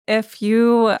if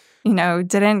you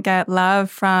didn't get love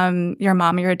from your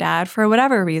mom or your dad for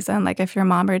whatever reason, like if your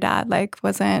mom or dad like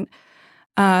wasn't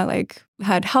like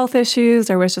had health issues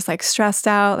or was just like stressed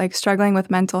out, like struggling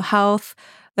with mental health,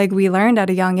 like we learned at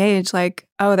a young age, like,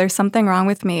 oh, there's something wrong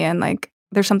with me. And like,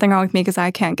 there's something wrong with me because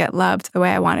I can't get loved the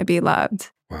way I want to be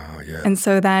loved. Wow, yeah. And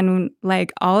so then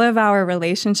like all of our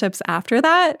relationships after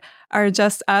that are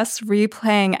just us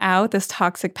replaying out this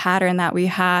toxic pattern that we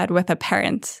had with a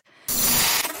parent.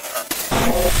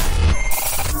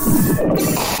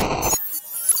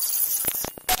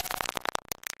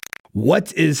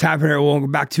 What is happening?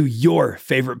 Welcome back to your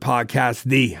favorite podcast,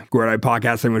 the Grow Eye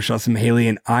Podcast. I'm with Justin Haley,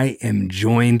 and I am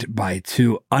joined by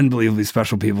two unbelievably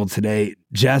special people today.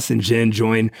 Jess and Jen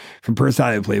join from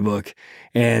Personality Playbook,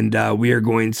 and we are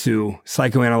going to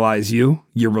psychoanalyze you,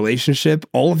 your relationship,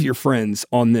 all of your friends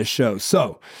on this show.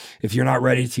 So if you're not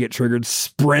ready to get triggered,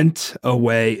 sprint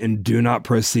away and do not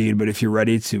proceed. But if you're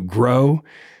ready to grow,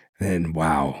 then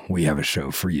wow, we have a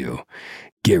show for you.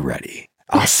 Get ready.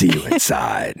 I'll see you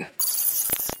inside.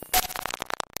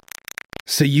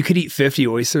 So you could eat 50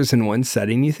 oysters in one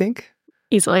setting, you think?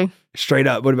 Easily. Straight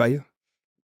up. What about you?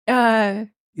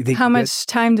 You think how much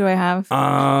time do I have?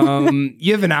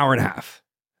 You have an hour and a half.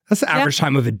 That's the average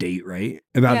time of a date, right?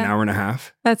 About an hour and a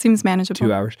half. That seems manageable.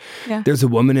 2 hours. Yeah. There's a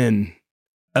woman in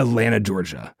Atlanta,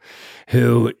 Georgia,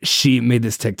 who she made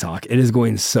this TikTok. It is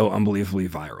going so unbelievably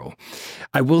viral.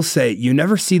 I will say you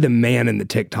never see the man in the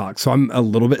TikTok, so I'm a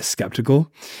little bit skeptical,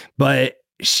 but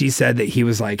she said that he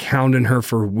was like hounding her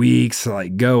for weeks to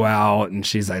like go out. And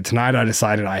she's like, tonight I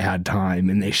decided I had time.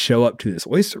 And they show up to this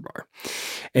oyster bar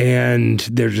and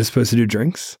they're just supposed to do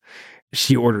drinks.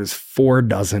 She orders 4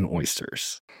 dozen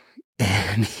oysters.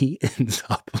 And he ends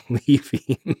up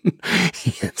leaving.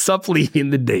 He ends up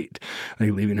leaving the date,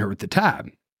 like leaving her with the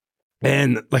tab.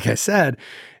 And like I said,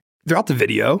 throughout the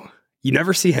video, you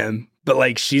never see him, but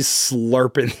like she's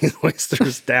slurping these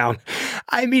oysters down.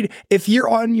 I mean, if you're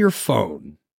on your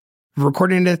phone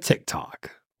recording a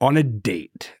TikTok on a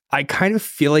date, I kind of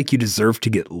feel like you deserve to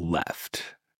get left.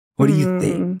 What do you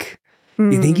think?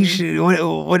 You think you should?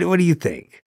 What do you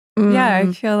think? Yeah,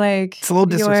 I feel like it's a little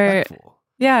disrespectful.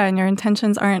 Yeah, and your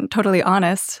intentions aren't totally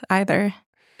honest either.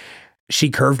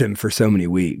 She curved him for so many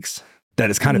weeks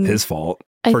that it's kind of his fault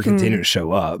for continuing to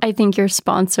show up. I think your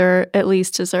sponsor at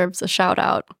least deserves a shout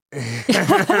out. I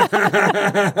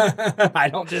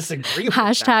don't disagree with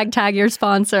Hashtag tag your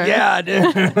sponsor. Yeah,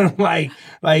 dude.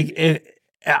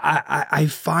 I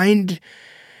find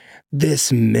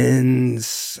this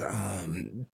men's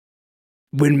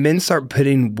when men start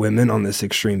putting women on this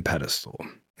extreme pedestal.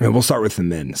 And we'll start with the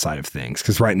men side of things,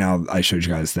 because right now I showed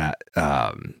you guys that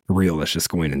reel that's just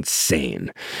going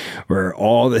insane, where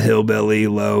all the hillbilly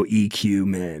low EQ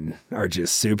men are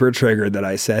just super triggered that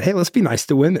I said, hey, let's be nice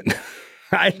to women.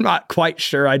 I'm not quite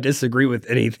sure I disagree with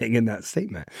anything in that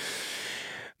statement.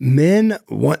 Men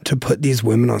want to put these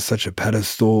women on such a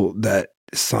pedestal that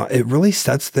it really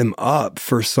sets them up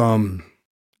for some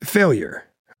failure,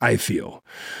 I feel.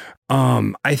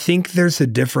 I think there's a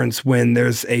difference when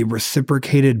there's a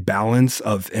reciprocated balance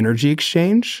of energy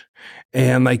exchange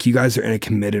and like you guys are in a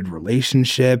committed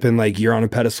relationship and like you're on a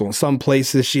pedestal in some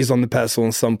places, she's on the pedestal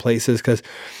in some places. Cause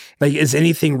like, is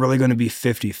anything really going to be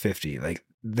 50-50? Like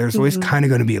there's always kind of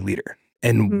going to be a leader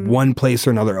in one place or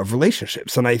another of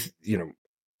relationships. And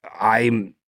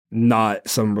I'm not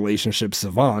some relationship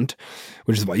savant,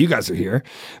 which is why you guys are here,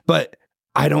 but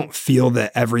I don't feel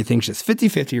that everything's just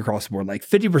 50-50 across the board. Like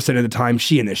 50% of the time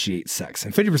she initiates sex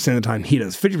and 50% of the time he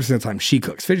does, 50% of the time she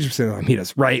cooks, 50% of the time he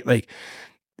does, right? Like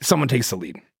someone takes the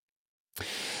lead.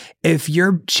 If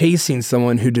you're chasing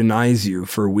someone who denies you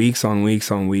for weeks on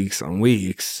weeks on weeks on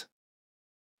weeks,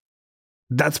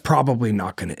 that's probably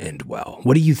not going to end well.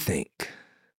 What do you think?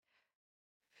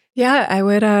 Yeah, I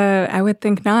would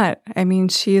think not. I mean,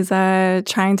 she's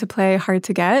trying to play hard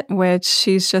to get, which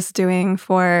she's just doing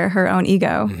for her own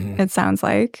ego, it sounds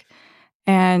like.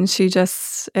 And she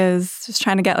just is just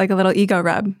trying to get like a little ego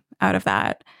rub out of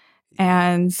that.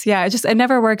 And yeah, it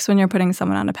never works when you're putting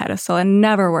someone on a pedestal. It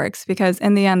never works because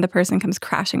in the end, the person comes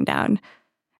crashing down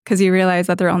because you realize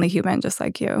that they're only human just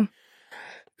like you.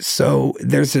 So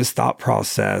there's this thought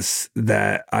process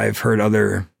that I've heard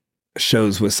other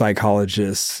shows with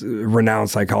psychologists, renowned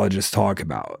psychologists talk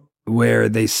about, where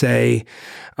they say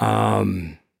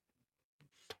an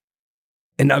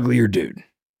uglier dude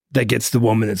that gets the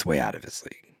woman that's way out of his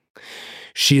league.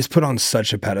 She's put on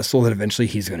such a pedestal that eventually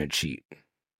he's going to cheat.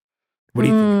 What do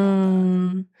you think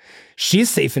about that? She's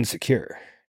safe and secure,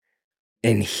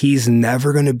 and he's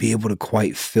never going to be able to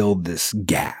quite fill this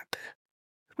gap.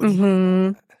 Have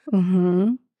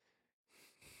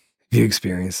you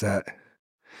experienced that?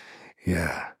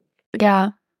 Yeah.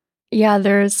 Yeah,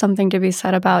 there is something to be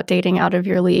said about dating out of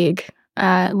your league,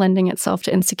 lending itself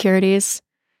to insecurities.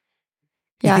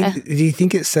 Yeah. Do you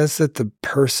think it says that the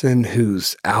person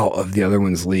who's out of the other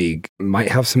one's league might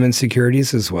have some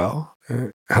insecurities as well?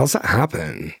 How's that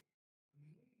happen?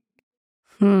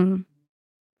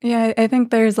 Yeah, I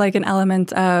think there's like an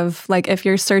element of like if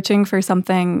you're searching for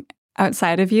something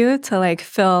outside of you to like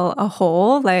fill a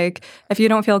hole, like if you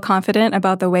don't feel confident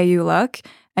about the way you look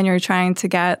and you're trying to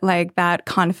get like that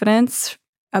confidence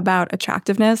about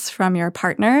attractiveness from your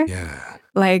partner,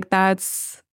 like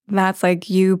that's like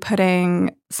you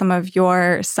putting some of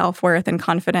your self-worth and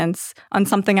confidence on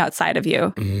something outside of you,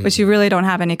 which you really don't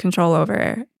have any control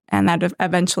over. And that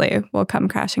eventually will come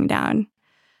crashing down.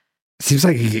 Seems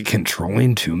like you get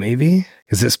controlling too, maybe,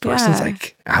 because this person's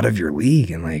like out of your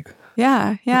league and like,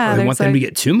 I want them to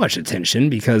get too much attention,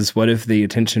 because what if the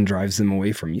attention drives them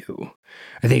away from you?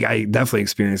 I think I definitely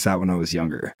experienced that when I was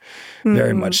younger,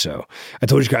 very much so. I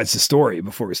told you guys the story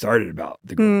before we started about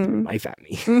the girl threw a knife at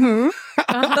me.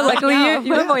 Luckily,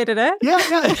 you avoided it. Yeah.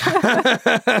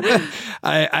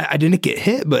 I didn't get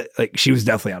hit, but like she was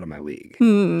definitely out of my league.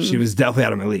 She was definitely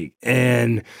out of my league.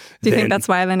 And do you think that's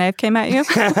why the knife came at you?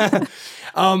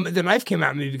 The knife came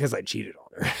at me because I cheated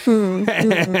on her.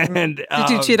 And, did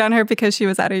you cheat on her because she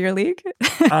was out of your league?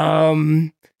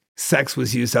 Sex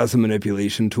was used as a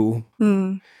manipulation tool.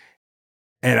 And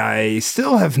I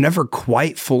still have never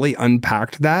quite fully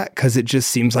unpacked that, because it just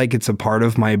seems like it's a part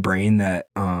of my brain that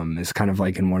is kind of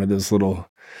like in one of those little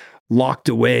locked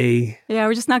away. Yeah,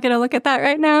 we're just not going to look at that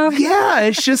right now. Yeah,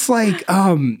 it's just like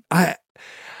I'm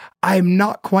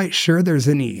not quite sure there's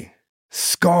any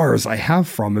scars I have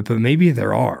from it, but maybe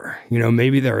there are. You know,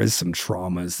 maybe there is some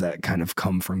traumas that kind of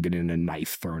come from getting a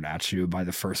knife thrown at you by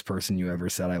the first person you ever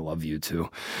said I love you to.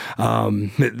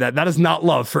 That is not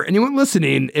love. For anyone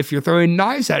listening, if you're throwing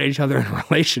knives at each other in a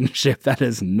relationship, that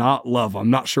is not love. I'm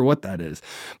not sure what that is.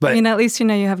 But I mean, at least you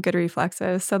know you have good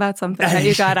reflexes. So that's something that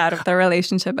you got out of the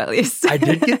relationship, at least. I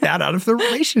did get that out of the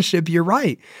relationship. You're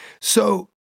right. So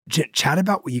chat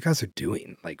about what you guys are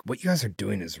doing. Like what you guys are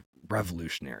doing is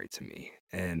revolutionary to me,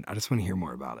 and I just want to hear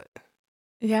more about it.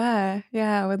 Yeah,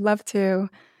 I would love to.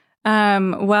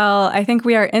 Well, I think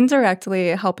we are indirectly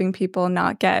helping people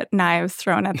not get knives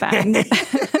thrown at them.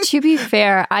 To be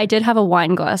fair, I did have a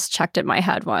wine glass chucked at my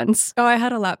head once. Oh, I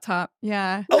had a laptop.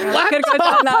 Yeah. A laptop? Could go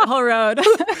down that whole road.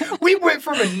 We went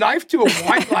from a knife to a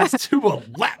wine glass to a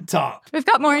laptop. We've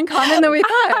got more in common than we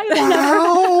thought.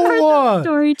 Wow.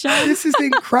 Story, Jen. This is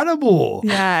incredible.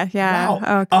 Yeah. Wow.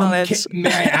 Oh, college.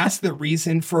 May I ask the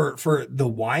reason for the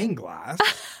wine glass?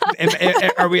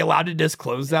 Are we allowed to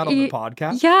disclose that on the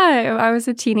podcast? Yeah, I was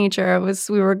a teenager.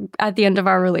 We were at the end of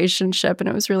our relationship, and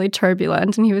it was really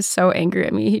turbulent, and he was so angry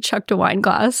at me. He chucked a wine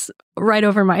glass right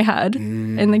over my head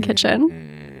in the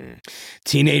kitchen.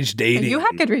 Teenage dating. And you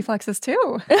had good reflexes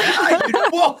too.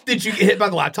 Well, did you get hit by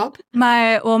the laptop?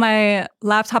 My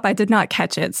laptop, I did not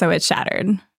catch it, so it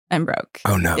shattered and broke.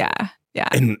 Oh no. Yeah.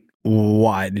 And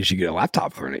why did you get a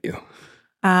laptop thrown at you?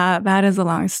 That is a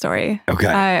long story. Okay.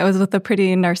 I was with a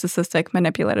pretty narcissistic,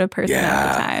 manipulative person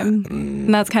at the time.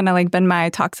 And that's kind of like been my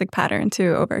toxic pattern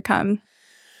to overcome.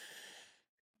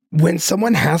 When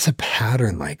someone has a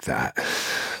pattern like that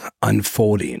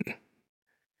unfolding,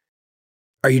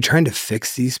 are you trying to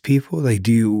fix these people? Like,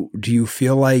 do you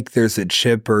feel like there's a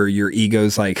chip, or your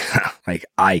ego's like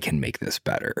I can make this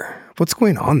better? What's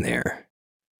going on there?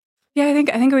 Yeah, I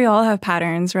think we all have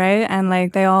patterns, right? And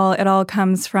like it all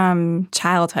comes from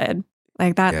childhood.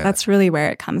 Like that's really where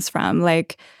it comes from.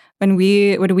 Like when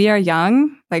we are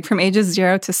young, like from ages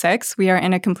 0 to 6, we are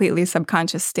in a completely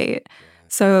subconscious state.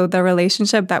 So the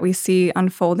relationship that we see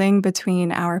unfolding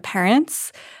between our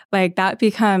parents, like that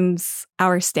becomes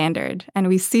our standard. And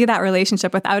we see that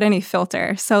relationship without any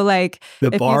filter. So like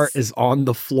the bar is on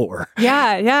the floor.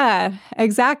 Yeah,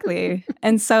 exactly.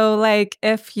 And so like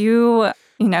if you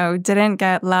didn't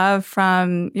get love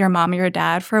from your mom or your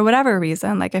dad for whatever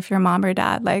reason, like if your mom or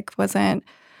dad like wasn't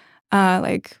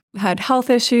had health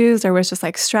issues or was just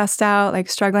like stressed out, like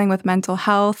struggling with mental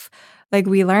health, like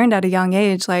we learned at a young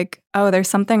age, like, oh, there's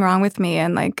something wrong with me.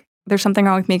 And like, there's something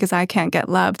wrong with me because I can't get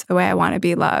loved the way I want to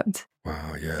be loved.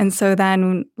 Wow, yeah. And so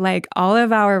then like all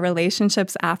of our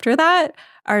relationships after that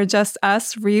are just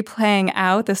us replaying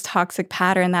out this toxic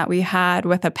pattern that we had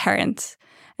with a parent.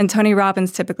 And Tony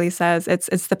Robbins typically says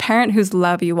it's the parent whose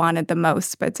love you wanted the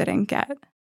most but didn't get.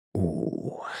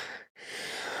 Ooh.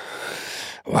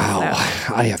 Wow.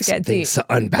 So, I have some things to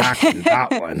unpack in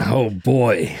that one. Oh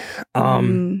boy.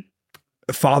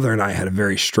 Father and I had a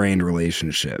very strained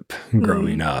relationship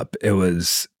growing up. It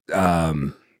was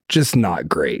just not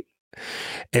great.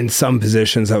 in some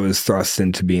positions I was thrust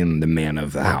into being the man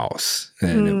of the house,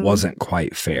 and it wasn't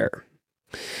quite fair.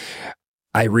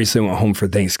 I recently went home for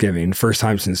Thanksgiving. First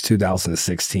time since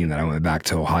 2016 that I went back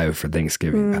to Ohio for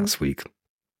Thanksgiving past week.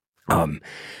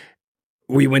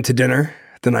 We went to dinner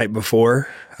the night before.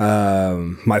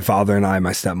 My father and I,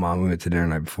 my stepmom, we went to dinner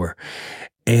the night before.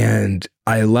 And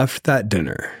I left that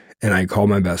dinner and I called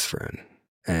my best friend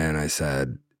and I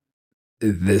said,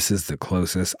 this is the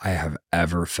closest I have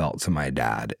ever felt to my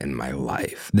dad in my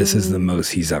life. This is the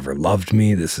most he's ever loved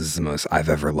me. This is the most I've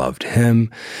ever loved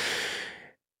him.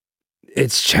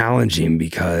 It's challenging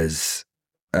because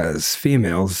as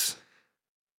females,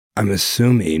 I'm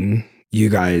assuming you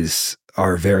guys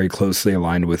are very closely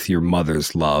aligned with your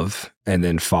mother's love, and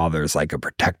then father's like a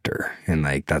protector, and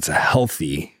like that's a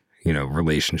healthy,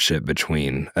 relationship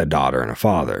between a daughter and a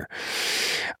father.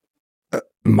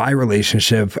 My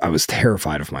relationship, I was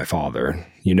terrified of my father.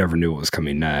 You never knew what was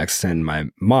coming next, and my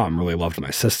mom really loved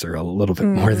my sister a little bit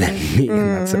more than me,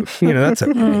 and that's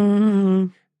okay.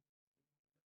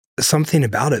 Something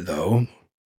about it though,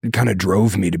 it kind of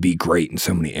drove me to be great in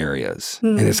so many areas.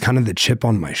 And it's kind of the chip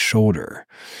on my shoulder.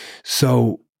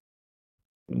 So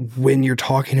when you're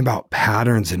talking about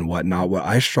patterns and whatnot, what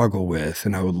I struggle with,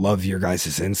 and I would love your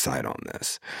guys' insight on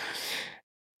this,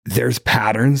 there's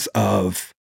patterns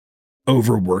of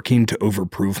overworking to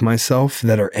overprove myself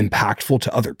that are impactful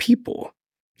to other people.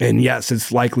 And yes,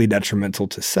 it's likely detrimental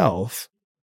to self.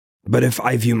 But if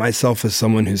I view myself as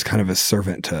someone who's kind of a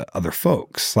servant to other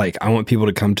folks, like I want people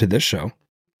to come to this show,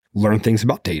 learn things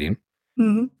about dating,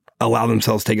 allow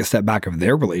themselves to take a step back of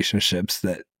their relationships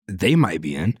that they might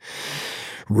be in,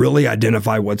 really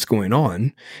identify what's going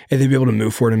on, and then be able to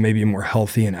move forward in maybe a more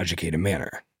healthy and educated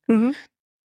manner.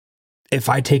 If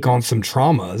I take on some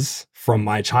traumas from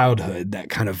my childhood that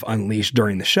kind of unleashed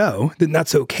during the show, then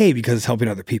that's okay because it's helping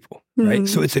other people, right?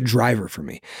 So it's a driver for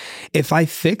me. If I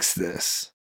fix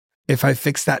this, if I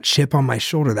fix that chip on my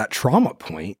shoulder, that trauma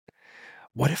point,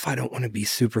 what if I don't want to be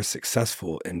super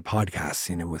successful in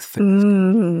podcasting and with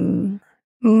fitness?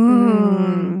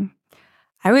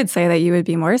 I would say that you would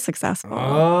be more successful.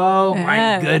 Oh,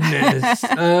 my goodness.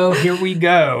 Oh, here we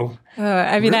go.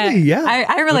 I mean, really?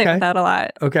 I relate with that a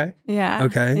lot. Okay. Yeah.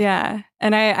 Okay. Yeah.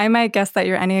 And I might guess that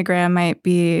your Enneagram might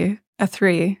be a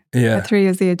 3. Yeah. A 3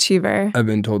 is the achiever. I've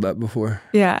been told that before.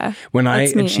 Yeah. When I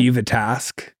achieve a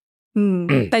task,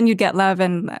 then you get love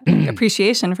and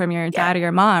appreciation from your dad or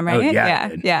your mom, right? Oh,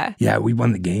 yeah. Yeah, we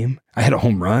won the game. I had a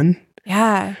home run.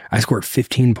 Yeah. I scored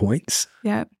 15 points.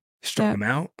 Yeah. Struck them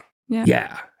out. Yeah.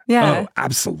 Yeah. Yeah. Oh,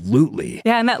 absolutely.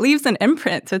 Yeah, and that leaves an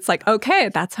imprint. It's like, okay,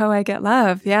 that's how I get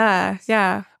love. Yeah.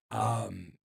 Yeah.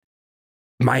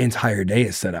 My entire day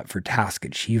is set up for task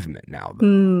achievement now.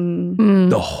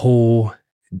 The whole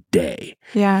day.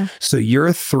 Yeah. So you're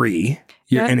a 3.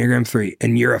 You're Enneagram 3,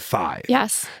 and you're a 5.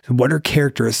 Yes. So what are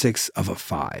characteristics of a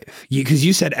 5? Because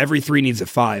you said every 3 needs a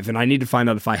 5, and I need to find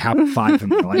out if I have a 5 in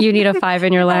my life. You need a 5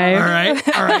 in your life.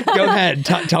 All right. Go ahead.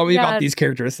 Tell me about these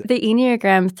characteristics. The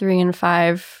Enneagram 3 and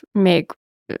 5 make,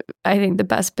 I think, the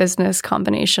best business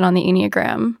combination on the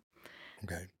Enneagram.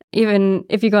 Okay. Even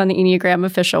if you go on the Enneagram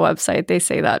official website, they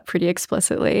say that pretty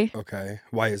explicitly. Okay.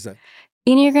 Why is that?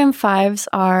 Enneagram 5s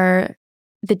are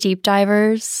the deep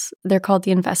divers. They're called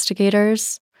the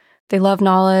investigators. They love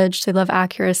knowledge. They love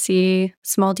accuracy,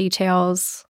 small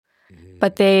details,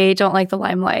 but they don't like the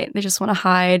limelight. They just want to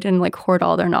hide and like hoard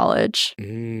all their knowledge.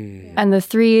 And the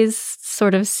 3s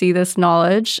sort of see this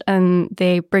knowledge and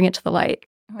they bring it to the light.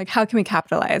 Like, how can we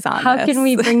capitalize on this? How can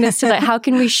we bring this to light? How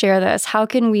can we share this? How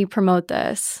can we promote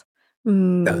this?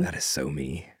 Oh, that is so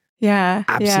me. Yeah.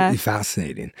 Absolutely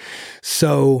fascinating.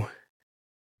 So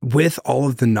with all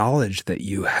of the knowledge that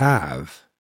you have,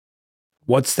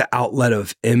 what's the outlet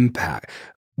of impact?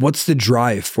 What's the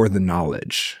drive for the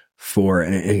knowledge for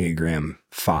an Enneagram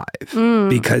 5?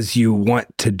 Because you want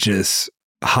to just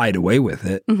hide away with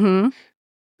it.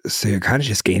 So you're kind of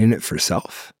just gaining it for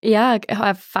self. Yeah.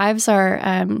 5s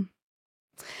are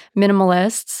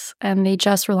minimalists, and they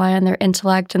just rely on their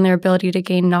intellect and their ability to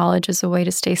gain knowledge as a way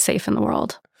to stay safe in the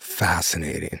world.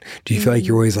 Fascinating. Do you feel like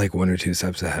you're always like 1 or 2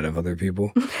 steps ahead of other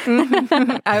people?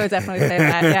 I would definitely say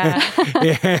that,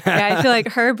 yeah. I feel like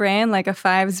her brain, like a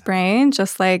 5's brain,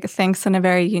 just like thinks in a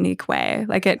very unique way.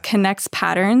 Like it connects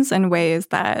patterns in ways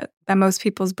that most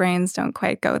people's brains don't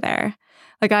quite go there.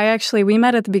 Like we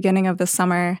met at the beginning of the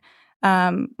summer.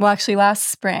 Last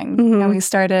spring,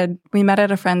 we met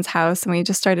at a friend's house and we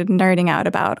just started nerding out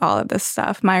about all of this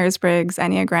stuff. Myers-Briggs,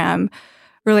 Enneagram,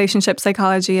 relationship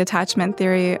psychology, attachment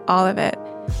theory, all of it.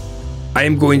 I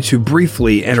am going to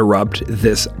briefly interrupt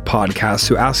this podcast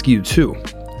to ask you too,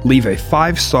 leave a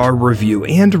 5-star review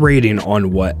and rating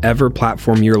on whatever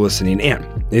platform you're listening. And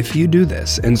if you do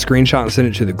this and screenshot and send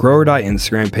it to the Grow or Die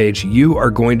Instagram page, you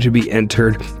are going to be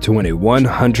entered to win a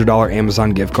 $100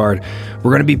 Amazon gift card.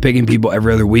 We're going to be picking people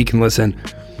every other week. And listen,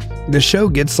 the show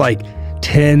gets like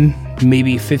 10,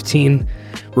 maybe 15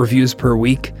 reviews per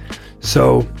week.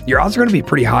 So your odds are going to be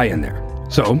pretty high in there.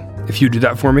 So if you do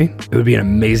that for me, it would be an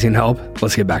amazing help.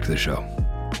 Let's get back to the show.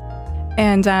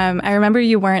 And I remember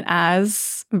you weren't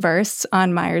as versed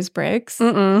on Myers-Briggs.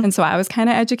 And so I was kind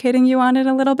of educating you on it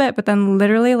a little bit. But then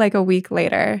literally like a week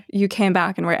later, you came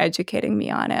back and were educating me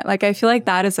on it. Like, I feel like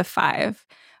that is a 5.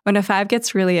 When a 5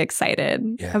 gets really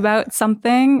excited about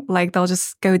something, like they'll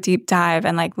just go deep dive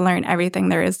and like learn everything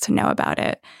there is to know about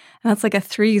it. And that's like a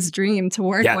 3's dream to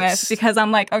work with, because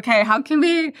I'm like, okay, how can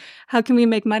we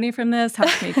make money from this? How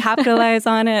can we capitalize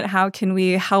on it? How can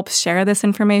we help share this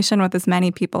information with as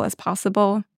many people as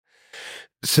possible?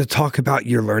 So talk about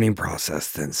your learning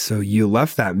process then. So you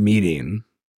left that meeting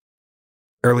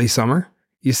early summer,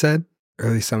 you said?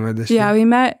 Early summer this year? Yeah, we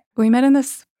met in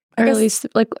this early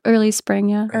spring,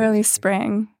 yeah. Early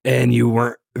spring. And you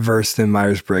weren't versed in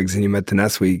Myers-Briggs, and you met the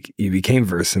next week, you became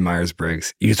versed in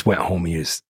Myers-Briggs. You just went home and you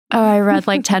just... Oh, I read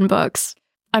like 10 books.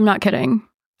 I'm not kidding.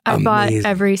 I bought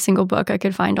every single book I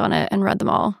could find on it and read them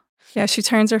all. Yeah, she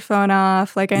turns her phone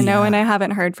off. Like, I know when I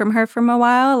haven't heard from her from a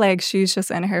while, like she's just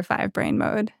in her 5 brain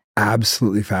mode.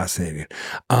 Absolutely fascinating.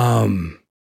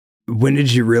 When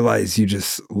did you realize you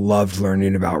just loved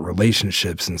learning about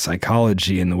relationships and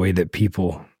psychology and the way that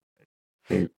people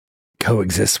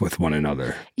coexist with one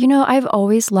another? You know, I've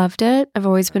always loved it. I've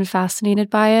always been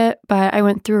fascinated by it, but I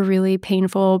went through a really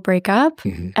painful breakup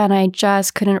and I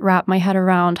just couldn't wrap my head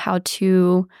around how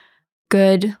 2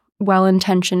 good,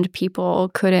 well-intentioned people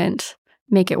couldn't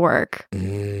make it work.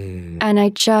 And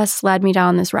it just led me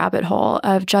down this rabbit hole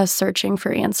of just searching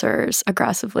for answers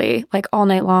aggressively, like all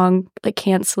night long, like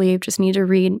can't sleep, just need to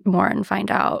read more and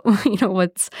find out, you know,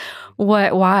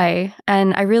 why.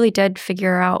 And I really did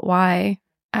figure out why.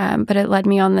 But it led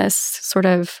me on this sort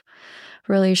of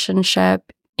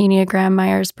relationship, Enneagram,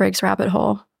 Myers-Briggs rabbit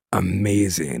hole.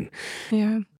 Amazing.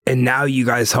 Yeah. And now you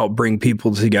guys help bring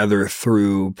people together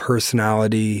through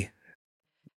personality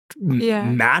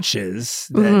matches.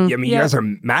 That, I mean, you guys are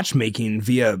matchmaking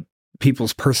via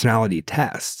people's personality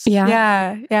tests.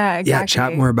 Yeah, exactly. Yeah,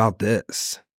 chat more about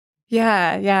this.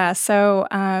 Yeah. So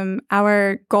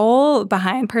our goal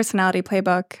behind Personality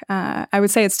Playbook, I would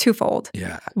say it's twofold.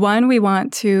 Yeah. One, we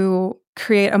want to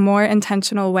create a more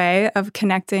intentional way of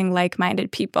connecting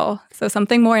like-minded people. So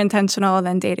something more intentional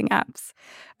than dating apps,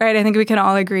 right? I think we can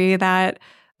all agree that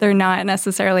they're not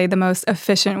necessarily the most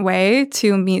efficient way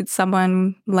to meet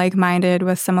someone like-minded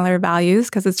with similar values,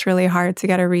 because it's really hard to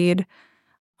get a read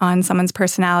on someone's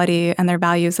personality and their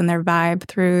values and their vibe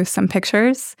through some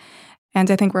pictures. And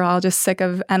I think we're all just sick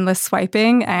of endless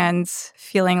swiping and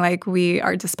feeling like we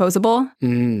are disposable.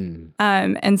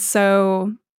 And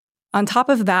so on top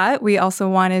of that, we also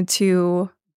wanted to,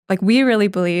 like, we really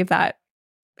believe that,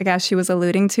 like as she was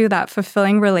alluding to, that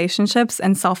fulfilling relationships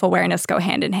and self-awareness go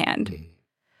hand in hand.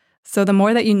 So the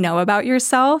more that you know about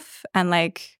yourself and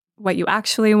like what you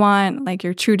actually want, like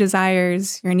your true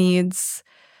desires, your needs,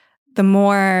 the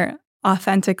more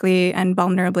authentically and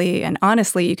vulnerably and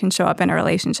honestly you can show up in a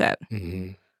relationship.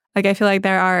 Like, I feel like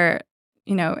there are,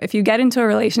 you know, if you get into a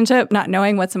relationship not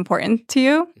knowing what's important to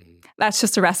you, that's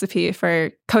just a recipe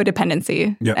for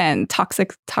codependency and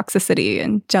toxicity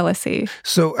and jealousy.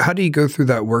 So how do you go through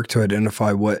that work to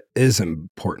identify what is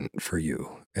important for you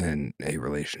in a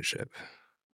relationship?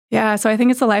 Yeah, so I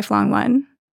think it's a lifelong one.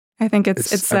 I think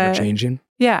it's ever changing.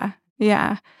 Yeah.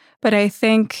 But I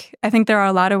think there are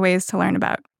a lot of ways to learn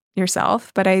about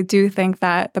yourself. But I do think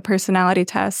that the personality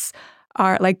tests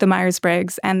are, like the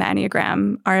Myers-Briggs and the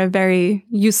Enneagram, are a very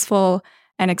useful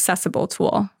and accessible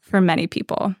tool for many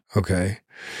people. Okay.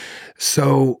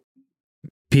 So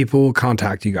people will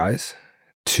contact you guys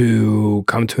to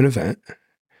come to an event.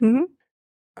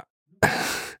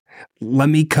 Let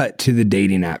me cut to the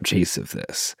dating app chase of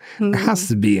this. There has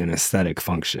to be an aesthetic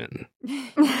function.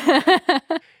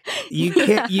 You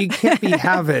can't be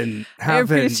having I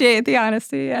appreciate the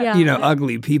honesty. Yeah. You know,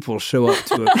 ugly people show up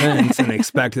to events and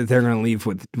expect that they're going to leave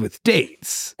with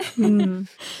dates.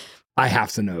 I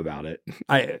have to know about it.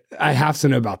 I have to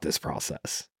know about this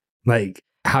process. Like,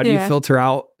 how do you filter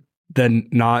out the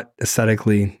not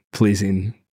aesthetically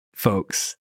pleasing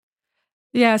folks?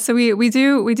 Yeah, so we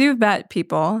do vet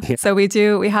people. Yeah. So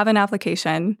we have an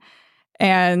application,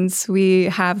 and we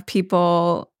have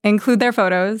people include their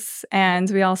photos, and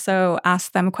we also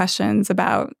ask them questions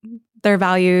about their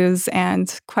values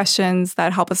and questions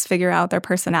that help us figure out their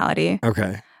personality.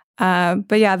 Okay.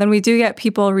 But yeah, then we do get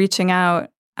people reaching out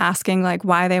asking like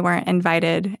why they weren't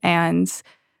invited. And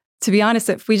to be honest,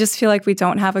 if we just feel like we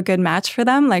don't have a good match for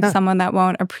them, like someone that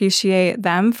won't appreciate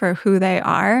them for who they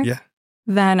are,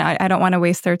 then I don't want to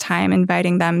waste their time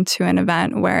inviting them to an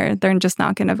event where they're just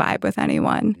not going to vibe with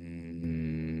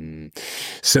anyone.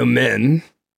 So men,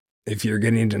 if you're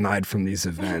getting denied from these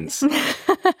events,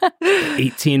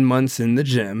 18 months in the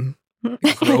gym,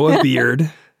 grow a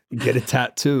beard, get a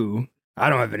tattoo. I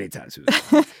don't have any tattoos.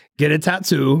 Get a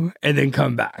tattoo and then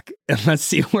come back. And let's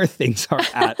see where things are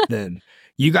at then.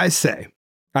 You guys say,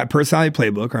 at Personality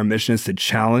Playbook, our mission is to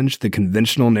challenge the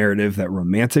conventional narrative that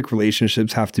romantic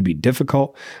relationships have to be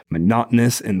difficult,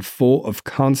 monotonous, and full of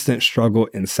constant struggle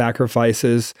and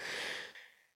sacrifices.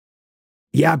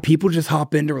 Yeah, people just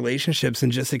hop into relationships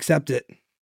and just accept it.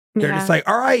 They're just like,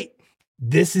 all right,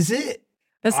 this is it.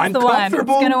 This is the one. It's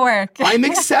going to work. I'm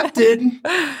accepted.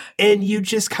 And you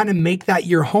just kind of make that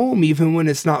your home, even when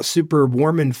it's not super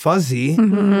warm and fuzzy.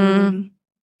 Mm-hmm.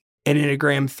 And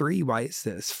Enneagram 3, why is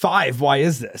this? 5, why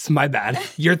is this? My bad.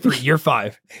 You're 3, you're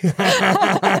 5.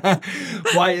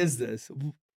 Why is this?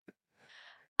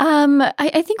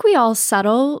 I think we all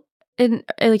settle in,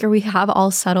 like, or we have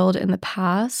all settled in the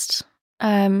past.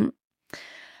 I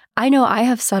know I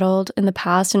have settled in the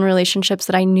past in relationships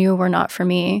that I knew were not for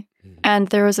me. And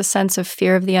there was a sense of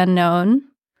fear of the unknown,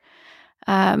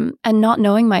 and not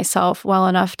knowing myself well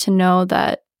enough to know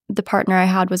that the partner I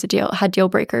had had deal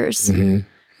breakers. Mm-hmm.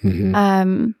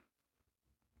 Mm-hmm.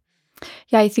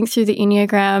 Yeah, I think through the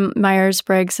Enneagram,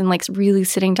 Myers-Briggs, and like really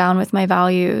sitting down with my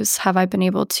values, have I been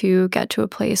able to get to a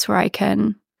place where I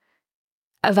can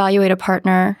evaluate a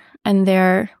partner and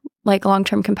their like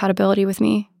long-term compatibility with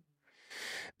me.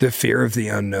 The fear of the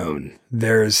unknown.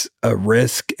 There's a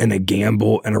risk and a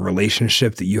gamble and a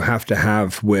relationship that you have to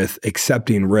have with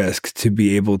accepting risk to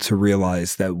be able to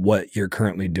realize that what you're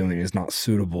currently doing is not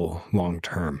suitable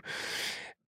long-term.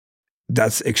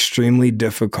 That's extremely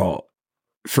difficult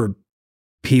for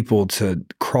people to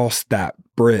cross that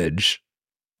bridge.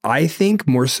 I think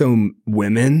more so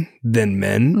women than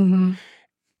men,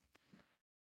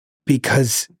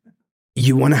 because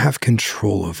you want to have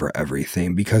control over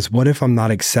everything. Because what if I'm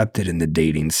not accepted in the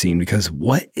dating scene? Because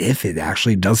what if it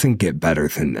actually doesn't get better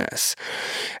than this?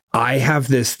 I have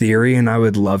this theory, and I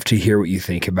would love to hear what you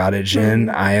think about it, Jen.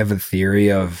 I have a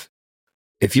theory of,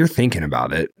 if you're thinking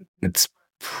about it, it's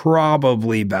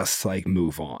probably best to like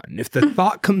move on. If the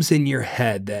thought comes in your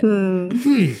head that,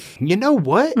 you know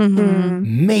what?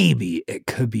 Maybe it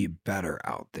could be better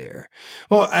out there.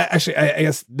 Well, I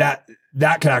guess that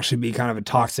could actually be kind of a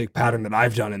toxic pattern that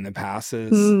I've done in the past is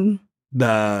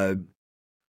the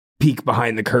peek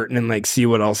behind the curtain and like see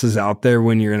what else is out there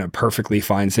when you're in a perfectly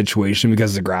fine situation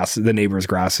because the neighbor's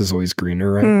grass is always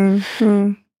greener,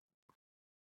 right?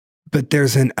 But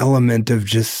there's an element of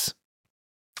just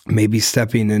maybe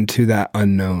stepping into that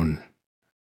unknown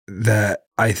that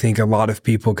I think a lot of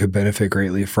people could benefit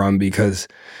greatly from, because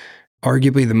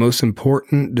arguably the most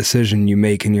important decision you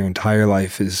make in your entire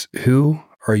life is, who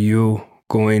are you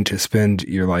going to spend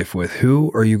your life with?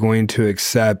 Who are you going to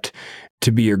accept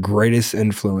to be your greatest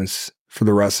influence for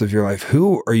the rest of your life?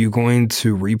 Who are you going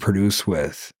to reproduce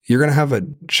with? You're going to have a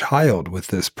child with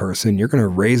this person. You're going to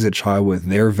raise a child with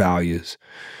their values,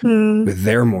 with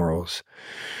their morals,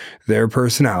 their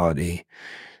personality,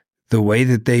 the way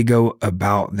that they go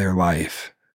about their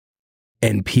life.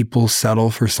 And people settle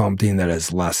for something that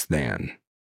is less than.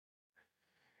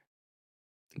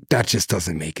 That just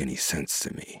doesn't make any sense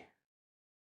to me.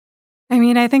 I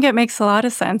mean, I think it makes a lot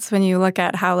of sense when you look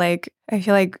at how, like, I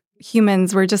feel like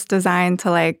humans were just designed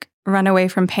to, like, run away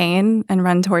from pain and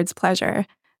run towards pleasure,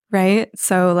 right?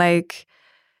 So, like,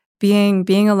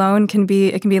 being alone can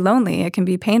be lonely. It can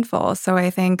be painful. So I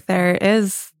think there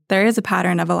is a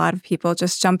pattern of a lot of people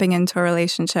just jumping into a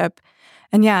relationship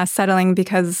and settling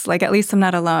because, like, at least I'm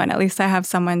not alone. At least I have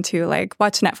someone to, like,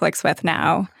 watch Netflix with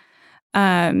now.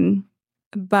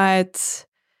 But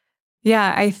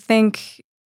yeah, I think,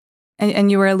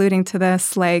 and you were alluding to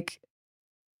this, like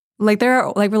there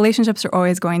are, like, relationships are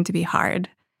always going to be hard.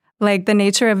 Like, the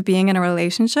nature of being in a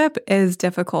relationship is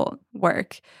difficult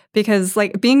work because,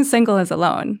 like, being single is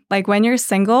alone. Like, when you're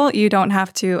single, you don't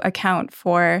have to account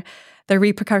for the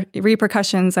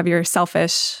repercussions of your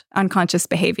selfish, unconscious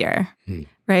behavior,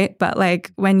 right? But,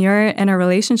 like, when you're in a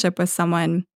relationship with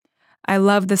someone, I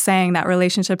love the saying that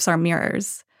relationships are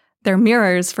mirrors. They're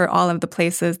mirrors for all of the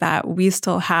places that we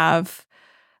still have,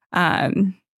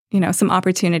 some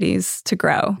opportunities to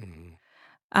grow.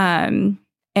 And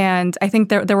I think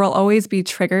there will always be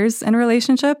triggers in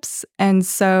relationships. And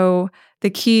so the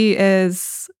key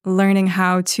is learning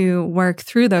how to work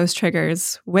through those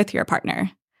triggers with your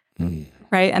partner.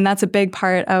 right? And that's a big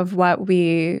part of what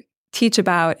we teach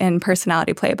about in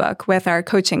Personality Playbook with our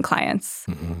coaching clients.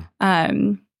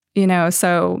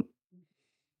 So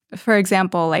for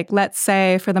example, like let's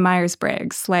say for the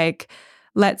Myers-Briggs, like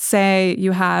let's say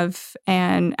you have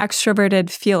an extroverted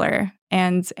feeler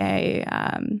and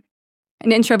an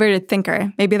introverted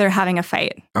thinker. Maybe they're having a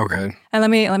fight. Okay. And let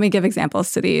me give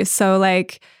examples to these. So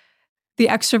like the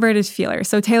extroverted feeler.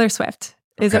 So Taylor Swift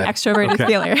is an extroverted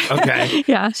feeler. Okay.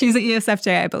 Yeah. She's an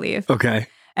ESFJ, I believe. Okay.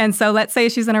 And so let's say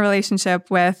she's in a relationship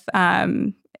with, so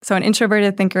an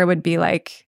introverted thinker would be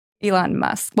like Elon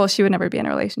Musk. Well, she would never be in a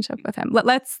relationship with him.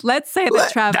 Let's say that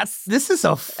Travis. This is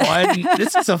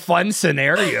a fun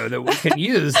scenario that we can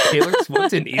use. Taylor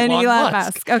Swift and Elon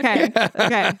Musk. Okay.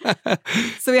 Okay.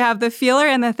 So we have the feeler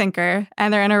and the thinker,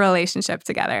 and they're in a relationship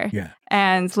together. Yeah.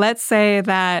 And let's say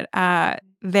that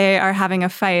they are having a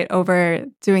fight over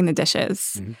doing the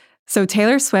dishes. Mm-hmm. So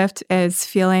Taylor Swift is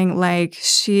feeling like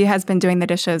she has been doing the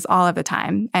dishes all of the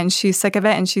time, and she's sick of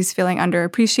it, and she's feeling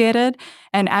underappreciated.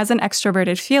 And as an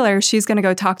extroverted feeler, she's going to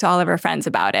go talk to all of her friends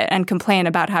about it and complain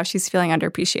about how she's feeling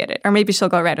underappreciated. Or maybe she'll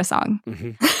go write a song.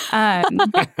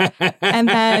 And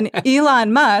then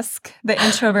Elon Musk, the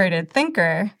introverted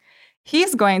thinker,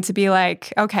 he's going to be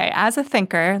like, okay, as a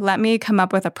thinker, let me come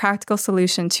up with a practical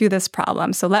solution to this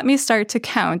problem. So let me start to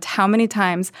count how many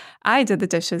times I did the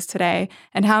dishes today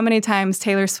and how many times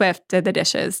Taylor Swift did the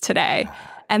dishes today.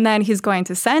 And then he's going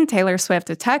to send Taylor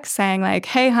Swift a text saying like,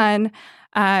 hey, hun,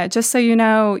 just so you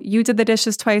know, you did the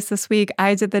dishes twice this week.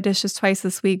 I did the dishes twice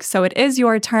this week. So it is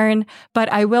your turn, but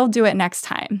I will do it next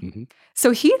time. Mm-hmm.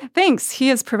 So he thinks he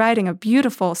is providing a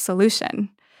beautiful solution.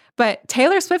 But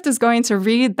Taylor Swift is going to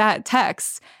read that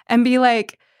text and be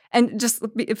like, and just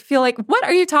feel like, what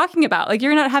are you talking about? Like,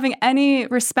 you're not having any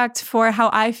respect for how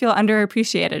I feel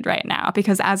underappreciated right now.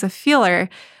 Because as a feeler,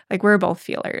 like we're both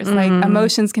feelers. Mm-hmm. Like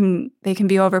emotions can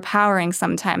be overpowering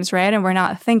sometimes, right? And we're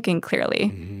not thinking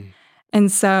clearly. Mm-hmm. And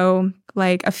so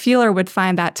like a feeler would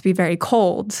find that to be very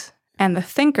cold. And the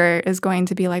thinker is going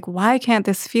to be like, why can't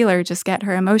this feeler just get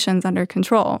her emotions under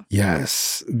control?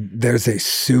 Yes. There's a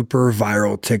super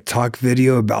viral TikTok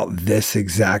video about this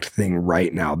exact thing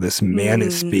right now. This man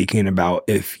is speaking about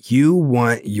if you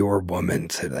want your woman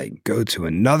to like go to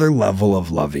another level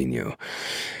of loving you,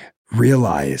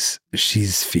 realize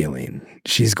she's feeling.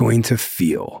 She's going to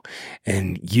feel.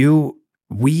 And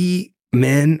we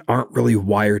men aren't really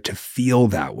wired to feel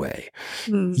that way.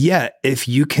 Yet, if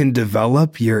you can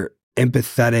develop your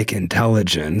empathetic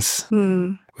intelligence,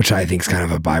 which I think is kind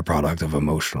of a byproduct of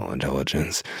emotional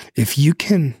intelligence, if you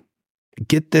can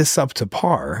get this up to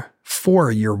par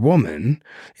for your woman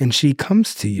and she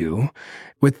comes to you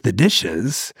with the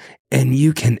dishes and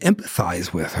you can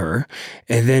empathize with her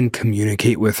and then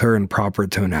communicate with her in proper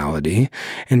tonality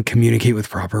and communicate with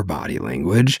proper body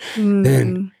language,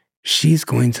 then she's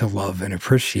going to love and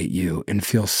appreciate you and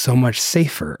feel so much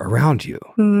safer around you.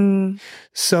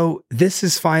 So this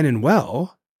is fine and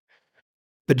well.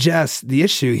 But Jess, the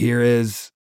issue here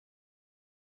is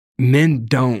men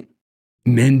don't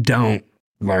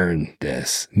learn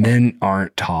this. Men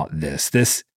aren't taught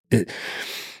this.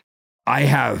 I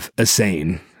have a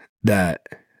saying that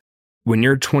when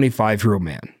you're a 25-year-old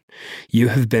man, you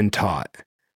have been taught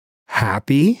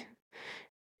happy,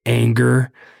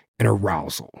 anger, and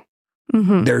arousal.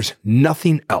 Mm-hmm. There's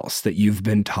nothing else that you've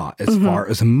been taught as far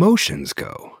as emotions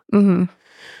go. Mm-hmm.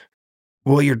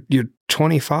 Well, you're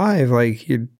 25, like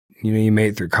you made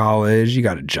it through college, you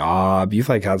got a job, you've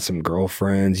like had some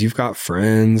girlfriends, you've got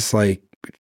friends. Like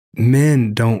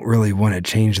men don't really want to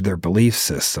change their belief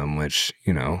system, which,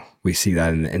 we see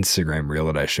that in the Instagram reel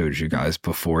that I showed you guys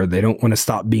before. They don't want to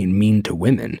stop being mean to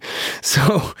women.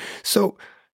 So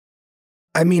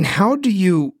I mean, how do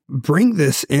you bring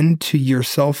this into your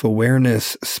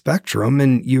self-awareness spectrum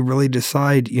and you really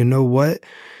decide, you know what?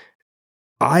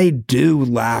 I do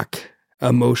lack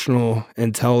emotional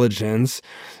intelligence.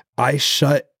 I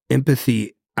shut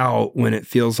empathy out when it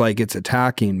feels like it's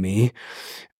attacking me.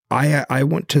 I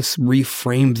want to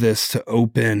reframe this to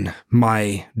open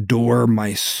my door,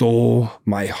 my soul,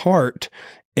 my heart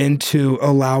into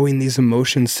allowing these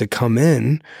emotions to come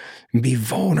in and be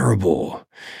vulnerable.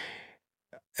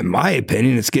 In my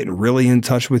opinion, it's getting really in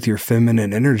touch with your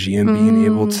feminine energy and being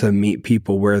able to meet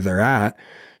people where they're at.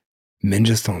 Men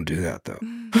just don't do that, though.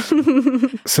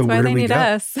 So where do we go?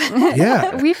 Us.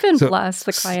 Yeah. We've been blessed.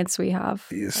 The clients we have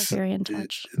are very in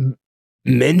touch.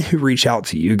 Men who reach out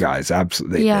to you guys,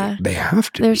 absolutely. Yeah. They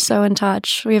have to. They're so in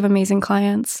touch. We have amazing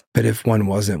clients. But if one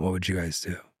wasn't, what would you guys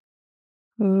do?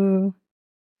 Ooh.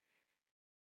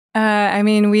 I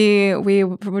mean, we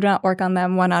would not work on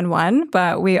them one-on-one,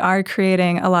 but we are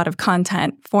creating a lot of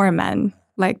content for men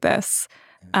like this.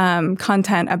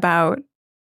 Content about,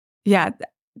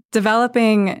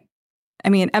 developing. I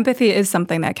mean, empathy is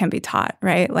something that can be taught,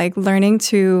 right? Like learning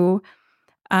to,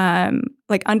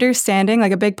 like understanding,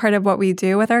 like a big part of what we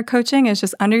do with our coaching is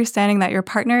just understanding that your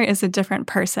partner is a different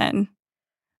person.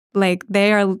 Like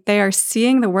they are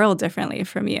seeing the world differently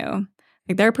from you.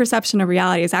 Like their perception of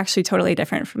reality is actually totally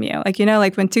different from you. Like,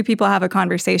 like when two people have a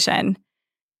conversation,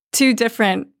 two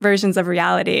different versions of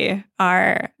reality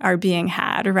are being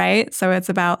had, right? So it's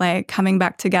about like coming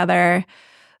back together,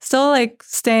 still like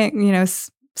staying,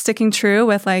 sticking true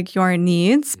with like your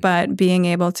needs, but being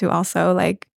able to also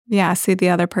like, see the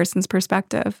other person's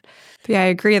perspective. But I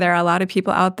agree. There are a lot of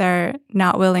people out there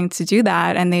not willing to do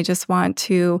that. And they just want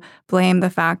to blame the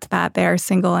fact that they're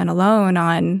single and alone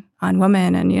on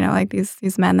women and, like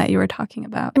these men that you were talking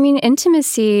about. I mean,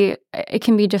 intimacy, it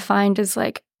can be defined as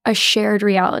like a shared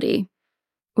reality.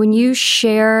 When you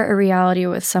share a reality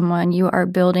with someone, you are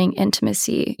building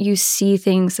intimacy. You see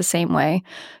things the same way.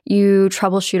 You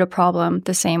troubleshoot a problem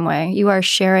the same way. You are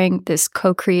sharing this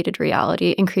co-created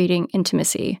reality and creating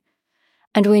intimacy.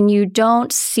 And when you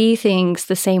don't see things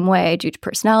the same way due to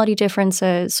personality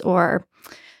differences or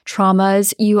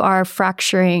traumas, you are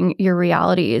fracturing your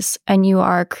realities and you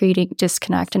are creating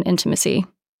disconnect and intimacy.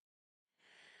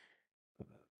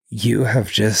 You have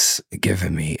just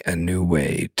given me a new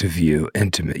way to view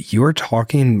intimate. You are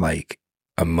talking like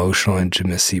emotional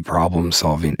intimacy,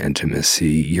 problem-solving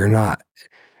intimacy. You're not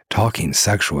talking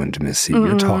sexual intimacy.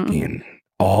 You're talking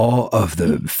all of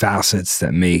the facets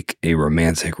that make a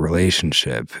romantic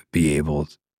relationship be able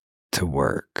to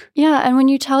work. Yeah, and when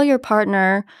you tell your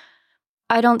partner,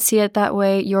 I don't see it that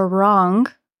way, you're wrong,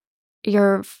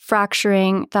 you're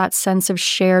fracturing that sense of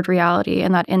shared reality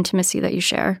and that intimacy that you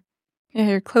share. Yeah,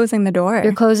 you're closing the door.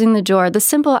 You're closing the door. The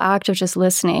simple act of just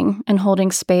listening and holding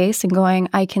space and going,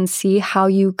 I can see how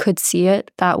you could see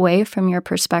it that way from your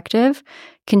perspective,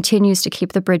 continues to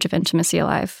keep the bridge of intimacy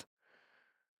alive.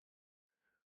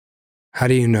 How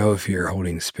do you know if you're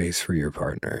holding space for your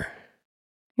partner?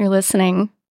 You're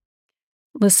listening.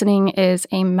 Listening is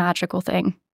a magical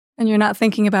thing. And you're not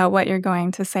thinking about what you're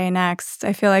going to say next.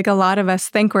 I feel like a lot of us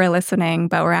think we're listening,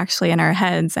 but we're actually in our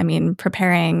heads,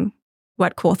 preparing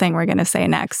what cool thing we're going to say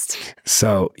next.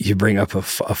 So you bring up a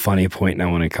funny point, and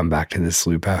I want to come back to this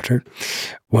loop after.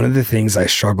 One of the things one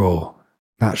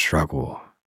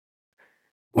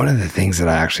of the things that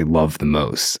I actually love the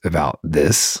most about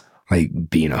this, like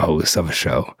being a host of a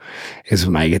show, is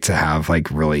when I get to have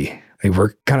like really, like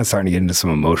we're kind of starting to get into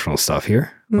some emotional stuff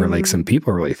here, where like some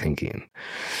people are really thinking,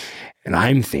 and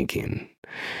I'm thinking.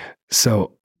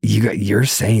 So you're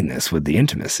saying this with the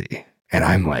intimacy. And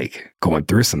I'm like going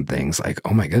through some things like,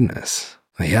 oh my goodness.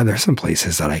 Like, yeah, there's some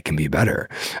places that I can be better.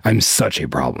 I'm such a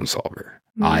problem solver.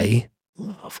 I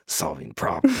love solving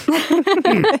problems.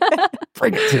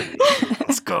 Bring it to me.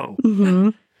 Let's go.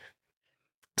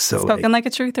 So spoken like a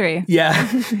true 3. Yeah.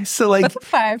 So like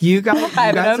 5. You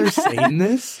guys are saying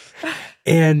this,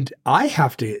 and I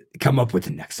have to come up with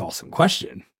the next awesome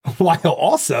question. While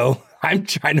also I'm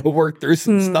trying to work through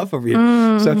some stuff over here.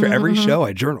 So after every show,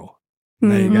 I journal.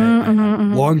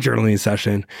 Long journaling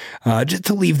session, just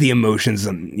to leave the emotions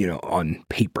on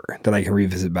paper that I can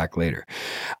revisit back later.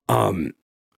 But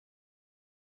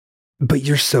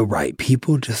you're so right.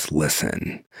 People just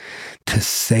listen to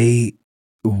say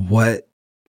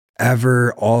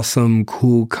whatever awesome,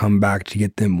 cool comeback to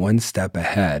get them one step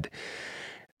ahead.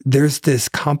 There's this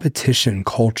competition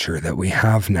culture that we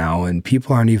have now, and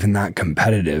people aren't even that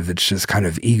competitive. It's just kind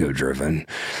of ego driven.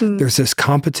 There's this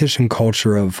competition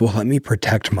culture of, well, let me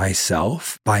protect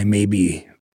myself by maybe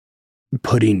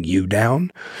putting you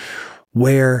down,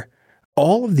 where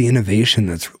all of the innovation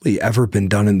that's really ever been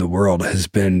done in the world has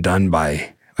been done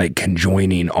by like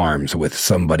conjoining arms with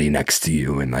somebody next to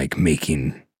you and like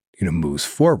making, moves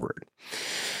forward.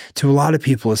 To a lot of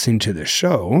people listening to this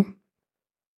show,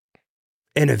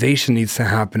 innovation needs to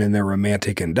happen in their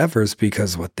romantic endeavors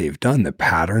because what they've done, the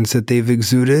patterns that they've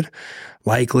exuded,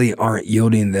 likely aren't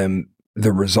yielding them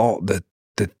the result that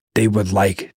they would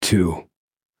like to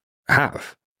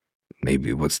have.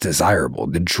 Maybe what's desirable,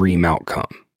 the dream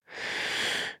outcome.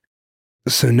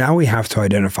 So now we have to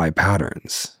identify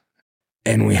patterns,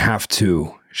 and we have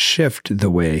to shift the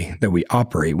way that we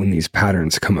operate when these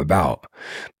patterns come about.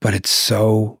 But it's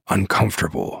so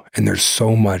uncomfortable, and there's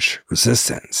so much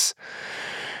resistance.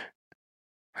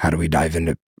 How do we dive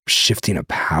into shifting a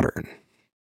pattern?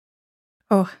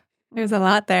 Oh, there's a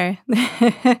lot there.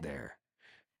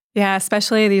 Yeah,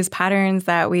 especially these patterns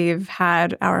that we've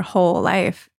had our whole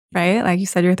life, right? Like you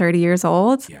said, you're 30 years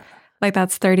old. Yeah. Like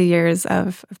that's 30 years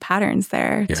of patterns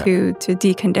there to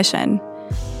decondition.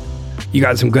 You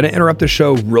guys, I'm going to interrupt the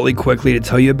show really quickly to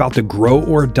tell you about the Grow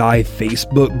or Die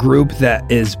Facebook group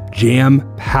that is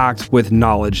jam-packed with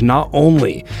knowledge. Not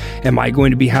only am I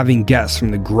going to be having guests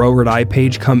from the Grow or Die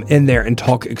page come in there and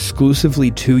talk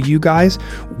exclusively to you guys,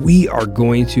 we are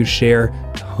going to share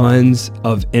tons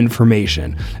of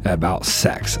information about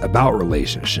sex, about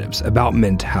relationships, about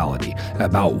mentality,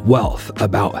 about wealth,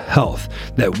 about health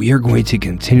that we are going to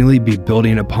continually be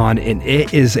building upon. And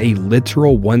it is a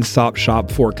literal one-stop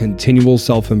shop for continual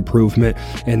self-improvement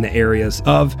in the areas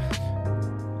of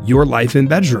your life and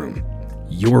bedroom,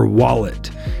 your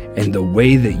wallet, and the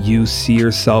way that you see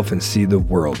yourself and see the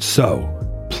world. So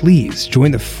please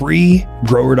join the free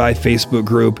Grow or Die Facebook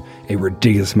group. A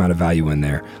ridiculous amount of value in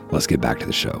there. Let's get back to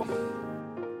the show.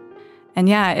 And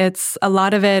yeah, it's a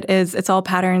lot of it's all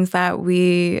patterns that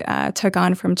we took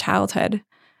on from childhood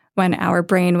when our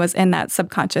brain was in that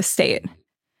subconscious state.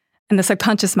 And the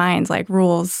subconscious mind like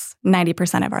rules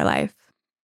 90% of our life.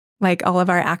 Like all of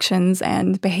our actions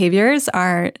and behaviors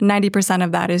are 90%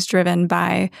 of that is driven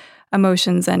by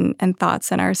emotions and thoughts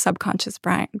in our subconscious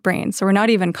brain. So we're not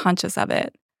even conscious of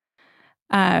it.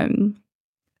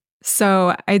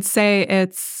 So I'd say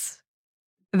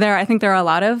I think there are a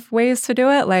lot of ways to do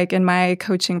it. Like in my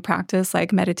coaching practice,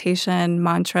 like meditation,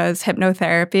 mantras,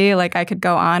 hypnotherapy, like I could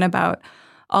go on about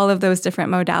all of those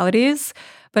different modalities.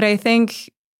 But I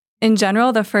think in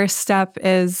general, the first step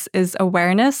is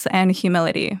awareness and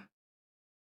humility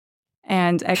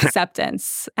and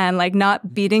acceptance and like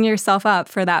not beating yourself up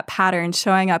for that pattern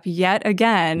showing up yet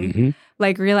again.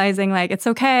 Like realizing like, it's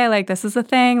okay. Like this is a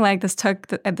thing. Like this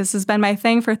has been my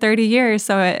thing for 30 years.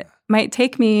 So it might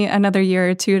take me another year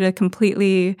or two to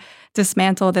completely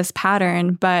dismantle this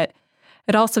pattern. But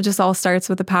it also just all starts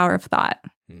with the power of thought,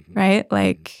 right?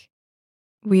 Like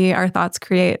our thoughts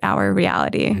create our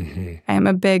reality. I am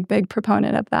a big, big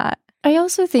proponent of that. I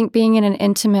also think being in an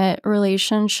intimate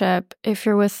relationship, if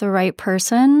you're with the right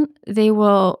person, they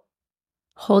will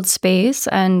hold space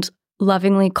and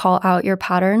lovingly call out your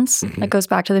patterns. That goes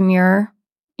back to the mirror,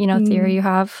 theory you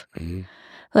have.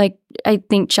 Like, I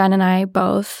think Jen and I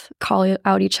both call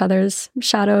out each other's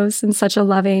shadows in such a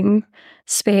loving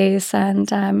space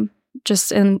and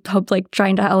just in hope, like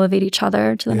trying to elevate each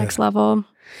other to the next level.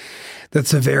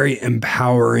 That's a very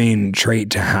empowering trait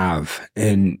to have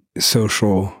in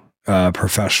social,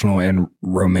 professional, and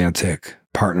romantic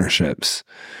partnerships.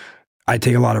 I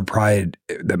take a lot of pride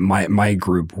that my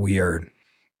group, we are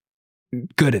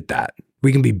good at that.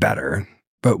 We can be better,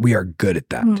 but we are good at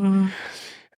that.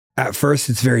 At first,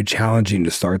 it's very challenging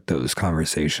to start those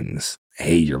conversations.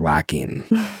 Hey, you're lacking.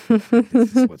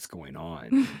 This is what's going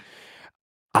on.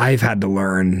 I've had to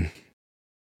learn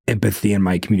empathy in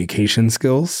my communication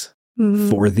skills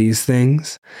for these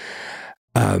things.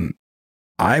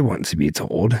 I want to be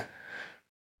told,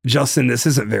 Justin, this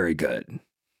isn't very good.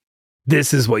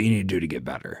 This is what you need to do to get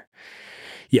better.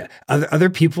 Yeah, other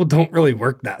people don't really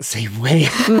work that same way.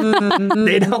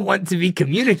 They don't want to be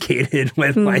communicated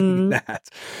with like that.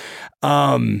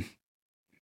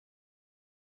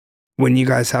 When you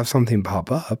guys have something pop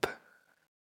up,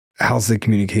 how's the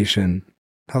communication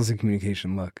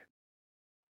look?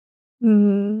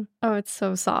 Oh, it's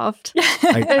so soft.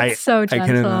 It's so gentle. I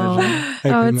can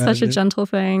imagine. It's such a gentle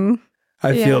thing.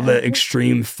 I feel the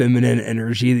extreme feminine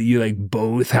energy that you like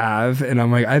both have. And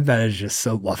I'm like, I bet it's just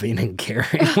so loving and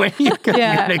caring when you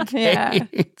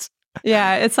communicate.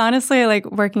 Yeah, it's honestly like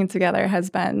working together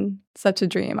has been such a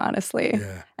dream, honestly.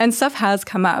 Yeah. And stuff has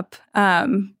come up.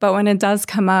 But when it does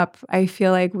come up, I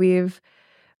feel like we've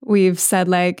said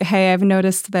like, hey, I've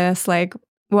noticed this. Like,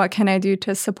 what can I do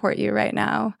to support you right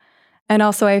now? And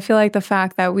also, I feel like the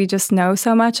fact that we just know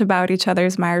so much about each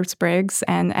other's Myers-Briggs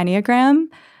and Enneagram,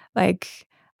 like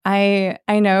I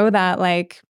know that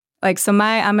like so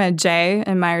I'm a J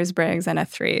in Myers-Briggs and a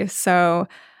 3. So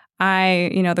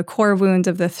the core wound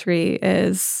of the 3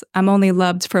 is I'm only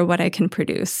loved for what I can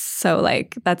produce. So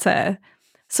like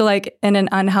so like in an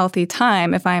unhealthy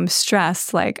time, if I'm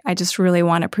stressed, like I just really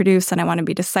want to produce and I want to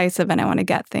be decisive and I want to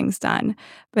get things done.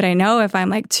 But I know if I'm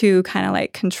like too kind of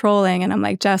like controlling and I'm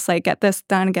like, just like get this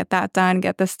done, get that done,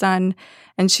 get this done.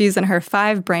 And she's in her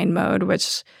 5 brain mode,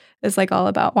 which is like all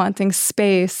about wanting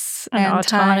space and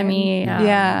autonomy.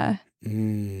 Time.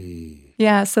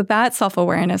 Yeah. So that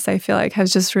self-awareness, I feel like,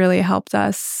 has just really helped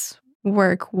us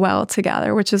work well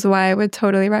together, which is why I would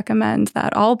totally recommend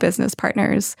that all business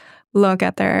partners look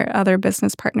at their other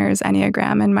business partners'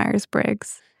 Enneagram and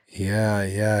Myers-Briggs.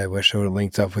 Yeah. I wish I would have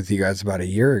linked up with you guys about a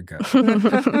year ago.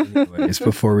 Anyways,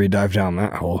 before we dive down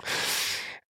that hole.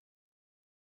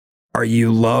 Are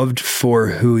you loved for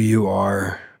who you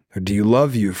are? Or do you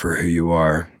love you for who you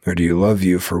are? Or do you love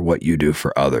you for what you do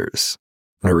for others?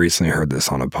 I recently heard this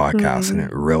on a podcast and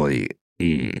it really,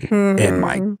 in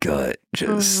my gut,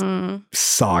 just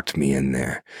socked me in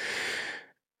there.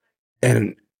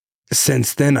 And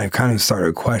since then, I've kind of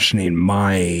started questioning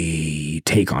my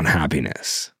take on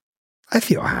happiness. I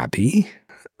feel happy.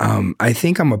 I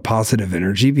think I'm a positive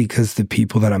energy because the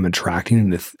people that I'm attracting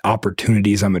and the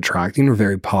opportunities I'm attracting are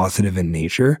very positive in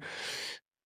nature.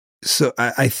 So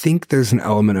I think there's an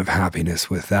element of happiness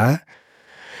with that.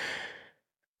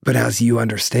 But as you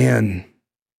understand,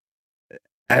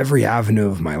 every avenue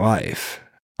of my life,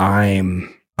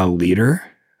 I'm a leader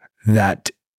that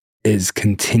is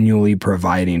continually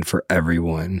providing for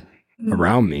everyone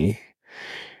around me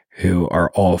who are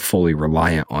all fully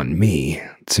reliant on me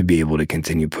to be able to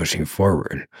continue pushing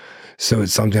forward. So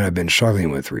it's something I've been struggling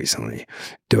with recently.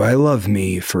 Do I love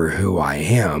me for who I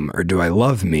am, or do I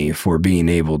love me for being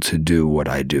able to do what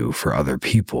I do for other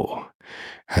people?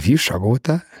 Have you struggled with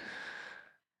that?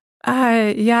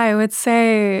 Yeah, I would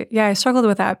say, I struggled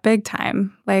with that big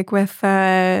time. Like with,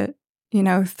 3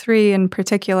 in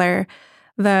particular,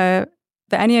 the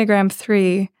Enneagram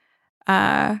 3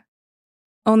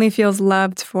 only feels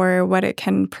loved for what it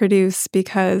can produce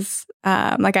because,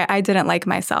 I didn't like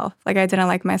myself. Like I didn't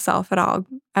like myself at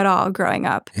all growing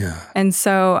up. Yeah. And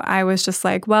so I was just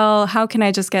like, well, how can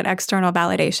I just get external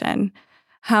validation?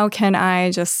 How can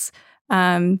I just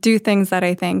do things that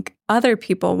I think other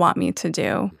people want me to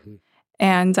do?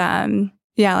 And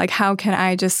how can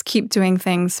I just keep doing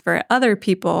things for other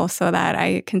people so that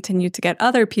I continue to get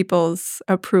other people's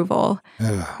approval?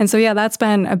 And so, that's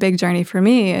been a big journey for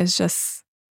me, is just,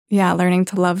 learning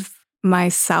to love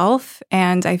myself.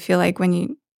 And I feel like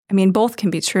both can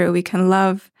be true. We can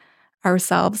love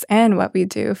ourselves and what we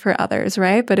do for others,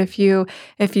 right? But if you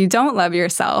don't love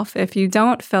yourself, if you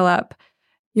don't fill up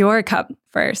your cup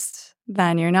first,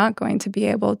 then you're not going to be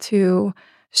able to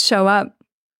show up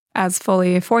as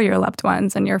fully for your loved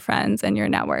ones and your friends and your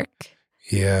network.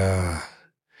 Yeah.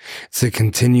 It's a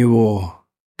continual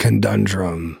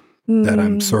conundrum that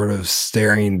I'm sort of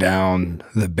staring down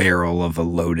the barrel of a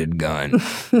loaded gun.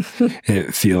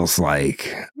 It feels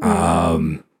like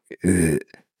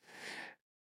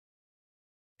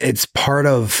it's part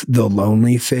of the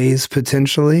lonely phase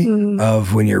potentially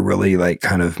of when you're really like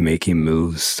kind of making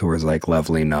moves towards like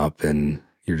leveling up and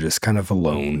you're just kind of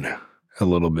alone a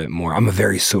little bit more. I'm a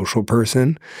very social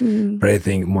person, but I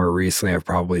think more recently I've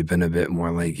probably been a bit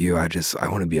more like you. I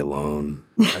want to be alone.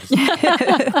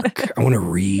 I want to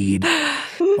read.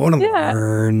 I want to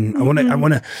learn. I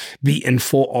want to be in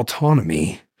full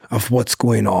autonomy of what's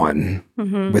going on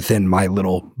within my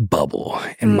little bubble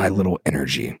and my little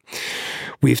energy.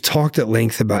 We've talked at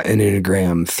length about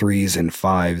Enneagram 3s and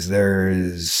 5s.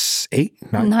 There's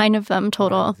 9 of them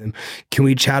total. Can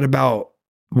we chat about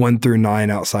 1 through 9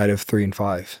 outside of 3 and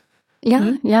 5?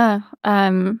 Yeah, yeah.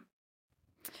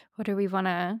 What do we want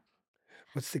to...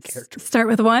 What's the character? Start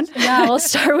with 1? Yeah, we'll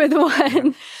start with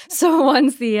 1. So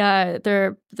 1's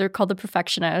they're called the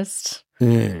perfectionist.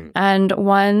 And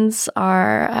 1s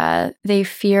are, they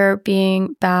fear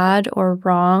being bad or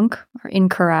wrong or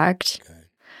incorrect. Okay.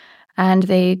 And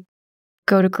they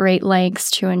go to great lengths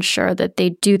to ensure that they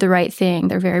do the right thing.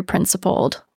 They're very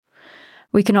principled.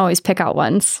 We can always pick out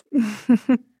 1s.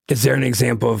 Is there an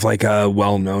example of like a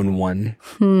well-known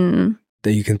 1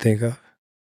 that you can think of?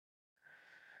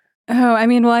 Oh, I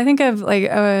think of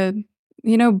like,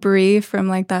 Bree from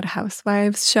like that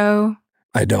Housewives show.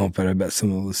 I don't, but I bet some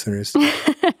of the listeners.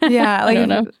 Yeah, like I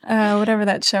don't know. Whatever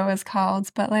that show is called.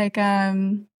 But like,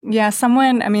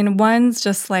 someone, 1's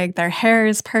just like their hair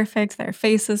is perfect, their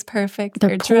face is perfect,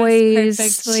 they're dressed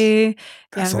perfectly.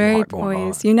 That's very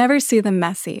poised. You never see them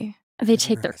messy. They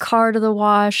take their car to the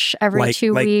wash every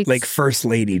 2 weeks. Like first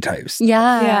lady types.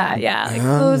 Yeah. Like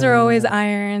clothes are always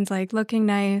ironed, like looking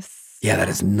nice. Yeah, that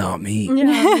is not me. Yeah,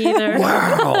 me either.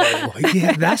 Wow.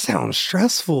 Yeah, that sounds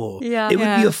stressful. Yeah. It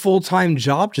would be a full-time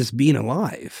job just being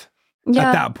alive at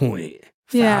that point.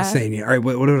 Fascinating. Yeah. All right,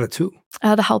 what are the 2?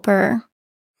 The helper.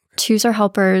 2s are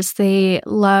helpers. They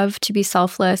love to be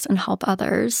selfless and help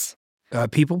others.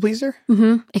 People pleaser?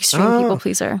 Extreme people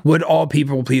pleaser. Would all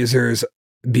people pleasers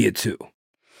be a 2?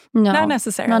 No. Not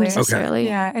necessarily. Not necessarily. Okay.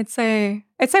 Yeah, I'd say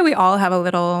we all have a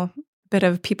little bit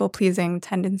of people-pleasing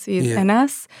tendencies in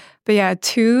us. But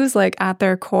 2s, like at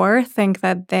their core, think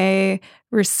that they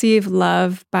receive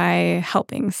love by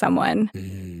helping someone.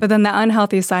 But then the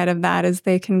unhealthy side of that is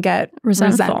they can get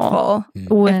resentful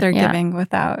if they're giving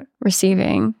without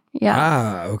receiving.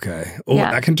 Yeah. Okay. Oh,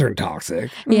 that can turn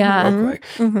toxic. Yeah. Real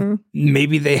quick.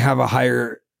 Maybe they have a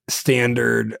higher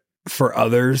standard for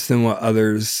others than what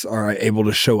others are able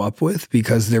to show up with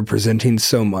because they're presenting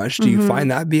so much. Do you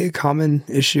find that be a common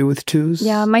issue with 2s?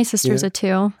 Yeah, my sister's a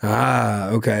 2. Ah,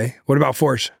 okay. What about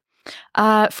 4s?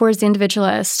 4 is the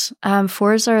individualist.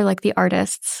 4s are like the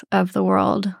artists of the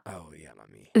world. Oh, yeah, not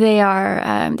me. They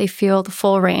are, they feel the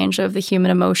full range of the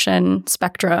human emotion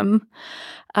spectrum.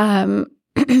 And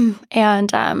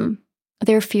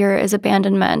their fear is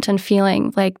abandonment and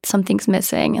feeling like something's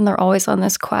missing. And they're always on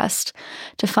this quest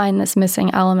to find this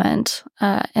missing element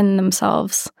in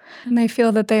themselves. And they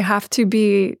feel that they have to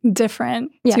be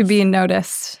different to be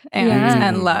noticed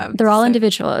and loved. They're all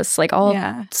individualists, like all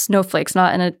snowflakes,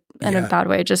 not in a bad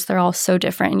way, just they're all so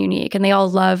different and unique. And they all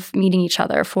love meeting each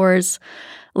other. 4s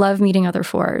love meeting other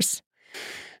 4s.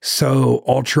 So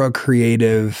ultra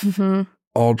creative,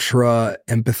 ultra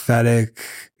empathetic,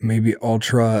 maybe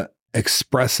ultra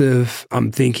expressive.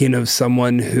 I'm thinking of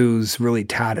someone who's really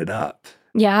tatted up.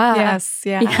 Yeah. Yes.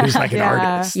 Yeah. Who's like an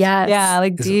artist. Yes. Yeah.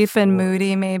 Like deep and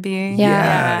moody, maybe.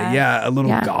 Yeah. A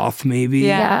little goth, maybe.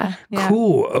 Yeah.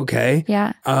 Cool. Okay.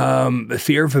 Yeah. The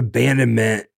fear of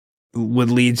abandonment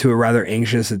would lead to a rather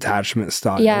anxious attachment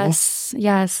style. Yes.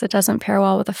 It doesn't pair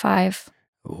well with a 5.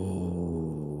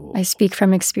 Oh. I speak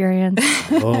from experience.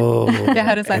 Oh.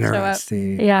 How does that show up?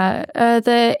 Yeah.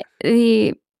 The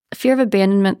fear of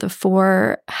abandonment the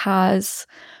 4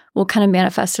 will kind of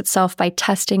manifest itself by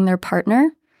testing their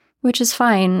partner, which is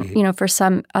fine, for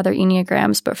some other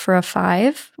Enneagrams, but for a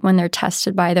 5, when they're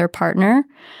tested by their partner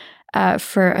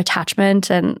for attachment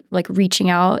and like reaching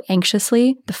out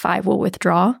anxiously, the 5 will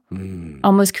withdraw,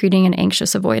 almost creating an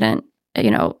anxious avoidant,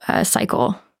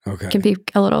 cycle. Okay. It can be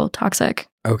a little toxic.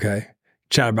 Okay.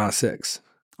 Chat about 6.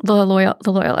 The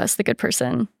loyalist, the good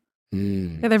person.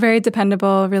 Yeah, they're very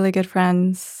dependable, really good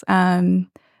friends.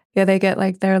 They get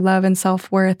like their love and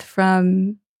self-worth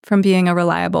from being a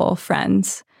reliable friend.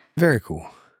 Very cool.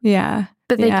 Yeah.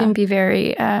 But they can be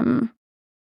very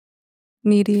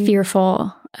needy,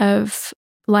 fearful of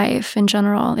life in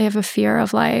general. They have a fear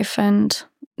of life and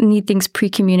need things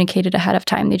pre-communicated ahead of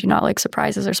time. They do not like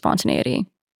surprises or spontaneity.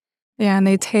 Yeah, and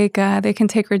they can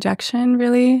take rejection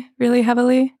really, really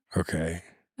heavily. Okay.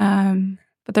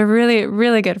 But they're really,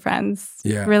 really good friends.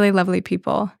 Yeah. Really lovely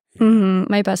people.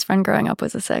 My best friend growing up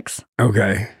was a 6.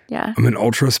 Okay. Yeah. I'm an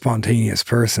ultra spontaneous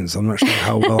person, so I'm not sure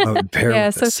how well I would pair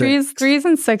with so threes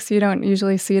and 6 you don't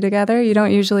usually see together. You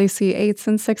don't usually see 8s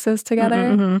and 6s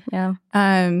together. Yeah.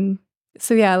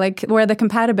 So yeah, like where the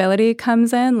compatibility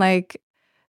comes in, like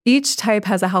each type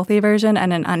has a healthy version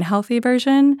and an unhealthy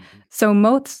version. So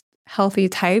most healthy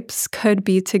types could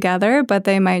be together, but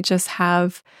they might just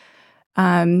have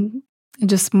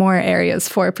just more areas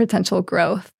for potential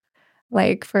growth.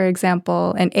 Like, for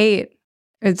example, an 8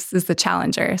 is the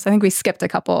challenger. So I think we skipped a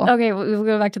couple. Okay, we'll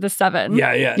go back to the 7.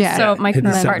 Yeah. So my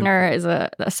partner is a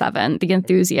 7, the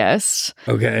enthusiast.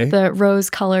 Okay. The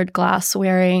rose-colored,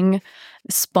 glass-wearing,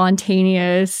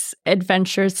 spontaneous,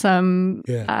 adventuresome.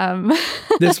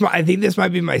 I think this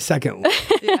might be my second one.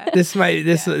 This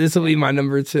will be my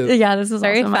number 2. Yeah, this is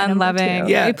very also fun loving.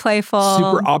 Very playful.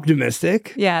 Super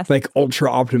optimistic. Yes. Like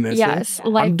ultra optimistic. Yes.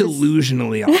 I'm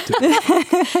delusionally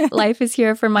optimistic. Life is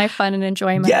here for my fun and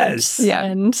enjoyment. Yes. Yeah.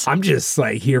 And I'm just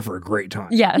like here for a great time.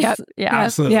 yes. Yep. Yeah.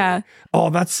 Absolutely. Yeah. Oh,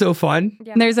 that's so fun.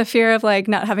 Yeah. And there's a fear of like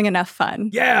not having enough fun.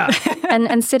 Yeah.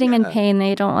 And sitting in pain,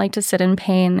 they don't like to sit in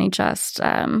pain. They just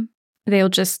they'll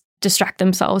just distract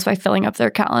themselves by filling up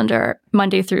their calendar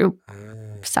Monday through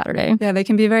Saturday. Yeah, they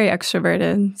can be very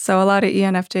extroverted. So a lot of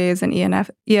ENFJs and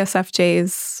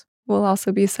ESFJs will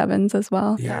also be 7s as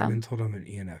well. Yeah, I've been told I'm an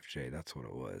ENFJ. That's what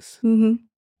it was. Mm-hmm.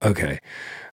 Okay.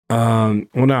 Well,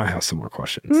 now I have some more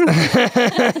questions.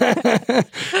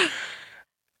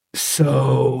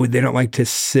 So they don't like to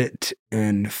sit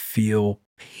and feel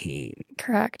pain.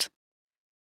 Correct.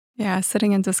 Yeah,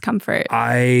 sitting in discomfort.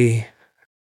 I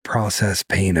process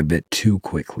pain a bit too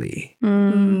quickly. How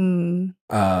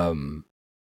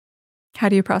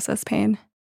do you process pain?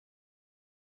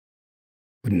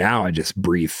 Now I just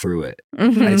breathe through it.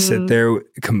 Mm-hmm. I sit there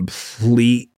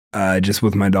just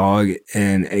with my dog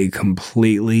in a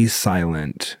completely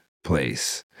silent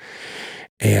place.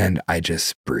 And I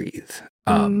just breathe.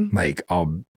 Like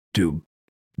I'll do,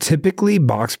 typically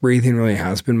box breathing really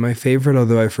has been my favorite,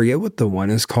 although I forget what the one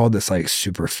is called that's like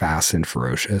super fast and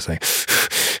ferocious. Like,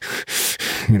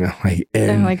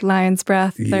 like lion's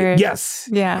breath. Yes.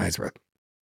 Yeah. Lion's breath.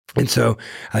 And so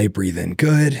I breathe in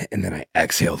good, and then I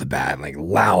exhale the bad, like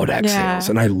loud exhales.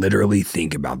 And I literally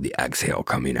think about the exhale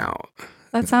coming out.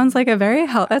 That sounds like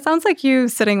that sounds like you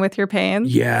sitting with your pain.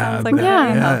 Yeah. Sounds like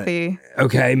very healthy.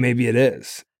 Okay, maybe it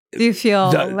is. Do you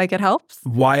feel like it helps?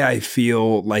 Why I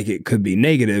feel like it could be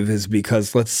negative is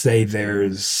because let's say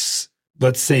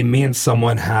me and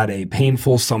someone had a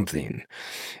painful something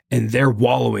and they're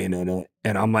wallowing in it.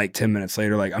 And I'm like 10 minutes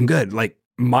later, like, I'm good. Like,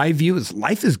 my view is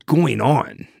life is going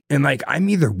on. And like, I'm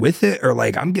either with it or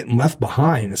like I'm getting left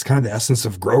behind. It's kind of the essence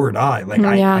of grow or die. Like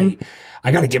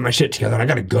I got to get my shit together and I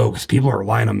got to go because people are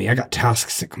relying on me. I got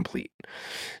tasks to complete.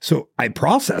 So I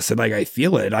process it. Like I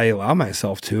feel it. I allow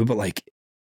myself to, but like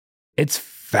it's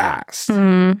fast.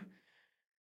 But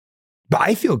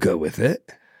I feel good with it.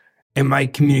 And my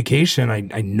communication,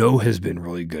 I know has been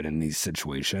really good in these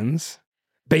situations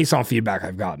based on feedback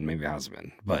I've gotten. Maybe it hasn't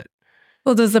been, but.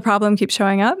 Well, does the problem keep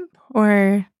showing up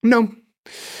or? No.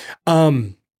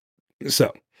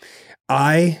 So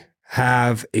I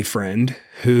have a friend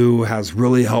who has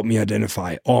really helped me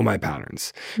identify all my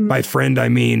patterns. By friend, I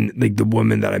mean like the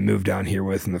woman that I moved down here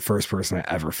with and the first person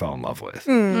I ever fell in love with.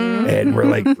 And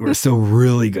we're still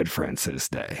really good friends to this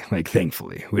day. Like,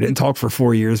 thankfully, we didn't talk for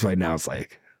 4 years. Right now, it's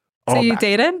like, so you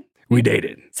dated? We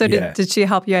dated. So did she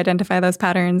help you identify those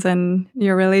patterns in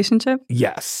your relationship?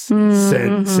 Yes.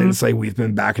 Since like we've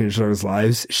been back in each other's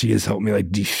lives, she has helped me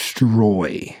like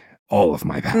destroy all of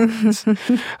my patterns.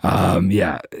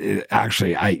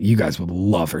 Actually, you guys would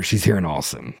love her. She's here in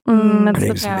Austin. Her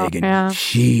name's Megan. Yeah.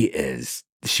 She's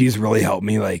really helped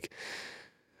me like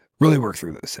really work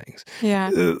through those things.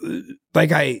 Yeah.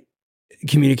 Like I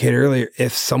communicated earlier,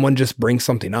 if someone just brings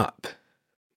something up,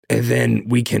 and then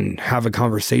we can have a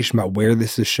conversation about where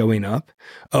this is showing up.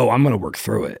 Oh, I'm going to work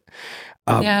through it.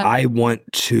 I want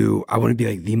to be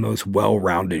like the most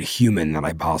well-rounded human that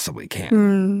I possibly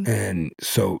can. And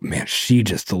so, man, she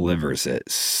just delivers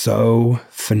it so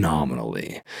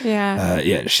phenomenally.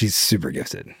 Yeah. She's super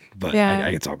gifted, but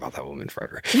I could talk about that woman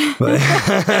forever. But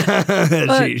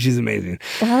she's amazing.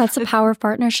 Yeah, that's a power of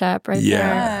partnership right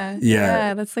there.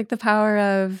 Yeah. That's like the power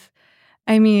of,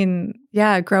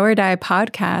 Grow or Die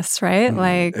podcasts, right?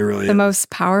 Like it really the most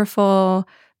powerful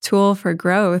tool for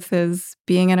growth is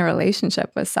being in a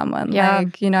relationship with someone. Yeah.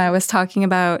 Like, I was talking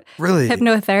about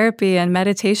hypnotherapy and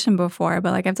meditation before,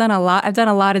 but like I've done a lot of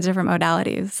different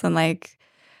modalities and like,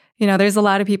 there's a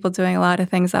lot of people doing a lot of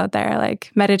things out there, like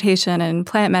meditation and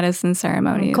plant medicine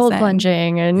ceremonies. Cold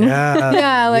plunging and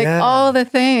all the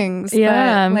things.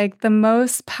 Yeah. But like the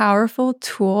most powerful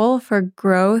tool for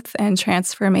growth and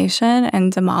transformation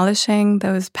and demolishing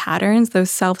those patterns,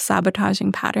 those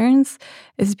self-sabotaging patterns,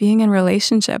 is being in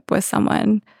relationship with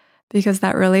someone, because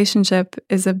that relationship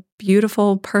is a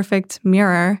beautiful, perfect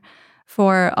mirror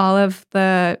for all of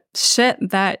the shit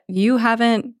that you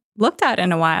haven't looked at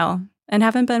in a while and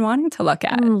haven't been wanting to look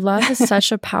at. Love is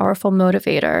such a powerful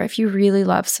motivator. If you really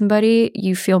love somebody,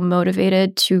 you feel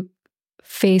motivated to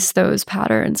face those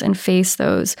patterns and face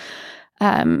those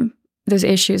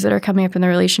issues that are coming up in the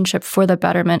relationship for the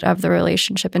betterment of the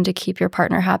relationship and to keep your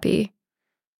partner happy.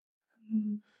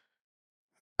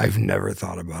 I've never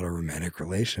thought about a romantic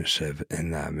relationship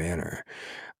in that manner.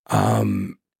 I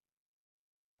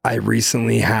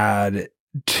recently had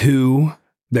two.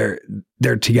 They're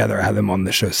together. I had them on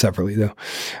the show separately though.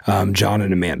 John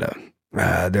and Amanda.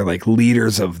 They're like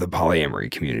leaders of the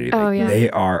polyamory community. They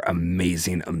are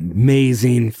amazing,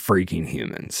 amazing freaking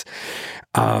humans.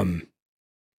 When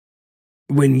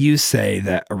you say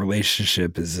that a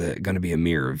relationship is going to be a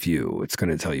mirror of you, it's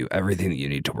going to tell you everything that you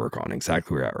need to work on,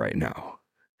 exactly where you're at right now.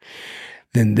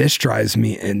 Then this drives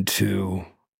me into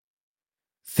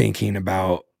thinking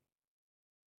about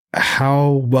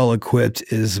how well equipped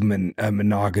is a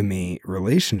monogamy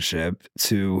relationship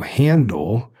to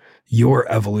handle your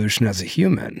evolution as a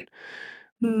human?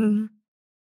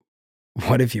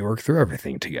 What if you work through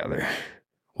everything together?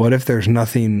 What if there's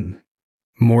nothing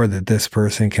more that this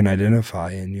person can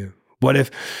identify in you? What if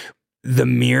the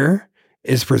mirror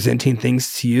is presenting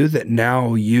things to you that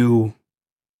now you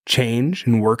change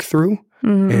and work through,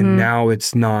 and now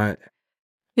it's not?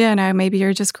 Yeah, no, maybe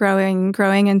you're just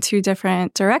growing in two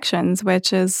different directions,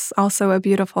 which is also a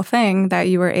beautiful thing, that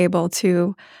you were able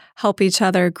to help each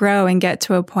other grow and get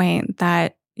to a point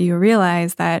that you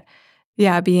realize that,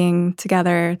 being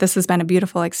together, this has been a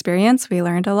beautiful experience. We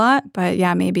learned a lot, but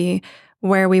maybe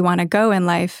where we want to go in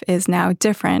life is now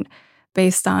different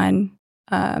based on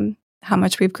how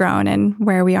much we've grown and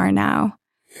where we are now.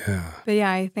 Yeah. But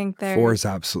I think Fours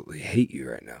absolutely hate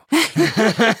you right now.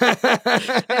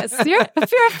 Yes, you're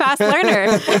a fast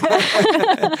learner.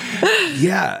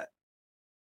 Yeah.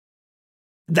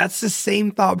 That's the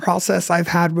same thought process I've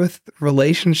had with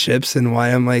relationships and why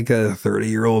I'm like a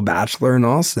 30-year-old bachelor in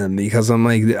Austin, because I'm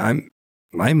like, I'm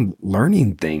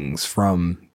learning things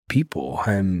from people.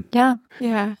 I'm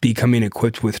Yeah. becoming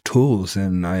equipped with tools,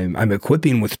 and I'm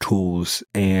equipping with tools,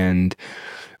 and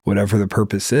whatever the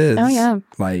purpose is. Oh, yeah.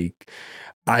 Like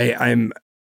I'm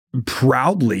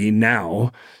proudly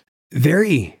now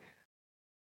very.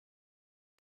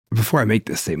 Before I make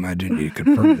this statement, I do need to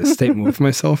confirm this statement with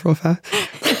myself real fast.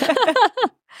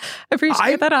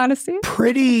 Appreciate that honesty.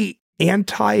 Pretty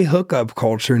anti-hookup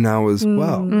culture now as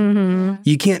well. Mm-hmm.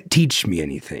 You can't teach me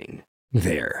anything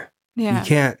there.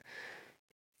 Yeah.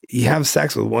 You have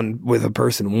sex with a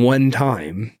person one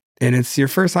time, and it's your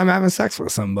first time having sex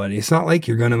with somebody. It's not like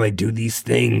you're going to like do these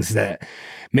things that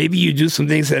maybe you do some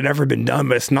things that have never been done,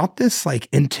 but it's not this like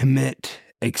intimate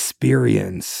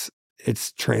experience.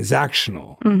 It's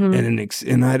transactional. Mm-hmm.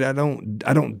 And I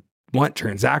don't want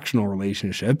transactional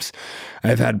relationships.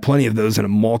 I've had plenty of those in a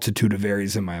multitude of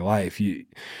areas in my life. You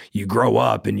grow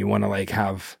up and you want to like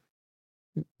have,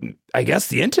 I guess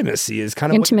the intimacy is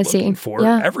kind of what you're looking for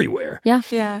everywhere. Yeah.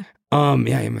 Yeah.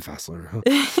 Yeah, I am a fast learner. Huh?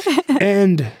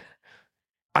 And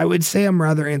I would say I'm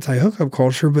rather anti-hookup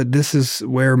culture, but this is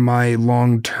where my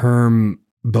long-term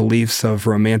beliefs of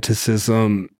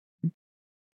romanticism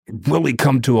really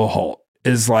come to a halt.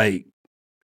 Is like,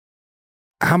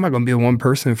 how am I going to be one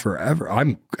person forever?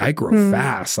 I grow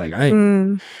fast. Like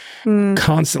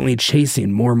constantly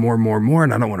chasing more,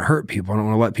 and I don't want to hurt people. I don't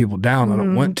want to let people down. I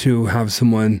don't want to have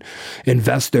someone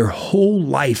invest their whole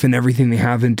life and everything they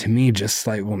have into me. Just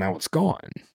like, well, now it's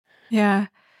gone. Yeah.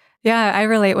 Yeah. I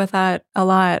relate with that a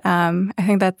lot. I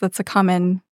think that's a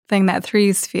common thing that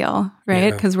threes feel,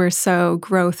 right? Because we're so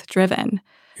growth driven.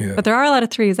 Yeah. But there are a lot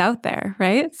of threes out there,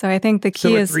 right? So I think the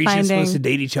key is finding. Just supposed to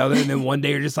date each other, and then one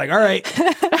day you're just like, all right,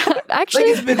 actually,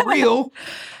 like it's been real.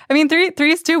 I mean,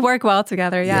 threes do work well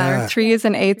together. Yeah. Or threes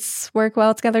and eights work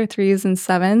well together. Threes and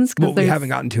sevens. Well, we haven't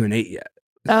gotten to an 8 yet.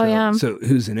 Oh yeah. So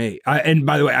who's an 8? And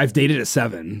by the way, I've dated a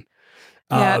 7.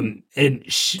 Yeah. And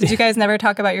did you guys never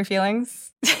talk about your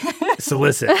feelings? So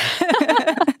listen,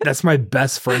 that's my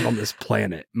best friend on this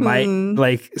planet.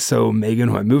 So Megan,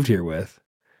 who I moved here with.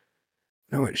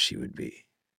 I know what she would be.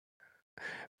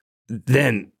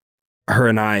 Then her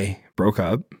and I broke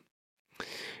up.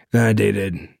 Then I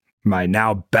dated my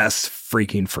now best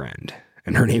freaking friend.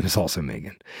 And her name is also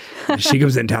Megan. She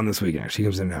comes in town this weekend. She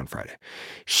comes in town Friday.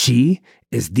 She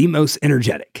is the most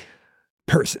energetic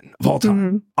person of all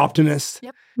time. Optimist.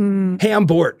 Yep. Hey, I'm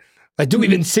bored. Like, dude, we've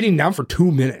been sitting down for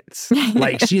 2 minutes.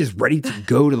 Like, she is ready to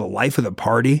go to the life of the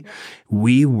party.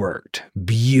 We worked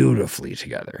beautifully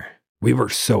together. We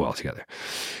work so well together.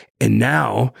 And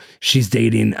now she's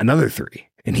dating another 3,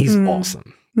 and he's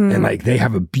awesome. And like they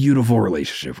have a beautiful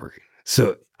relationship working.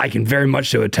 So I can very much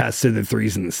so attest to the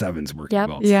 3s and the 7s working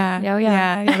well. Yeah. Oh,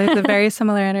 yeah. There's a very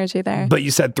similar energy there. But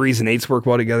you said 3s and 8s work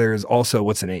well together is also,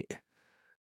 what's an 8?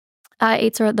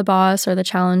 8s are the boss or the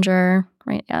challenger,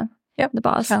 right? Yeah. Yep. The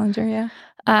boss. Challenger, yeah.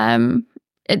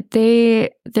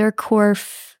 Their core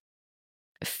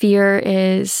fear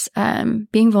is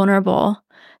being vulnerable.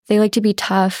 They like to be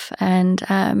tough and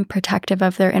protective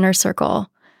of their inner circle.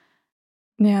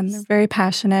 Yeah, and they're very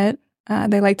passionate.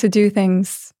 They like to do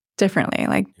things differently.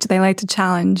 Like they like to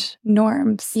challenge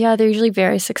norms. Yeah, they're usually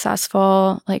very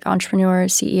successful. Like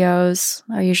entrepreneurs, CEOs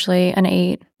are usually an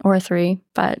 8 or a 3,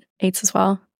 but 8s as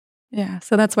well. Yeah,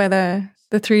 so that's why the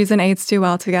 3s and 8s do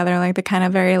well together. Like the kind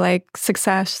of very like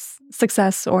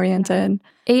success oriented.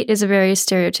 8 is a very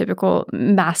stereotypical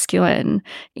masculine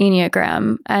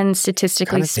Enneagram, and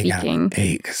statistically speaking,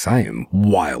 8 because I am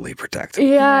wildly protective.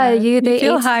 Yeah, you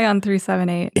feel high on 3, 7,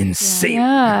 8. Insane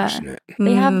passionate.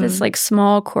 They have this like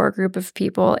small core group of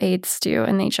people, 8s do,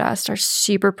 and they just are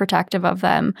super protective of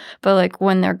them. But like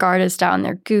when their guard is down,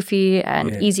 they're goofy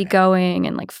and easygoing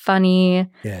and like funny.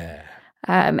 Yeah.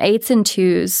 8s and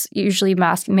 2s, usually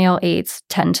male 8s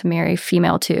tend to marry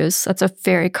female 2s. That's a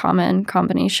very common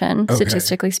combination,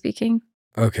 statistically speaking.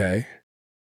 Okay.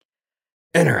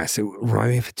 Interesting.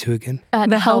 Remind me of 2 again.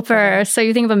 The helper. So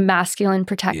you think of a masculine,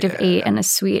 protective 8 and a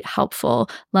sweet, helpful,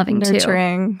 loving 2.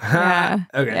 Nurturing. Yeah.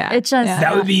 Okay. Yeah. It just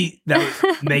that would be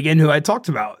Megan, who I talked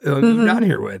about, who I moved down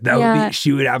here with. That would be.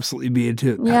 She would absolutely be a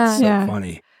 2. That's so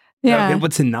funny. Yeah. Okay,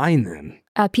 what's a 9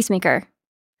 then? Peacemaker.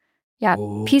 Yeah.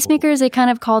 Oh. Peacemakers, they kind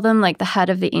of call them like the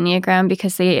head of the Enneagram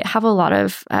because they have a lot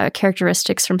of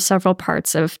characteristics from several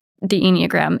parts of the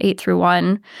Enneagram, 8 through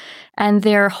 1. And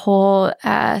their whole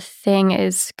thing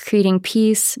is creating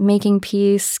peace, making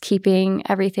peace, keeping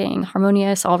everything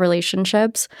harmonious, all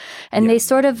relationships. And they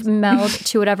sort of meld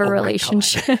to whatever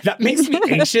relationship. That makes me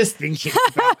anxious thinking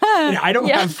about I don't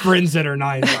have friends that are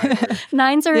 9s either.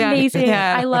 9s are amazing.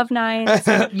 Yeah. I love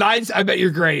 9s. 9s, I bet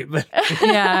you're great, but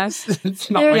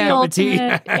it's not they're my cup of tea.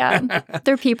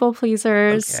 They're people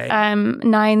pleasers.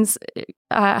 9s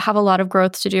have a lot of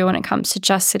growth to do when it comes to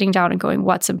just sitting down and going,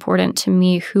 what's important to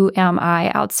me? Who am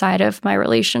I outside of my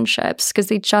relationships? Because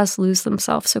they just lose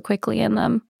themselves so quickly in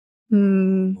them.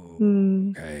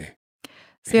 Okay.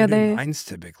 So yeah, nines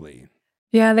typically.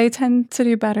 Yeah, they tend to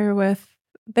do better with.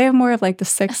 They have more of like the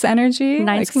 6 energy.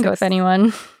 Nines like can go with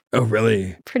anyone. Oh,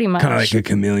 really? Pretty much. Kind of like a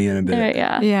chameleon a bit.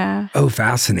 Yeah. Oh,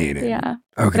 fascinating. Yeah.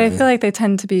 Okay. But I feel like they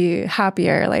tend to be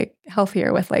happier, like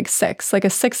healthier with like 6. Like a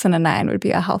 6 and a 9 would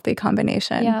be a healthy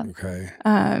combination. Yeah. Okay.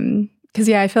 Because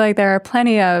I feel like there are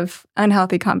plenty of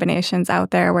unhealthy combinations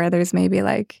out there where there's maybe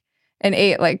like an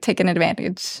 8, like taking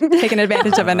advantage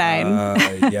of a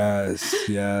 9. Yes.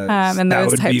 And that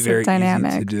those would types be very of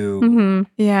dynamic. easy to do. Mm-hmm.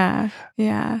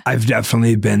 Yeah. I've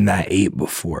definitely been that 8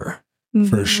 before,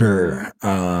 for sure.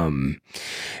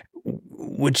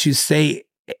 Would you say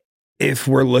if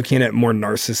we're looking at more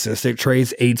narcissistic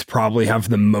traits, 8s probably have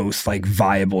the most like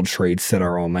viable traits that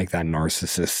are on like that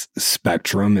narcissist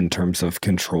spectrum in terms of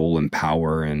control and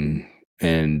power and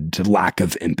lack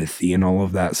of empathy and all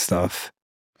of that stuff?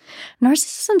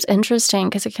 Narcissism's interesting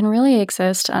because it can really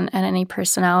exist on any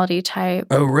personality type.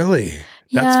 Oh, really?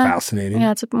 That's fascinating.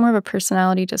 Yeah, it's more of a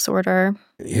personality disorder.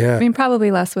 Yeah. I mean,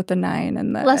 probably less with the 9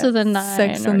 and the less with the 9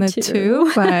 6 and or the 2.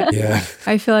 2, but yeah.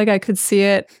 I feel like I could see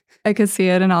it. I could see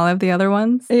it in all of the other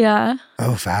ones. Yeah.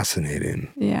 Oh,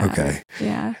 fascinating. Yeah. Okay.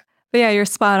 Yeah. But yeah, you're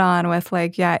spot on with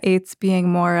like, 8s being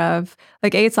more of,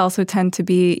 like 8s also tend to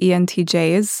be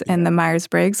ENTJs in the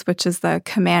Myers-Briggs, which is the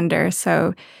commander.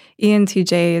 So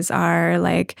ENTJs are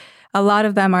like, a lot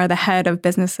of them are the head of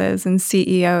businesses and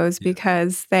CEOs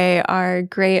because they are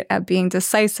great at being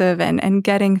decisive and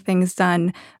getting things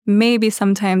done, maybe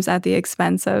sometimes at the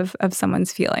expense of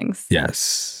someone's feelings.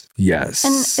 Yes.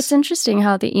 And it's interesting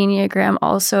how the Enneagram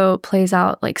also plays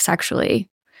out like sexually.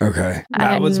 Okay.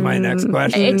 That was my next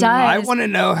question. It does. I want to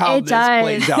know how this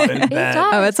plays out in bed.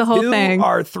 Oh, it's a whole thing. Who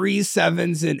are 3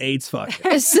 7s and 8s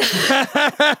fucking?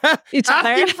 Each other.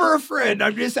 Asking for a friend.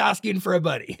 I'm just asking for a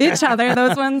buddy. Each other.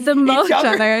 Those ones. The most. Each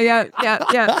other. Yeah.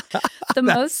 The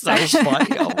most. So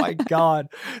funny. Oh my God.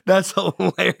 That's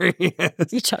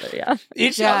hilarious. Each other. Yeah.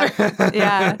 Each other.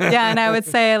 Yeah. And I would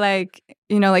say like,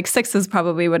 like 6s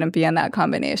probably wouldn't be in that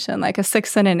combination. Like a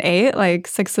 6 and an 8, like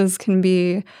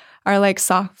 6s are like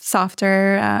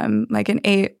softer. Like an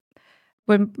 8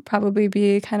 would probably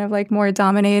be kind of like more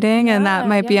dominating, and that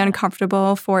might be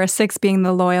uncomfortable for a 6 being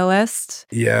the loyalist.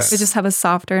 Yeah. They just have a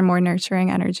softer and more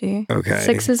nurturing energy. Okay.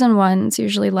 6s and 1s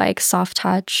usually like soft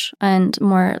touch and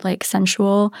more like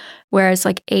sensual, whereas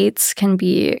like 8s can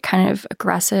be kind of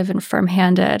aggressive and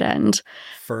firm-handed and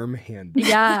firm-handed.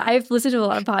 Yeah, I've listened to a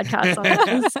lot of podcasts on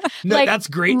this. No, like, that's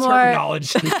great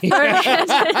terminology.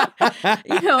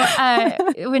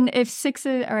 If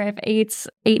 6s or if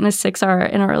 8 and a 6 are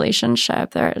in a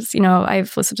relationship, there's,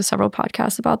 I've listened to several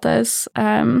podcasts about this.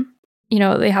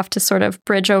 They have to sort of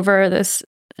bridge over this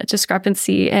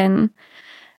discrepancy in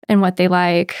what they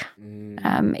like.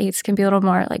 8s can be a little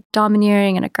more like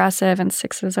domineering and aggressive, and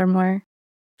 6s are more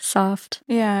soft.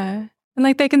 Yeah. And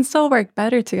like they can still work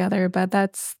better together, but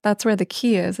that's where the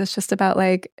key is. It's just about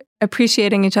like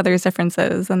appreciating each other's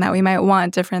differences and that we might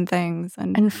want different things.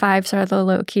 And 5s are the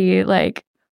low key, like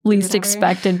least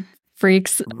expected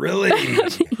freaks. Really?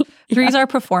 3s are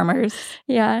performers.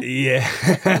 Yeah. Yeah.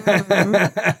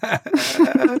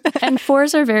 And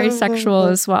 4s are very sexual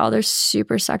as well. They're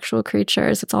super sexual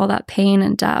creatures. It's all that pain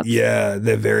and depth. Yeah,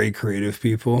 they're very creative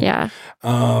people. Yeah.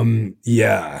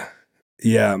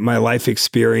 Yeah, my life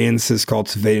experience has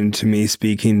cultivated to me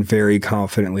speaking very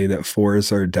confidently that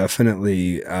 4s are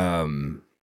definitely,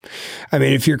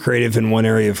 if you're creative in one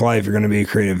area of life, you're going to be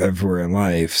creative everywhere in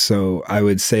life. So I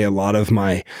would say a lot of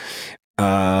my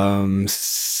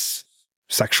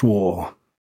sexual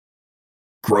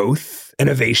growth,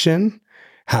 innovation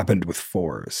happened with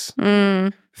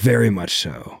 4s. Very much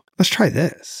so. Let's try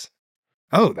this.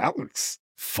 Oh, that looks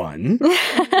fun.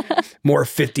 More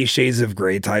 50 Shades of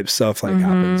Grey type stuff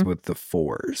happens with the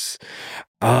 4s.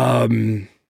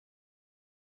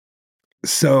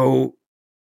 So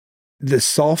the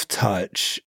soft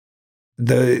touch,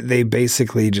 they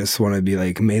basically just want to be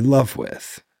like made love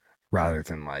with rather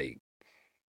than like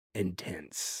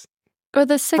intense. Or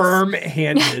the 6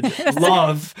 firm-handed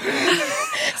love.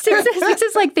 6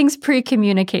 is like things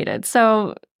pre-communicated.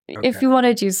 So if you want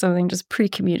to do something, just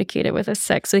pre-communicate it with a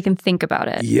 6 so you can think about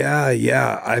it.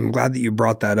 Yeah. I'm glad that you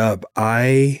brought that up.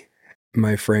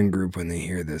 My friend group, when they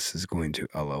hear this, is going to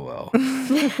LOL.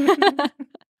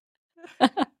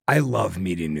 I love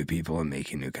meeting new people and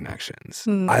making new connections.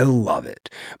 I love it.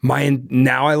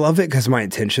 Now I love it because my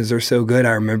intentions are so good.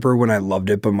 I remember when I loved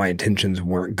it, but my intentions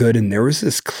weren't good. And there was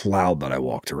this cloud that I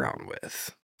walked around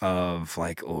with of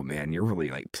like, oh man, you're really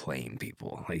like playing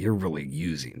people. Like you're really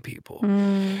using people.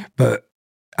 Mm. But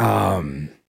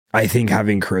I think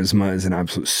having charisma is an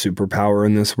absolute superpower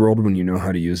in this world when you know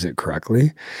how to use it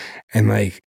correctly. And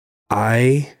like,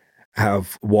 I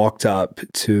have walked up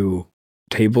to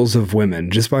tables of women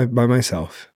just by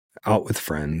myself, out with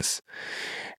friends.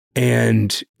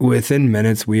 And within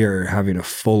minutes, we are having a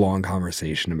full-on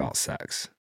conversation about sex.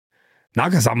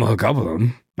 Not because I'm going to hook up with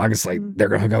them. Not because like they're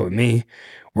going to hook up with me.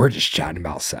 We're just chatting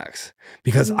about sex.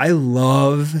 Because I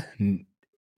love...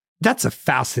 That's a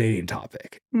fascinating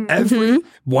topic. Every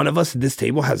one of us at this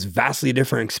table has vastly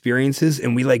different experiences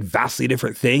and we like vastly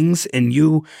different things. And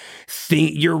you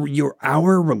think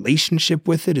our relationship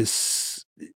with it is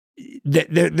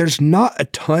there's not a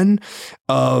ton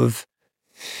of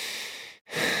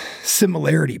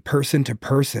similarity person to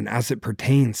person as it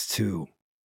pertains to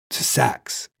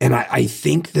sex. And I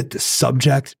think that the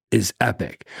subject is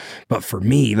epic. But for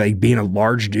me, like being a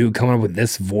large dude coming up with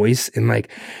this voice and like,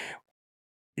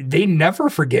 they never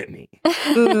forget me.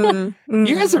 You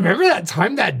guys remember that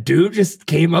time that dude just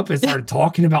came up and started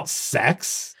talking about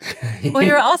sex? Well,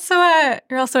 you're also at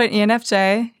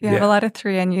ENFJ. You have a lot of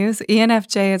 3NUs.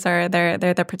 ENFJs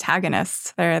they're the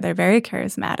protagonists. They're very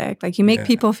charismatic. Like you make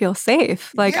people feel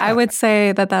safe. Like I would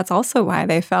say that that's also why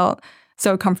they felt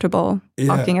so comfortable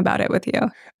talking about it with you.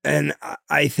 And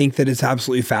I think that it's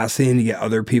absolutely fascinating to get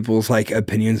other people's like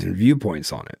opinions and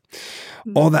viewpoints on it.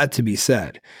 All that to be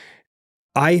said,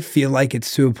 I feel like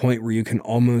it's to a point where you can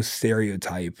almost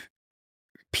stereotype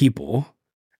people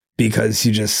because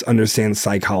you just understand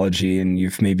psychology and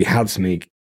you've maybe had some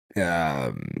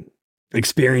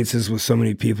experiences with so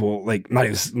many people, like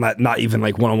not even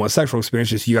like one-on-one sexual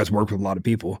experiences. You guys work with a lot of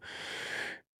people.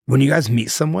 When you guys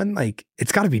meet someone, like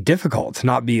it's got to be difficult to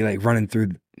not be like running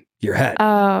through your head.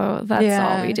 Oh, that's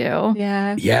all we do.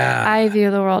 Yeah. I view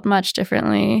the world much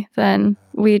differently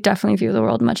we definitely view the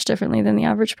world much differently than the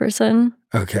average person.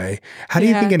 Okay. How do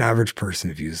you think an average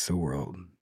person views the world?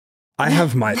 I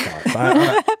have my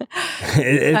thoughts.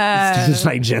 It's just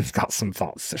like Jen's got some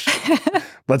thoughts to share.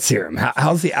 Let's hear them.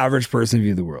 How's the average person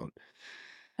view the world?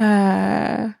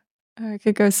 I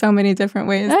could go so many different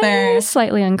ways there.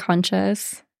 Slightly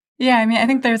unconscious. Yeah, I mean, I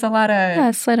think there's a lot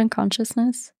of... slight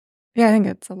unconsciousness. Yeah, I think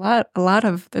it's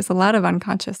there's a lot of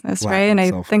unconsciousness, right? And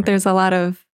I think there's a lot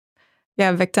of,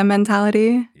 victim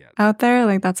mentality out there.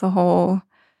 Like that's a whole,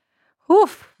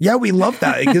 oof. Yeah, we love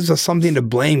that. It gives us something to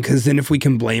blame because then if we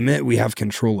can blame it, we have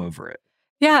control over it.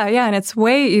 Yeah. And it's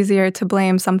way easier to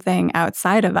blame something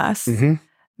outside of us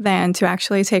than to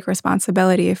actually take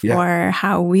responsibility for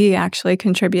how we actually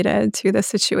contributed to the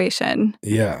situation.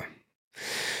 Yeah.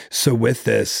 So with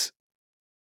this,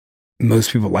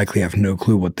 most people likely have no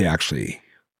clue what they actually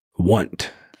want.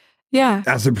 Yeah.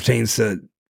 As it pertains to,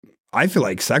 I feel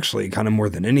like sexually kind of more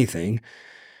than anything.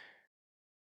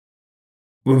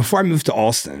 Well, before I moved to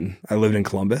Austin, I lived in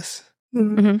Columbus.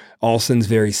 Austin's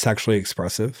very sexually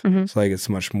expressive. So like it's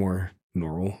much more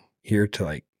normal here to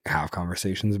like have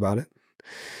conversations about it.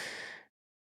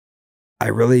 I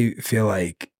really feel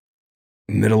like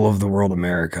middle of the world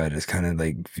America just kind of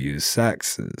like views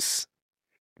sex as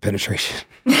penetration.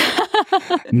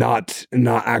 not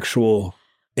actual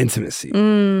intimacy.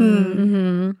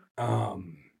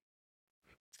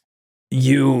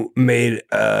 You made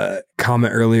a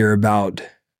comment earlier about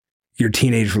your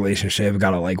teenage relationship,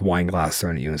 got a like wine glass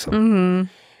thrown at you and something.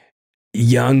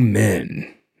 Young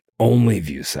men only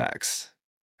view sex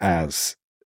as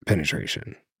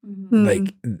penetration.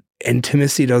 Like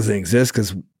intimacy doesn't exist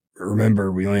because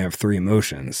remember, we only have 3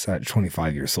 emotions at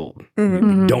 25 years old.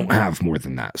 You don't have more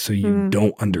than that. So you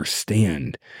don't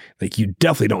understand. Like you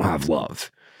definitely don't have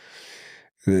love.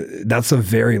 That's a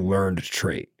very learned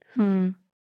trait.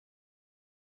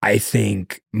 I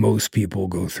think most people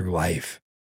go through life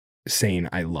saying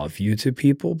I love you to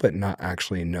people, but not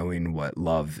actually knowing what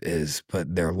love is.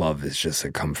 But their love is just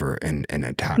a comfort and an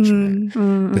attachment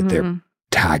that they're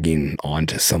tagging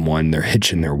onto someone. They're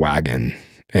hitching their wagon.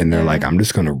 And they're like, I'm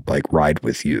just going to like ride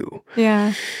with you.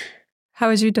 Yeah. How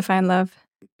would you define love?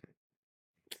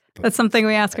 That's something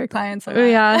we ask our clients a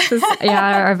lot.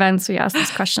 Our events, we ask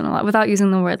this question a lot without using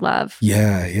the word love.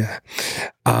 Yeah.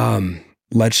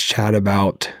 Let's chat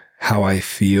about how I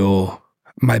feel.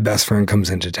 My best friend comes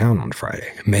into town on Friday.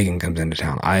 Megan comes into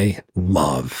town. I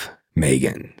love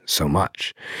Megan so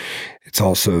much. It's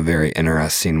also a very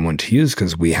interesting one to use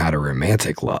because we had a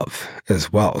romantic love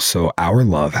as well. So our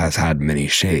love has had many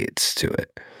shades to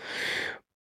it.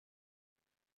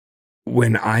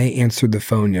 When I answered the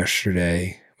phone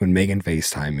yesterday, when Megan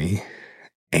FaceTimed me,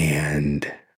 and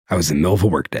I was in the middle of a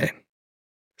work day,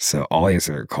 so I'll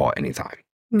answer a call anytime.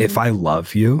 If I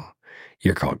love you,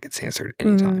 your call gets answered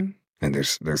anytime. And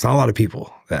there's not a lot of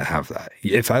people that have that.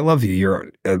 If I love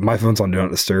you, my phone's on Do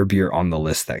Not Disturb, you're on the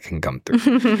list that can come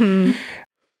through.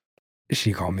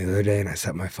 She called me the other day and I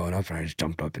set my phone up and I just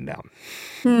jumped up and down.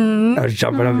 I was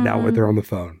jumping up and down with her on the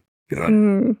phone.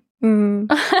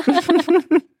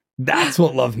 That's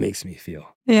what love makes me feel.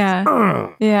 Yeah.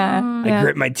 I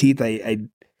grit my teeth. I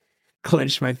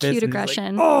clench my fist. Cute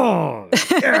aggression. Yeah.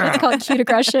 It's called cute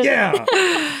aggression.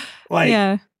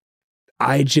 Yeah.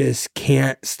 I just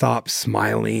can't stop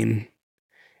smiling.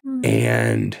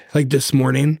 And like this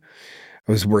morning,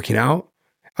 I was working out.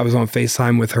 I was on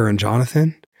FaceTime with her and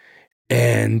Jonathan.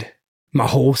 And my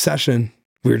whole session,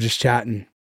 we were just chatting.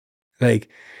 Like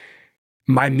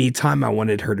my me time, I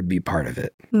wanted her to be part of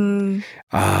it.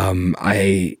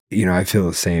 I feel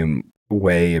the same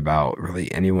way about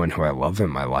really anyone who I love in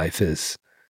my life. Is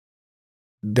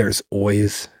there's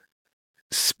always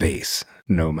space,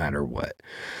 no matter what.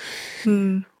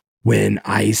 When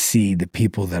I see the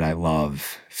people that I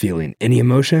love feeling any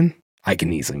emotion, I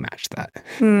can easily match that.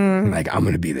 Like I'm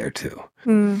going to be there too.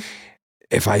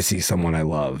 If I see someone I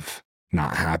love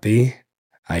not happy,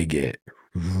 I get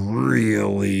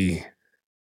really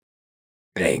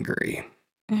angry,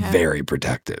 very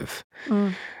protective.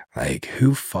 Like,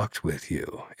 who fucked with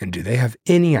you? And do they have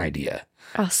any idea?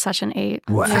 Oh, such an 8.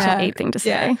 Wow. Such an 8 thing to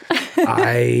say.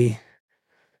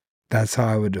 That's how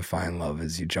I would define love,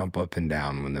 is you jump up and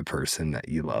down when the person that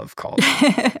you love calls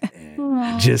you.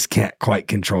 Just can't quite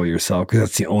control yourself, because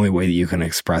that's the only way that you can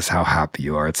express how happy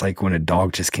you are. It's like when a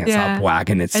dog just can't stop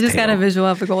wagging its tail. I just got a visual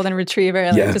of a golden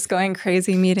retriever, just going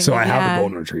crazy, meeting. So I have a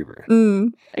golden retriever.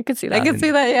 I could see that. I could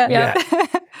see that, yeah.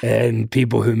 And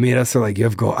people who meet us are like, you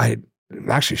have gold. I'm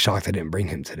actually shocked I didn't bring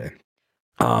him today.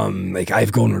 Like I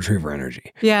have golden retriever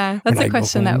energy. Yeah, that's a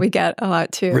question that we get a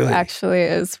lot too. Really? Actually,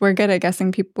 is we're good at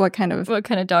guessing people what kind of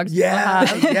dogs people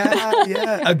have.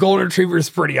 Yeah. A golden retriever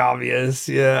is pretty obvious.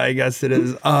 Yeah, I guess it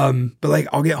is. But like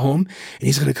I'll get home and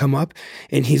he's gonna come up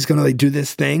and he's gonna like do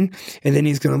this thing, and then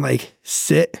he's gonna like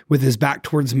sit with his back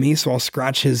towards me, so I'll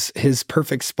scratch his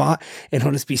perfect spot, and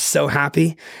he'll just be so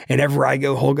happy. And everywhere I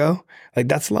go, he'll go. Like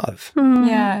that's love.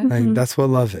 Yeah, like that's what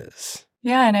love is.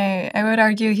 Yeah, and I would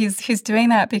argue he's doing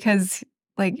that because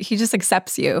like he just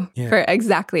accepts you for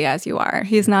exactly as you are.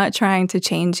 He's not trying to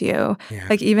change you. Yeah.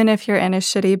 Like even if you're in a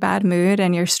shitty bad mood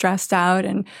and you're stressed out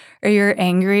or you're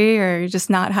angry or you're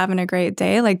just not having a great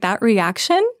day, like that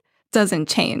reaction doesn't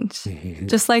change.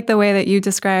 Just like the way that you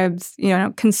described,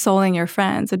 consoling your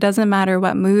friends. It doesn't matter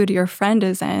what mood your friend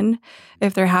is in,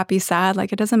 if they're happy, sad.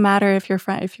 Like it doesn't matter if your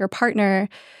partner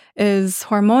is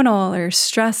hormonal or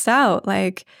stressed out.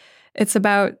 Like it's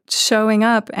about showing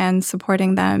up and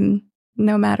supporting them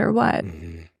no matter what.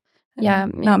 Yeah.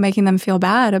 Not making them feel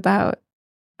bad about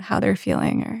how they're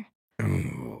feeling or.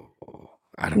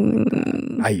 I don't like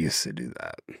that. I used to do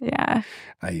that. Yeah.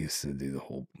 I used to do the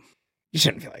whole, you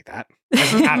shouldn't feel like that. Like,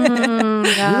 who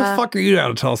the fuck are you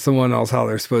to tell someone else how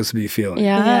they're supposed to be feeling?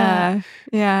 Yeah.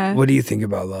 What do you think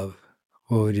about love?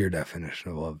 What would your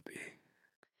definition of love be?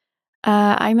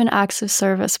 I'm an acts of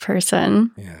service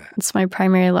person. Yeah. It's my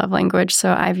primary love language.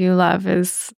 So I view love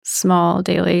as small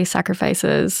daily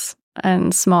sacrifices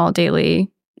and small daily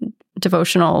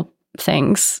devotional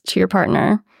things to your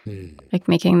partner, like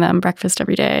making them breakfast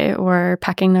every day or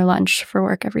packing their lunch for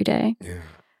work every day.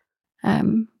 Yeah.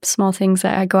 Small things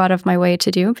that I go out of my way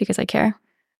to do because I care.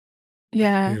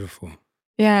 Yeah. Beautiful.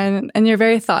 Yeah. And you're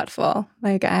very thoughtful.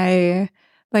 Like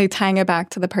tying it back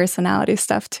to the personality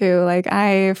stuff too. Like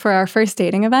for our first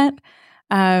dating event,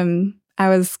 I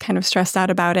was kind of stressed out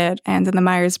about it. And in the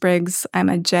Myers-Briggs, I'm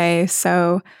a J.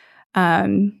 So,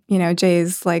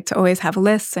 J's like to always have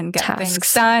lists and get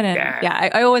things done. And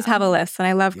I always have a list and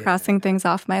I love crossing things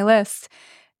off my list.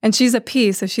 And she's a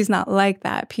P, so she's not like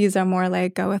that. P's are more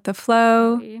like go with the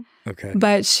flow. Okay.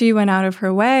 But she went out of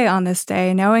her way on this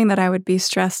day, knowing that I would be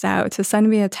stressed out, to send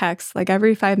me a text like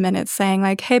every 5 minutes saying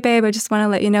like, hey, babe, I just want to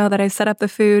let you know that I set up the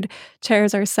food.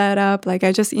 Chairs are set up. Like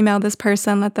I just emailed this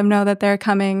person, let them know that they're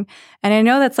coming. And I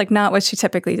know that's like not what she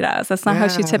typically does. That's not how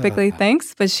she typically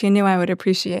thinks, but she knew I would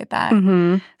appreciate that.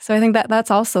 So I think that that's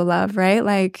also love, right?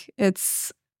 Like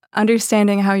it's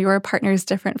understanding how your partner is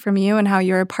different from you and how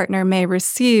your partner may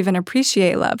receive and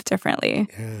appreciate love differently.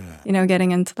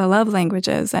 Getting into the love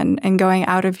languages and going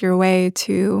out of your way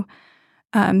to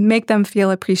make them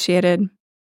feel appreciated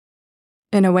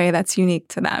in a way that's unique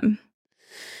to them.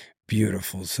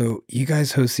 Beautiful. So you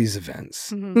guys host these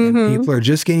events and people are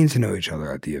just getting to know each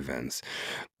other at the events.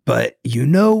 But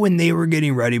when they were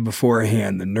getting ready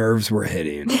beforehand, the nerves were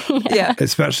hitting. Yeah.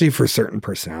 Especially for certain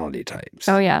personality types.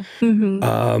 Oh, yeah.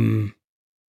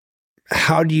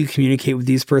 how do you communicate with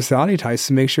these personality types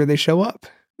to make sure they show up?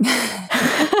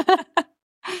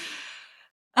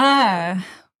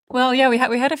 Well, yeah, we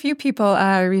had a few people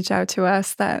reach out to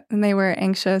us and they were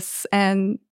anxious.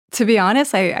 And to be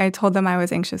honest, I told them I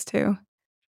was anxious too.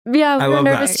 Yeah, we were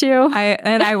nervous too.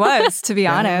 I was, to be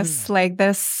honest. Like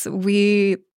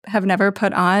we have never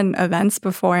put on events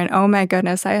before. And oh my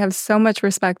goodness, I have so much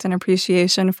respect and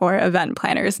appreciation for event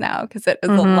planners now because it is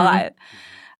a lot.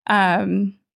 But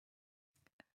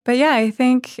yeah, I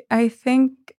think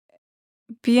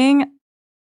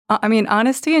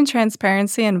honesty and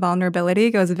transparency and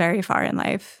vulnerability goes very far in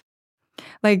life.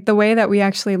 Like the way that we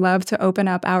actually love to open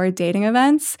up our dating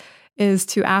events is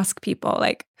to ask people,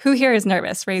 like, who here is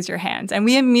nervous? Raise your hand. And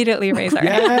we immediately raise our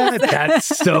hands. That's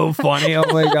so funny. Oh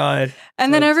my God.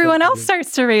 And then everyone else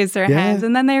starts to raise their hands.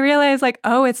 And then they realize, like,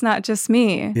 oh, it's not just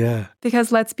me. Yeah.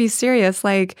 Because let's be serious.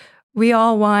 Like, we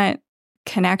all want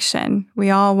connection.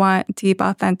 We all want deep,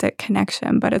 authentic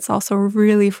connection, but it's also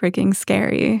really freaking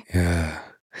scary. Yeah.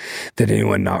 Did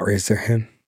anyone not raise their hand?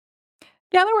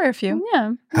 Yeah, there were a few.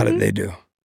 Yeah. How did they do?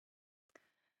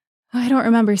 I don't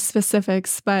remember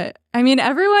specifics, but I mean,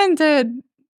 everyone did.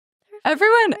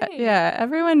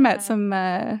 Everyone met some.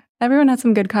 Everyone had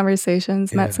some good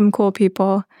conversations. Met some cool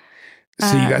people.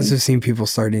 So you guys have seen people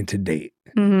starting to date.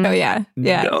 Mm-hmm. Oh yeah,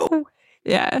 No.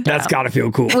 Yeah. That's got to feel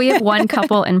cool. We have one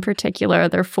couple in particular.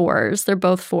 They're 4s. They're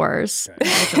both 4s.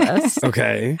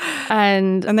 Okay.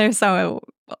 And they're so.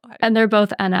 And they're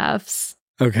both NFs.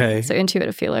 Okay. So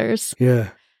intuitive feelers. Yeah.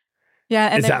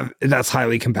 Yeah. And that's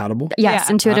highly compatible? Yes.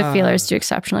 Intuitive feelers do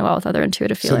exceptionally well with other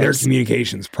intuitive feelers. So their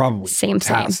communication's probably same.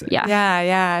 Yeah.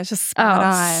 Yeah. It's just spot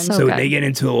on. So they get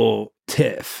into a little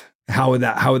tiff. How would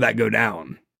that go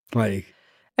down? Like,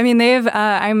 I mean,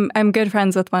 I'm good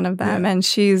friends with one of them, and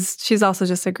she's also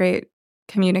just a great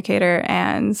communicator.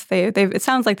 And they've it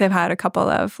sounds like they've had a couple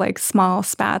of like small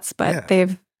spats, but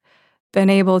they've been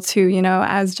able to,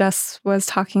 as Jess was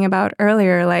talking about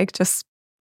earlier, like just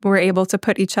were able to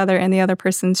put each other in the other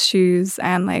person's shoes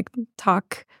and like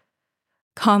talk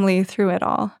calmly through it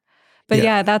all. But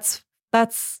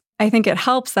that's I think it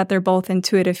helps that they're both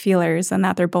intuitive feelers and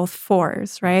that they're both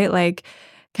 4s, right? Like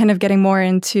kind of getting more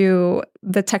into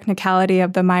the technicality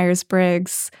of the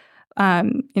Myers-Briggs.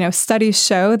 Studies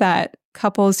show that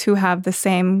couples who have the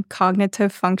same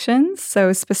cognitive functions,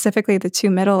 so specifically the 2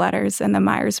 middle letters in the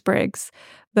Myers-Briggs,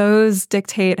 those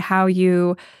dictate how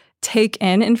you take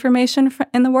in information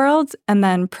in the world and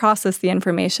then process the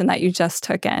information that you just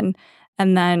took in.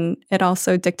 And then it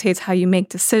also dictates how you make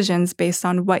decisions based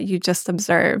on what you just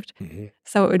observed. Mm-hmm.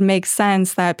 So it would make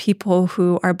sense that people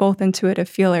who are both intuitive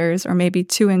feelers or maybe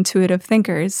 2 intuitive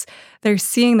thinkers, they're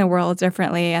seeing the world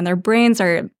differently and their brains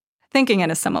are thinking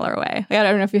in a similar way. I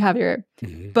don't know if you have your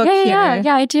book here.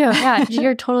 Yeah, I do. Yeah,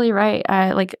 you're totally right.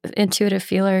 Like intuitive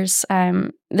feelers,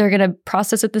 they're going to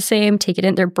process it the same, take it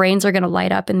in. Their brains are going to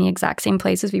light up in the exact same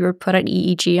places. We would put an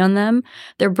EEG on them.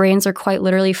 Their brains are quite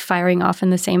literally firing off in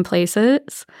the same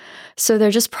places. So they're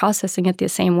just processing it the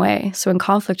same way. So when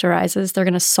conflict arises, they're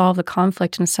going to solve the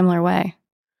conflict in a similar way.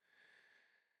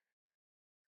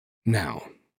 Now,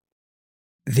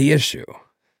 the issue,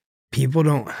 people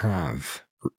don't have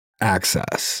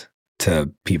access to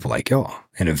people like y'all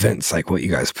and events like what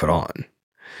you guys put on.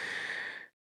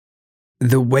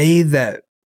 The way that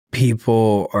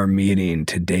people are meeting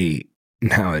to date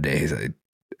nowadays,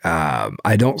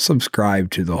 I don't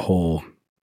subscribe to the whole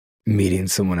meeting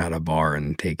someone at a bar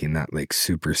and taking that like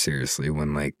super seriously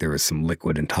when like there was some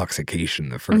liquid intoxication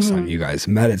the first time you guys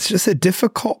met. It's just a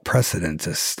difficult precedent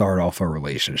to start off a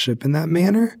relationship in that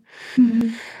manner.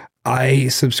 Mm-hmm. I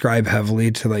subscribe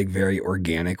heavily to like very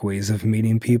organic ways of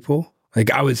meeting people. Like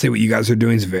I would say what you guys are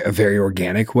doing is a very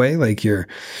organic way. Like you're,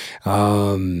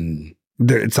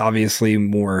 it's obviously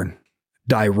more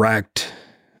direct,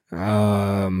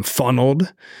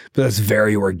 funneled, but that's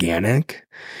very organic.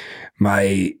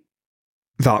 My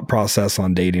thought process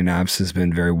on dating apps has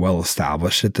been very well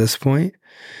established at this point.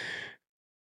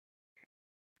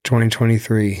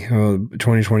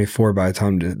 2024, by the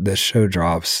time this show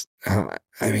drops, how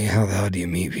the hell do you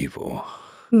meet people?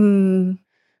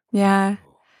 Yeah.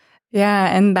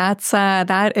 And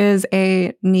that is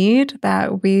a need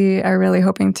that we are really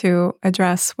hoping to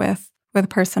address with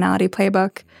Personality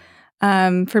Playbook.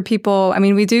 For people, I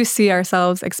mean, we do see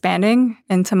ourselves expanding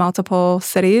into multiple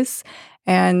cities.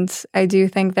 And I do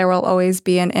think there will always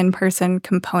be an in-person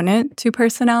component to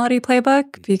Personality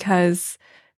Playbook because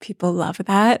people love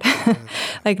that.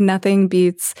 Like nothing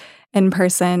beats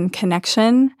in-person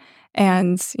connection.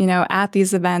 And, at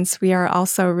these events, we are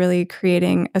also really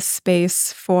creating a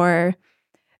space for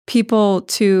people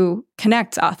to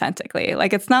connect authentically.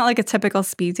 Like, it's not like a typical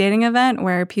speed dating event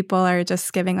where people are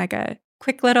just giving like a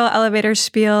quick little elevator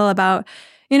spiel about,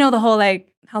 the whole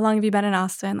like, how long have you been in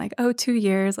Austin? Like, 2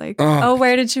 years. Like,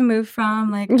 where did you move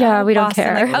from? Like, yeah, we don't Boston.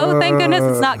 care. Like, thank goodness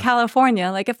it's not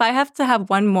California. Like, if I have to have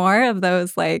one more of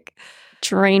those, like,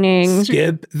 draining.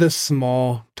 Skip the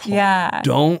small talk. Yeah.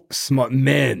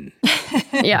 Men.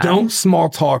 Yeah. Don't small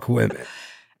talk women.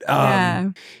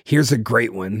 Here's a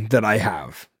great one that I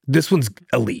have. This one's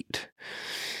elite.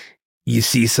 You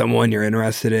see someone you're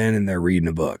interested in and they're reading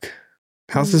a book.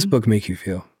 How's this book make you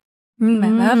feel? I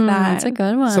love that. That's a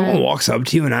good one. Someone walks up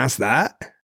to you and asks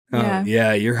that?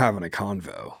 Yeah. You're having a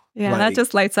convo. Yeah, that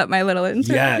just lights up my little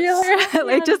interviewer. Yes.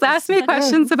 Like, just ask me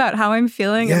questions about how I'm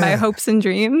feeling and my hopes and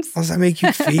dreams. How does that make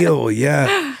you feel?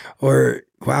 Yeah. Or,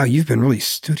 wow, you've been really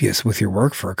studious with your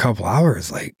work for a couple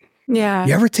hours. Like, you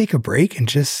ever take a break and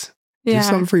just do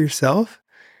something for yourself?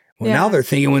 Well, now they're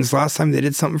thinking, when's the last time they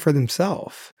did something for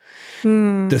themselves?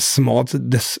 This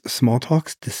small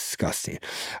talk's disgusting.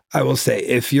 I will say,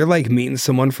 if you're like meeting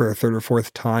someone for a third or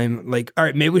fourth time, like, all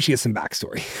right, maybe we should get some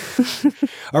backstory.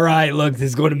 All right, look, this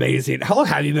is going amazing. How long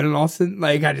have you been in Austin?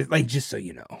 Like, just so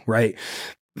you know, right?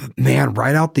 Man,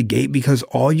 right out the gate, because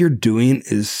all you're doing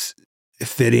is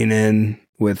fitting in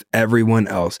with everyone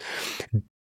else.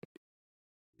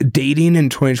 Dating in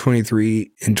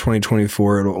 2023 and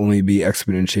 2024, it'll only be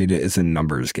exponentiated as a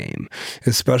numbers game,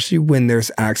 especially when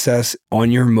there's access on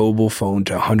your mobile phone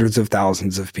to hundreds of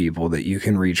thousands of people that you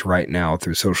can reach right now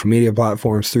through social media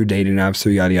platforms, through dating apps,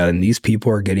 through yada, yada. And these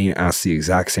people are getting asked the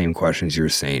exact same questions you're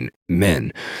saying.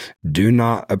 Men, do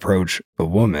not approach a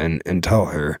woman and tell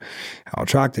her how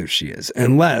attractive she is,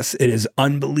 unless it is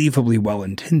unbelievably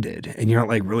well-intended. And you're not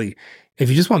like, really,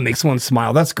 if you just want to make someone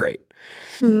smile, that's great.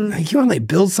 Like, you want to like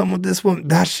build someone with this woman?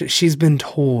 She's been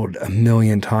told a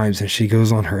million times, and she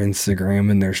goes on her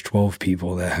Instagram and there's 12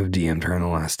 people that have DM'd her in the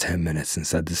last 10 minutes and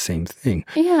said the same thing.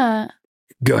 Yeah.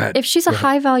 Go ahead. If she's a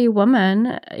high value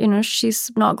woman,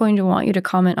 she's not going to want you to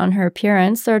comment on her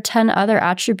appearance. There are 10 other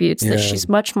attributes that she's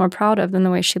much more proud of than the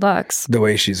way she looks. The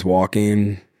way she's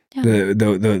walking. Yeah.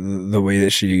 The way that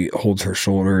she holds her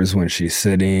shoulders when she's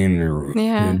sitting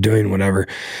or doing whatever.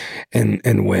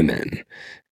 And women,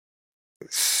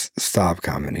 stop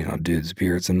commenting on dudes'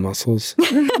 beards and muscles.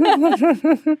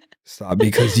 Stop,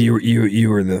 because you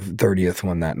were the 30th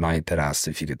one that night that asked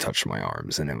if you could touch my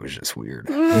arms, and it was just weird.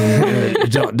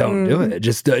 Don't do it.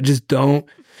 Just don't.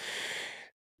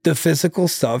 The physical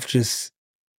stuff, just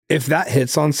if that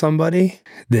hits on somebody,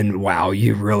 then wow,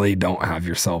 you really don't have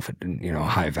yourself a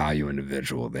high value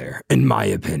individual there, in my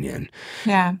opinion.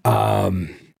 Yeah.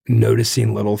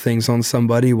 Noticing little things on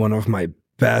somebody. One of my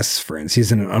best friends,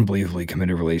 he's in an unbelievably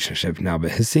committed relationship now, but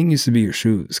his thing used to be your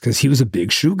shoes, because he was a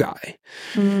big shoe guy.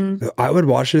 I would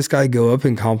watch this guy go up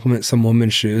and compliment some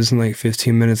woman's shoes, and like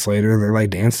 15 minutes later they're like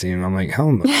dancing, and I'm like,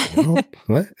 hell no.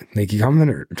 What? Like, you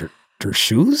complimented her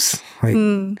shoes?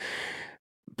 Like,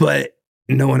 but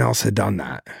no one else had done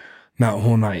that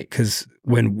whole night. Because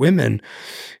when women,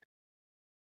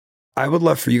 I would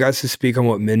love for you guys to speak on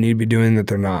what men need to be doing that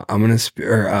they're not. I'm going to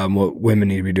or what women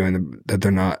need to be doing that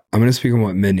they're not. I'm going to speak on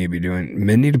what men need to be doing.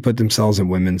 Men need to put themselves in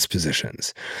women's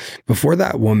positions. Before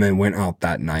that woman went out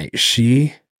that night,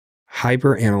 she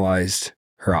hyper analyzed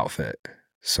her outfit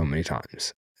so many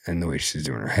times, and the way she's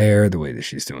doing her hair, the way that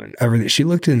she's doing everything. She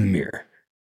looked in the mirror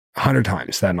 100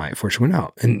 times that night before she went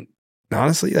out. And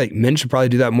honestly, like, men should probably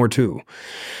do that more too.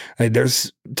 Like,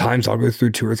 there's times I'll go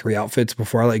through 2 or 3 outfits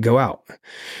before I like go out.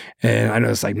 And I know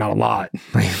it's like not a lot,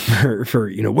 like, for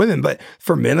women, but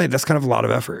for men, like, that's kind of a lot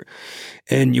of effort.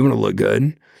 And you want to look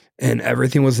good, and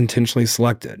everything was intentionally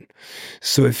selected.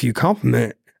 So if you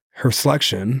compliment her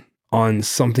selection on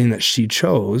something that she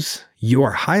chose, you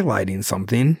are highlighting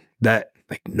something that,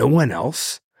 like, no one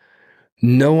else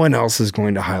is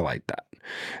going to highlight that.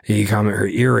 You comment her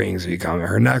earrings, or you comment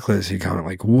her necklace, you comment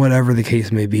like whatever the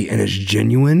case may be, and it's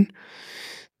genuine.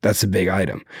 That's a big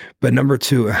item. But number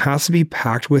 2, it has to be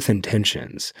packed with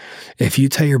intentions. If you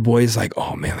tell your boys like,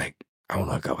 oh man, like, I want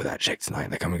to hook up with that chick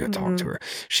tonight, like, I'm gonna go talk to her,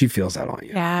 she feels that on you.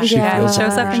 Yeah, it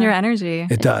shows up in your energy.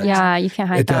 It does. Yeah, you can't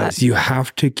hide that. It does. You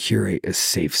have to curate a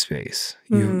safe space.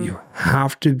 You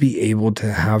have to be able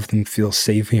to have them feel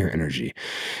safe in your energy.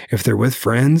 If they're with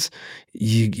friends,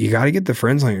 you got to get the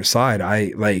friends on your side.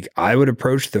 I would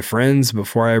approach the friends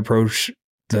before I approach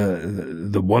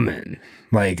the woman.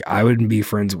 Like, I would be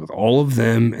friends with all of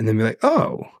them, and then be like,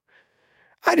 oh,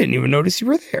 I didn't even notice you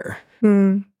were there.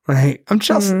 Like, I'm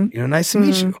Justin, nice to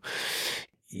meet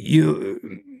you.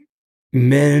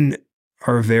 Men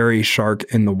are very shark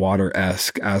in the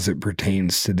water-esque as it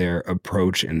pertains to their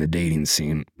approach in the dating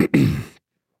scene.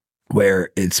 where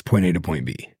it's point A to point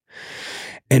B.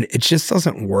 And it just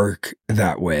doesn't work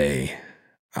that way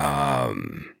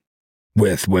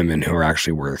with women who are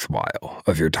actually worthwhile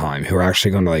of your time, who are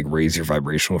actually going to like raise your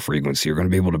vibrational frequency. You're going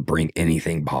to be able to bring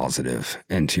anything positive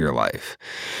into your life.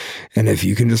 And if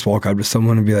you can just walk up to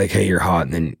someone and be like, hey, you're hot,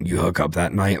 and then you hook up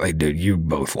that night, like, dude, you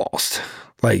both lost.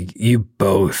 Like, you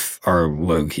both are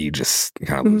low-key just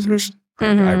kind of losers.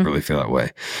 Like, I really feel that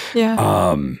way.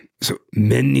 Yeah. So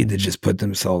men need to just put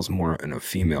themselves more in a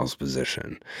female's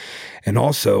position, and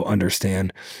also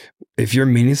understand if you're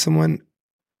meeting someone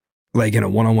like in a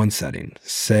one-on-one setting.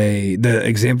 Say the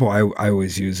example I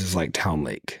always use is like Town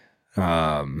Lake.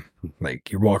 Like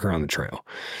you're walking around the trail.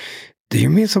 Do you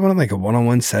meet someone in like a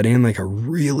one-on-one setting, like a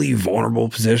really vulnerable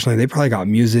position? Like they probably got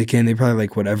music in, they probably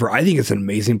like whatever. I think it's an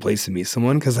amazing place to meet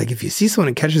someone because like if you see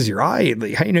someone that catches your eye,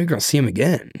 like how you know you're gonna see them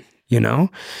again? You know?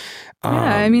 Yeah,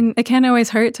 I mean, it can't always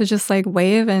hurt to just like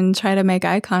wave and try to make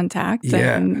eye contact.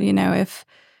 Yeah. And, you know, if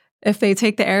they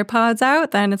take the AirPods out,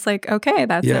 then it's like, okay,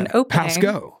 that's an opening. Pass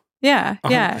go. Yeah.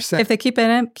 100%. Yeah. If they keep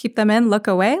them in, look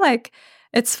away, like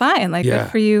it's fine. Like good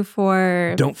for you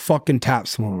for don't fucking tap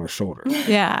someone on the shoulder.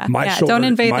 Yeah. My shoulder, don't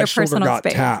invade their shoulder personal got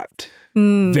space. Tapped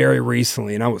very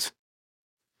recently, and I was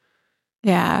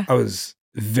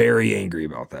very angry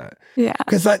about that. Yeah.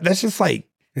 Because that's just like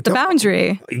the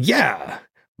boundary. Yeah.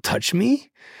 Touch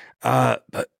me. But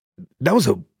that was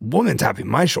a woman tapping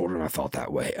my shoulder, and I felt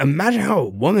that way. Imagine how a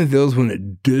woman feels when a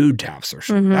dude taps her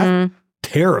shoulder. That's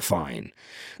terrifying.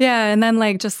 Yeah, and then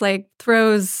like just like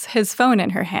throws his phone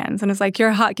in her hands and is like, "You're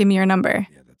hot. Give me your number."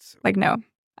 Yeah, that's like no,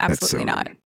 absolutely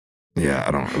not. Yeah,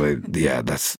 I don't really. Yeah,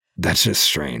 that's just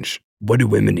strange. What do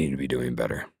women need to be doing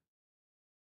better?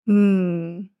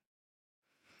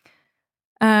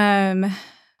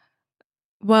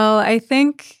 Well, I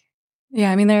think,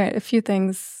 I mean, there are a few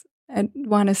things I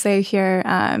want to say here.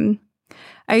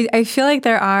 I feel like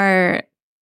there are,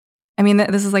 I mean,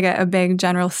 this is like a big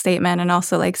general statement, and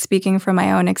also like speaking from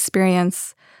my own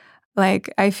experience,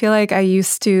 like I feel like I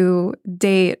used to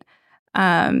date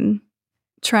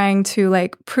trying to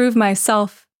like prove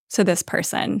myself to this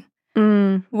person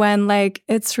when like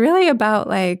it's really about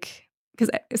like,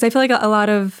 because I feel like a lot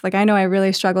of, like, I know I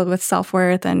really struggled with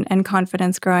self-worth and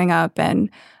confidence growing up,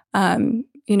 and,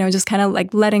 you know, just kind of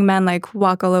like letting men like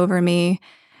walk all over me.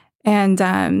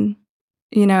 And,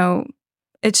 you know,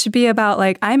 it should be about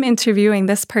like, I'm interviewing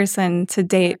this person to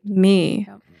date me,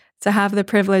 to have the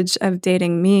privilege of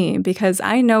dating me, because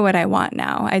I know what I want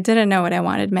now. I didn't know what I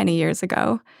wanted many years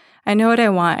ago. I know what I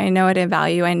want. I know what I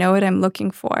value. I know what I'm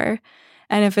looking for.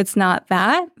 And if it's not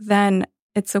that, then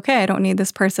it's okay. I don't need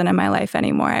this person in my life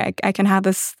anymore. I can have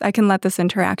this, I can let this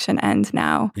interaction end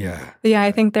now. Yeah. But yeah,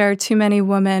 I think there are too many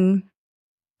women,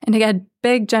 and again,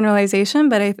 big generalization,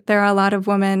 but there are a lot of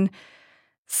women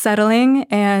settling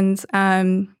and,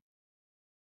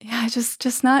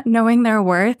 just not knowing their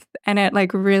worth. And it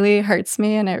like really hurts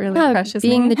me, and it really crushes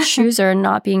being me. the chooser and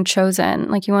not being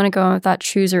chosen. Like you want to go in with that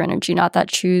chooser energy, not that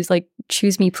choose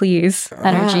me please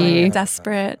energy.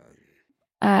 Desperate.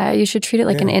 You should treat it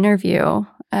like an interview,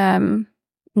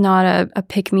 not a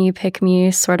pick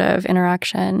me sort of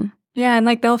interaction. Yeah, and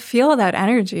like they'll feel that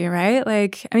energy, right?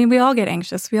 Like, I mean, we all get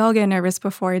anxious. We all get nervous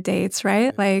before dates,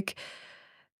 right? Like,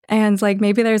 and like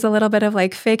maybe there's a little bit of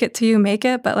like fake it till you make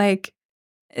it, but like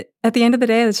at the end of the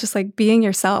day, it's just like being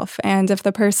yourself. And if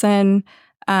the person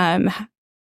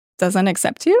doesn't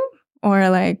accept you or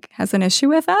like has an issue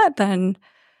with that, then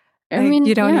I mean,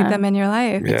 you don't need them in your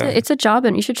life. Yeah. It's a job,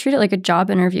 and you should treat it like a job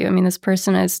interview. I mean, this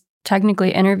person is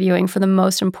technically interviewing for the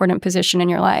most important position in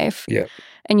your life. Yeah.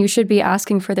 And you should be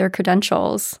asking for their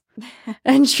credentials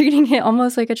and treating it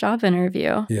almost like a job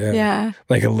interview. Yeah. Yeah.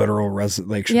 Like a literal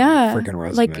freaking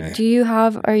resume.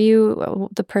 Like, are you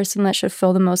the person that should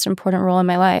fill the most important role in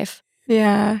my life?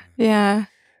 Yeah. Yeah.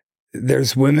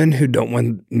 There's women who don't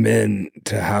want men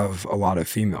to have a lot of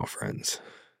female friends.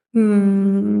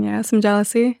 Yeah, some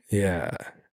jealousy. Yeah.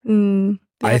 Yeah.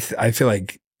 I feel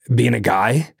like being a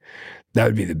guy, that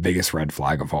would be the biggest red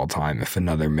flag of all time if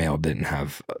another male didn't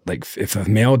have, like, if a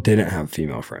male didn't have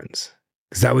female friends.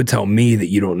 Because that would tell me that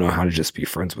you don't know how to just be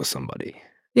friends with somebody.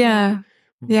 Yeah.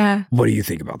 Yeah. What do you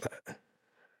think about that?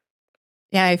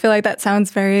 Yeah, I feel like that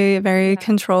sounds very, very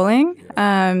controlling.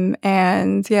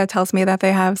 And yeah, it tells me that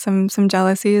they have some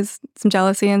jealousy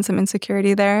and some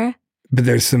insecurity there. But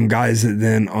there's some guys that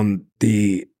then on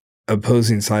the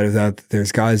opposing side of that,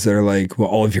 there's guys that are like, well,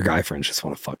 all of your guy friends just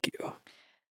want to fuck you.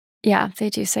 Yeah, they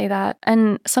do say that.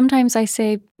 And sometimes I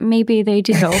say, maybe they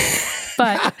do,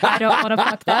 but I don't want to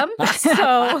fuck them.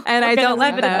 So, and I don't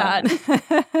let them.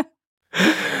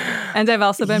 And I've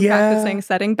also been practicing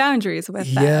setting boundaries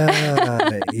with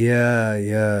that.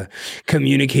 Yeah.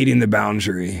 Communicating the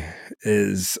boundary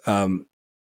is,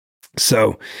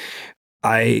 so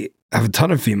I have a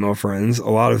ton of female friends. A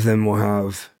lot of them will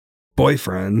have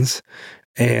boyfriends.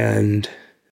 And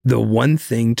the one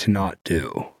thing to not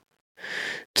do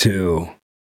to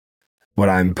what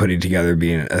I'm putting together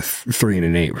being a 3 and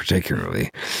an 8 particularly,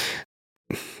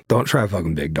 don't try to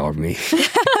fucking big dog me.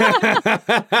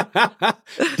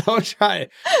 Don't try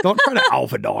to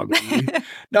alpha dog me.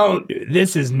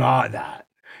 This is not that.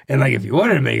 And like, if you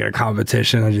wanted to make it a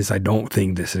competition, I don't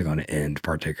think this is going to end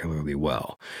particularly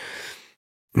well.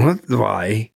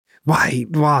 Why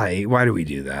do we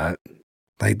do that?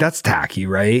 Like, that's tacky,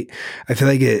 right? I feel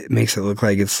like it makes it look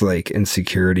like it's like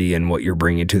insecurity in what you're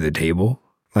bringing to the table,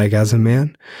 like as a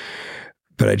man.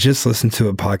 But I just listened to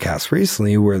a podcast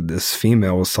recently where this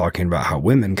female was talking about how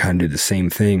women kind of do the same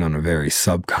thing on a very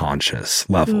subconscious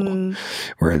level,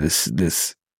 where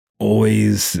this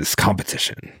always this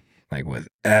competition, like with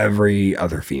every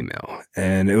other female.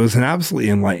 And it was an absolutely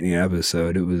enlightening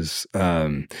episode. It was,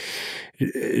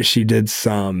 she did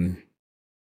some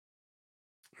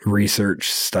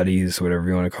research studies, whatever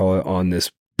you want to call it, on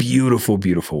this beautiful,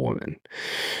 beautiful woman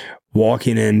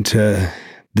walking into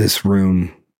this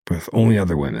room with only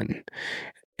other women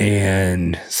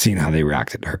and seeing how they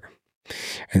reacted to her.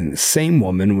 And the same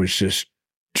woman was just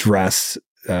dressed,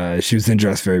 she was then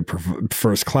dressed very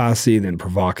first classy, then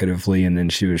provocatively, and then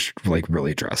she was like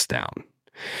really dressed down.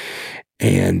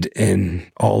 And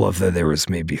in all of there was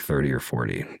maybe 30 or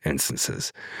 40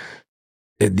 instances.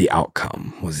 The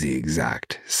outcome was the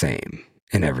exact same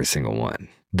in every single one.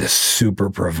 The super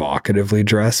provocatively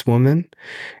dressed woman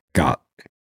got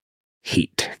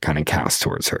heat kind of cast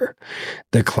towards her.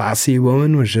 The classy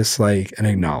woman was just like an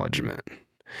acknowledgement.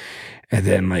 And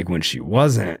then like when she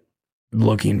wasn't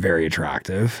looking very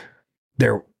attractive,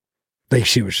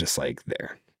 she was just like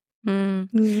there.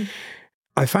 Mm-hmm.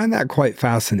 I find that quite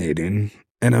fascinating.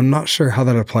 And I'm not sure how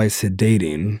that applies to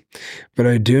dating, but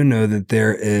I do know that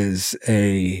there is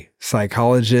a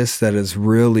psychologist that has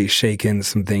really shaken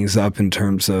some things up in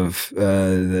terms of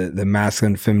the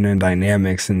masculine feminine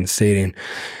dynamics, and stating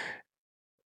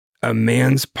a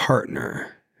man's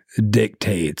partner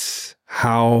dictates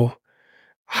how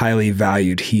highly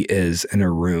valued he is in a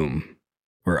room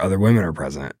where other women are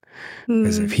present.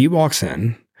 Because if he walks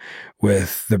in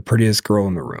with the prettiest girl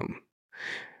in the room,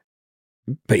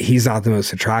 but he's not the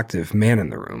most attractive man in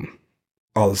the room,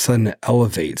 all of a sudden it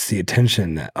elevates the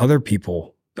attention that other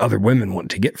women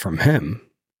want to get from him.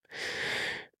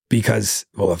 Because,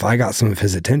 well, if I got some of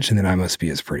his attention, then I must be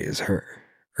as pretty as her.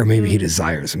 Or maybe he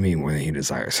desires me more than he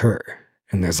desires her.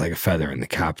 And there's like a feather in the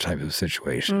cap type of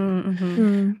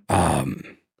situation. What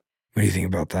do you think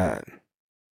about that?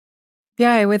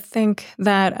 Yeah, I would think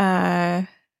that,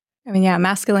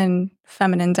 masculine,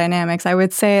 feminine dynamics. I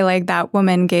would say like that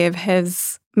woman made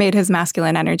his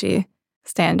masculine energy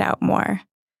stand out more.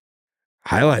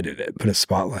 Highlighted it, put a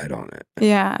spotlight on it.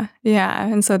 Yeah.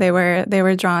 And so they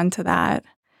were drawn to that.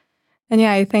 And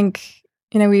yeah, I think,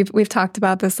 we've talked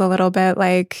about this a little bit,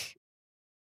 like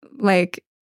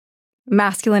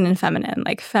masculine and feminine,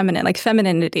 like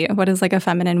femininity. What is like a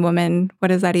feminine woman? What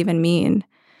does that even mean?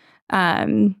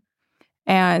 And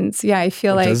yeah, I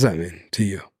feel what like. What does that mean to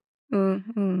you?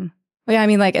 Mm-hmm. Well, yeah, I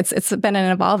mean, like it's been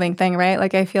an evolving thing, right?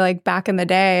 Like I feel like back in the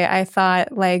day, I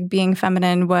thought like being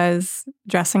feminine was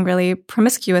dressing really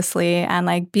promiscuously and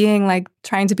like being like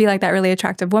trying to be like that really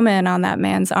attractive woman on that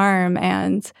man's arm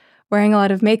and wearing a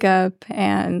lot of makeup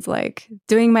and like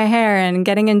doing my hair and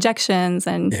getting injections.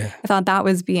 And I thought that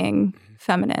was being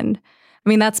feminine. I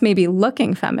mean, that's maybe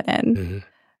looking feminine,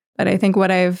 but I think what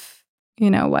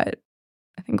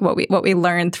we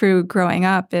learned through growing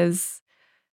up is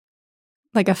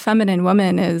like a feminine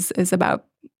woman is about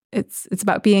it's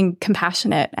about being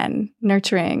compassionate and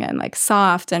nurturing and like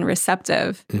soft and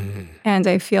receptive. And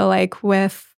I feel like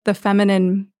with the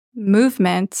feminine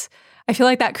movement, I feel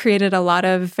like that created a lot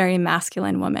of very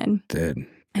masculine women. Did.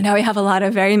 And now we have a lot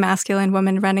of very masculine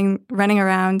women running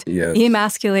around,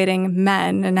 emasculating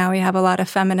men. And now we have a lot of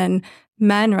feminine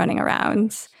men running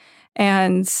around.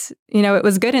 And, it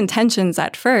was good intentions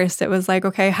at first. It was like,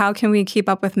 okay, how can we keep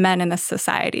up with men in this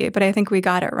society? But I think we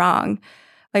got it wrong.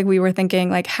 Like we were thinking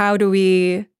like, how do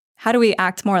we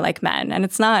act more like men? And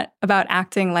it's not about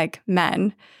acting like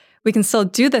men. We can still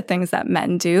do the things that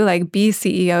men do, like be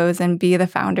CEOs and be the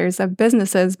founders of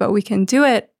businesses, but we can do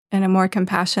it in a more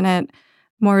compassionate,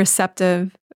 more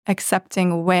receptive,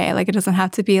 accepting way. Like it doesn't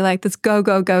have to be like this go,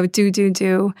 go, go, do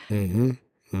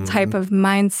type of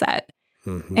mindset.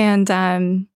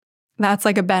 And that's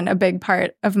like been a big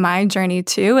part of my journey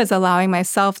too, is allowing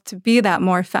myself to be that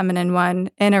more feminine one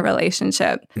in a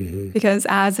relationship. Because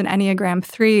as an Enneagram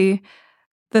 3,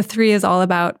 the 3 is all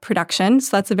about production.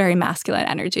 So that's a very masculine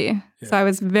energy. Yeah. So I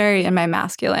was very in my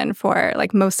masculine for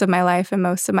like most of my life and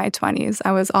most of my 20s.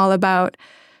 I was all about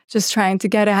just trying to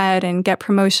get ahead and get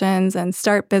promotions and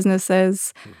start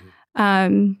businesses.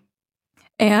 And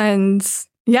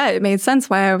yeah, it made sense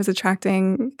why I was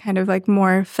attracting kind of like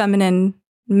more feminine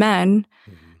men.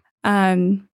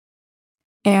 And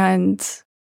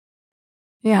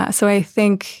yeah, so I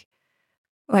think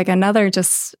like another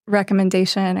just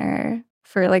recommendation or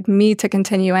for like me to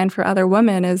continue and for other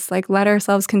women is like let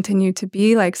ourselves continue to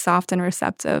be like soft and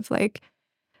receptive, like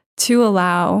to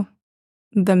allow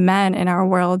the men in our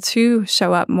world to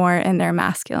show up more in their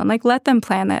masculine. Like let them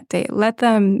plan that date. Let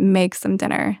them make some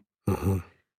dinner.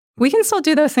 We can still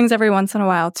do those things every once in a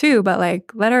while too, but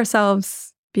like let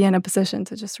ourselves be in a position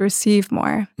to just receive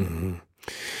more.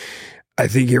 I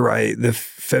think you're right. The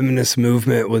feminist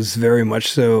movement was very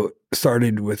much so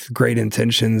started with great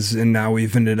intentions, and now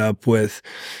we've ended up with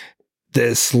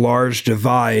this large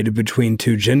divide between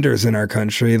two genders in our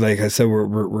country. Like I said,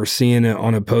 we're seeing it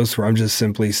on a post where I'm just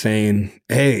simply saying,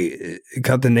 hey,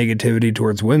 cut the negativity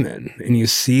towards women. And you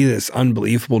see this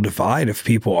unbelievable divide of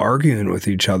people arguing with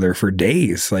each other for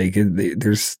days. Like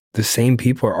there's the same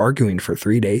people are arguing for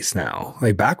 3 days now,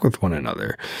 like back with one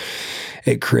another.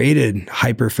 It created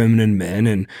hyper feminine men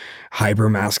and hyper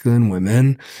masculine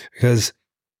women because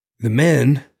the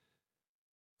men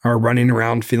are running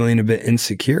around feeling a bit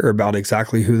insecure about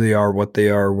exactly who they are, what they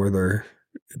are, where they're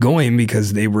going,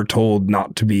 because they were told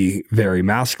not to be very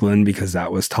masculine because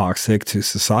that was toxic to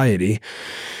society.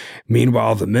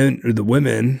 Meanwhile, the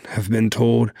women have been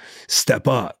told, step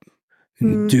up,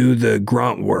 do the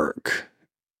grunt work,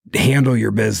 handle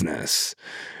your business.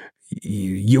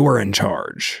 You're in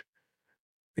charge.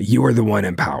 You are the one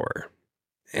in power.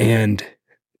 And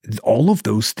all of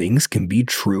those things can be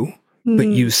true, but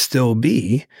you still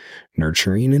be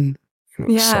nurturing and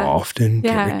soft and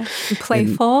and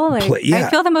playful. I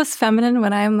feel the most feminine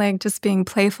when I'm like just being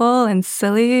playful and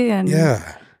silly. And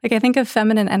like I think of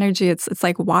feminine energy, it's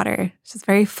like water. It's just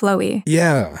very flowy.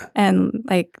 Yeah. And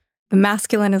like the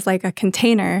masculine is like a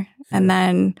container. And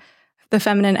then the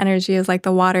feminine energy is like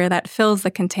the water that fills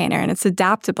the container, and it's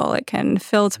adaptable. It can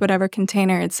fill to whatever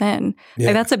container it's in. Yeah.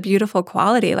 Like that's a beautiful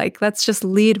quality. Like let's just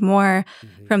lead more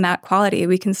from that quality.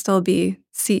 We can still be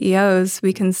CEOs.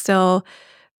 We can still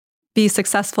be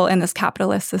successful in this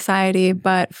capitalist society,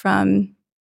 but from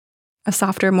a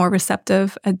softer, more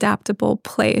receptive, adaptable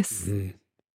place.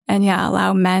 And yeah,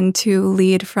 allow men to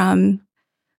lead from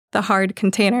the hard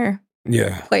container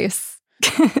place.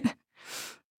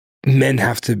 Men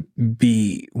have to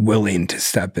be willing to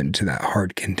step into that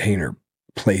hard container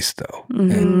place, though.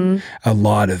 And a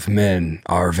lot of men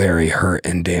are very hurt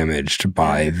and damaged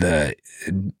by the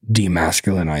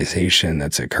demasculinization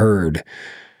that's occurred.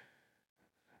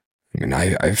 I mean,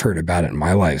 I've heard about it in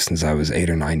my life since I was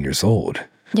 8 or 9 years old.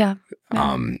 Yeah.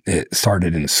 It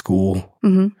started in school,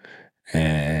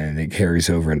 and it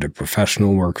carries over into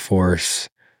professional workforce.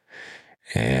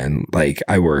 And like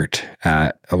I worked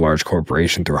at a large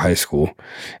corporation through high school,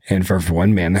 and for every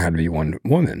one man, there had to be one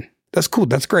woman. That's cool.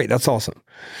 That's great. That's awesome.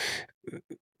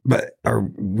 But are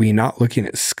we not looking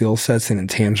at skill sets and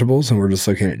intangibles, and we're just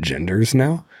looking at genders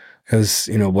now? Because,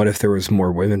 what if there was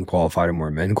more women qualified and more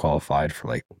men qualified for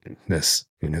like this,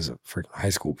 as a freaking high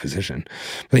school position?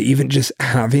 But even just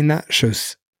having that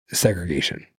shows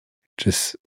segregation.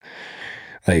 Just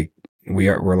like,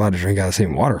 we're allowed to drink out of the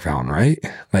same water fountain, right?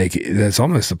 Like that's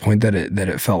almost the point that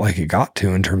it felt like it got to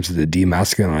in terms of the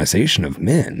demasculinization of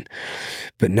men.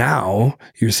 But now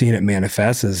you're seeing it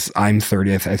manifest as I'm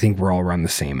 30. I think we're all around the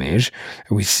same age.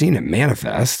 We've seen it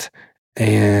manifest,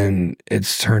 and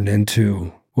it's turned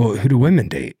into, well, who do women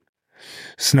date?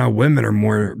 So now women are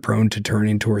more prone to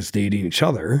turning towards dating each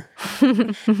other.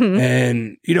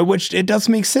 And, which it does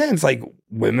make sense. Like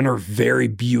women are very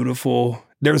beautiful.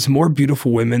 There's more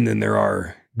beautiful women than there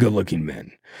are good-looking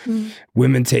men.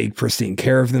 Women take pristine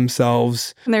care of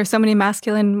themselves. And there's so many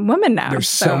masculine women now. There's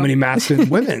so many masculine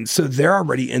women. So they're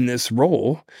already in this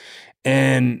role.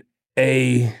 And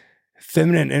a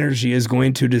feminine energy is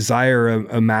going to desire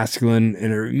a masculine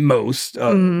energy most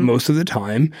of the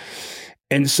time.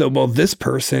 And so, while this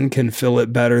person can fill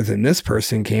it better than this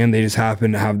person can, they just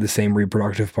happen to have the same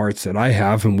reproductive parts that I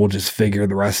have, and we'll just figure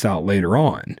the rest out later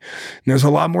on. And there's a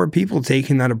lot more people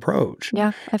taking that approach.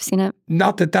 Yeah, I've seen it.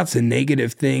 Not that that's a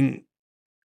negative thing,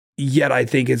 yet I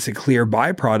think it's a clear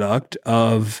byproduct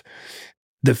of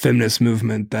the feminist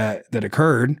movement that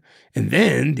occurred. And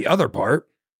then the other part,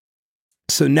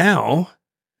 so now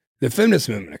the feminist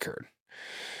movement occurred.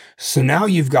 So now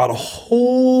you've got a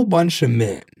whole bunch of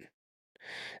men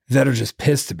that are just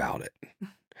pissed about it.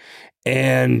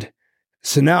 And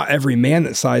so now every man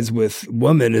that sides with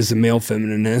women is a male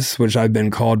feminist, which I've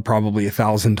been called probably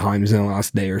 1,000 times in the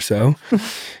last day or so.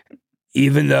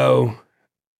 Even though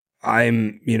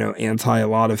I'm, anti a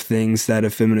lot of things that a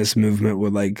feminist movement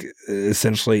would like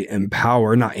essentially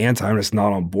empower, not anti, I'm just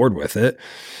not on board with it.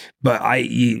 But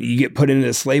you get put into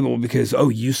this label because,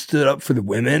 you stood up for the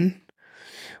women.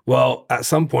 Well, at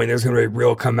some point, there's going to be a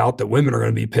real come out that women are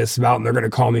going to be pissed about and they're going to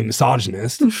call me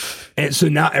misogynist. And so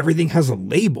now everything has a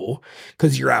label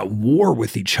because you're at war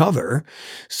with each other.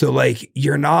 So like,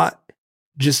 you're not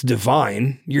just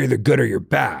divine. You're either good or you're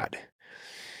bad.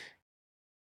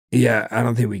 Yeah, I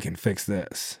don't think we can fix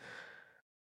this.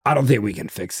 Do you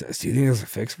think there's a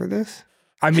fix for this?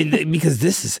 I mean, because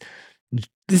this is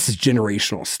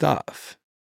generational stuff.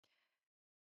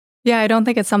 Yeah, I don't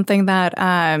think it's something that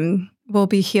will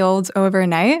be healed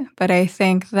overnight, but I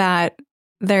think that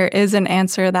there is an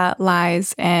answer that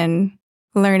lies in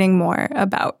learning more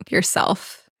about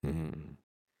yourself.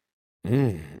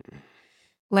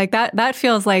 Like that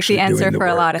feels like the answer for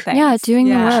a lot of things. Yeah, doing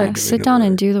the work. Sit down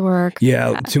and do the work.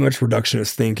 Yeah, too much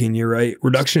reductionist thinking. You're right.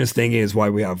 Reductionist thinking is why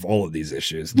we have all of these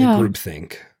issues. The group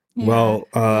think. Yeah. Well,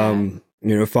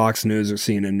 Fox News or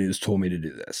CNN News told me to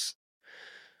do this.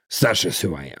 So that's just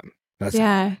who I am.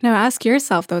 No, ask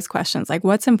yourself those questions. Like,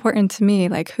 what's important to me?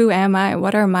 Like, who am I?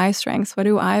 What are my strengths? What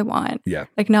do I want? Yeah.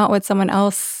 Like, not what someone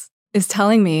else is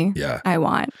telling me I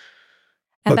want.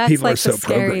 And but that's people like are so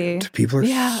scary. Programmed. People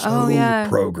are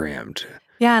programmed.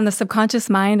 Yeah, and the subconscious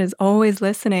mind is always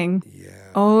listening. Yeah.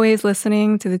 Always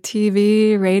listening to the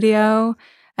TV, radio.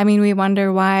 I mean, we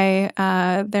wonder why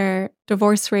their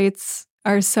divorce rates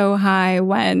are so high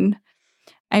when,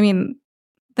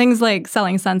 things like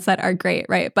Selling Sunset are great,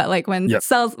 right? But like when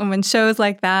shows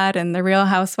like that and The Real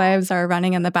Housewives are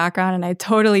running in the background, and I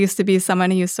totally used to be someone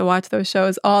who used to watch those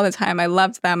shows all the time. I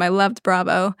loved them. I loved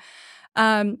Bravo.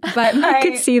 But I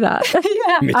could see that.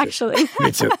 Yeah, actually.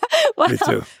 Me too. Well, Me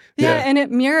too. Yeah, and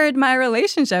it mirrored my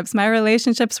relationships. My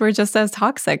relationships were just as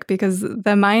toxic because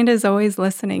the mind is always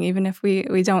listening, even if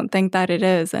we don't think that it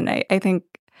is. And I think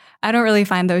I don't really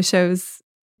find those shows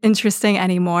interesting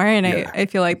anymore. And I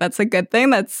feel like that's a good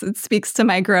thing. It speaks to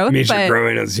my growth. It means you're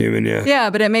growing as a human, yeah. Yeah,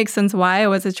 but it makes sense why I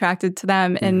was attracted to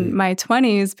them in my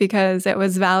 20s, because it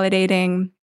was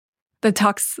validating the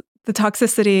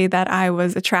toxicity that I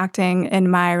was attracting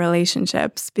in my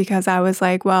relationships, because I was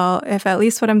like, well, if at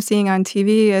least what I'm seeing on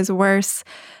TV is worse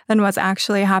than what's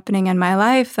actually happening in my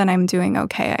life, then I'm doing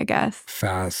okay, I guess.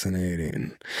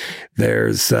 Fascinating.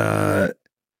 There's the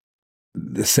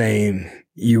saying,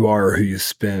 you are who you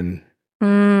spin.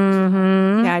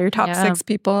 Mm-hmm. Yeah, your top 6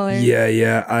 people.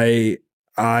 Yeah.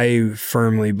 I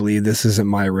firmly believe, this isn't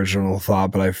my original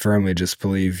thought, but I firmly just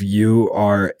believe you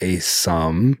are a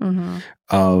sum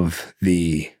of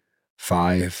the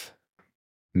 5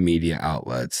 media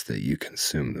outlets that you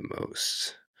consume the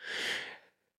most.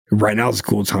 Right now is a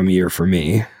cool time of year for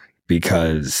me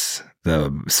because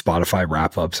the Spotify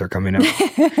wrap-ups are coming out.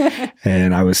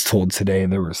 And I was told today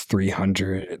there was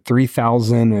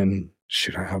 3,000 and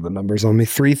shoot, I have the numbers on me.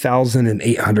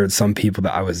 3,800 some people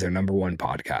that I was their number 1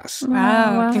 podcast.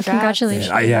 Wow. Congratulations.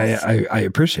 I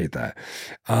appreciate that.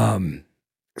 I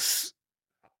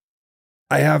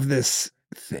have this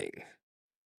thing.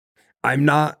 I'm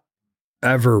not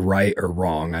ever right or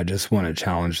wrong. I just want to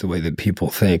challenge the way that people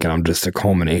think. And I'm just a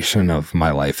culmination of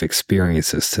my life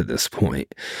experiences to this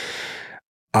point.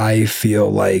 I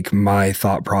feel like my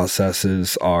thought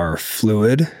processes are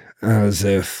fluid, as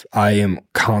if I am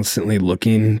constantly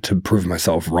looking to prove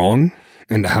myself wrong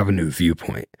and to have a new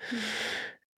viewpoint.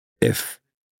 If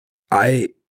I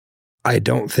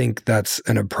don't think that's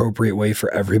an appropriate way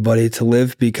for everybody to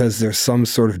live, because there's some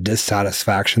sort of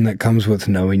dissatisfaction that comes with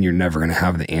knowing you're never going to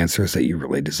have the answers that you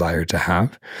really desire to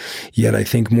have. Yet I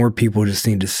think more people just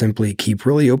need to simply keep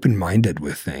really open-minded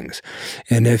with things.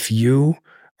 And if you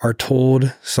are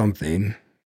told something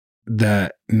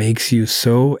that makes you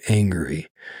so angry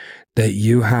that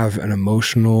you have an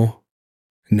emotional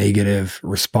negative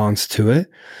response to it,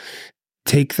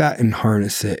 take that and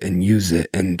harness it and use it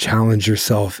and challenge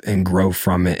yourself and grow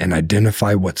from it and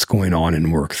identify what's going on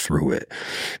and work through it.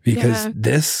 Because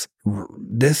this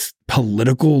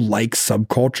political like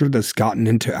subculture that's gotten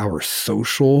into our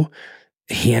social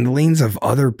handlings of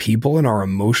other people and our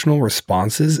emotional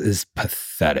responses is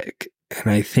pathetic.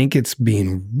 And I think it's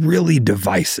being really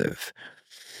divisive.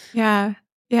 Yeah.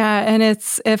 And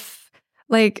it's, if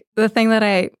like the thing that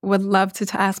I would love to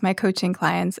ask my coaching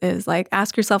clients is like,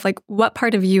 ask yourself, like, what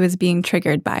part of you is being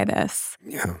triggered by this?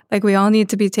 Yeah. Like, we all need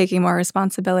to be taking more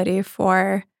responsibility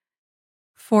for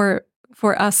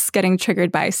us getting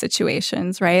triggered by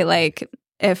situations, right? Like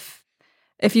if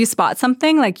you spot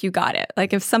something, like you got it.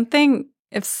 Like if something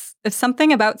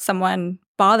about someone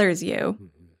bothers you,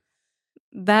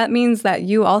 that means that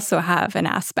you also have an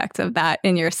aspect of that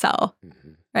in yourself,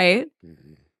 right?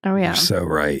 Oh yeah. You're so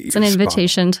right. It's an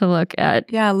invitation to look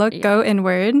at. Yeah, go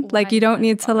inward. Like you don't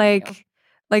need to like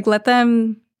let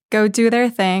them go do their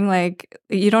thing. Like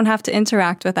you don't have to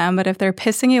interact with them, but if they're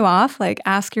pissing you off, like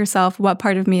ask yourself, what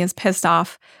part of me is pissed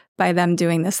off by them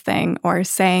doing this thing or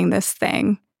saying this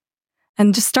thing?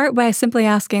 And just start by simply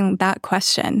asking that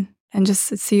question and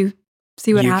just see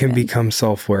what happens. You can become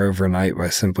self-aware overnight by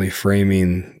simply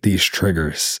framing these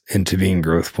triggers into being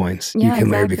growth points. Yeah, you can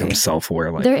later exactly. become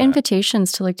self-aware like They're that.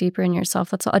 invitations to look deeper in yourself.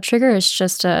 That's all. A trigger is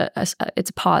just it's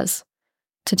a pause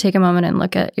to take a moment and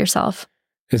look at yourself.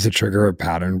 Is a trigger a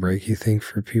pattern break, you think,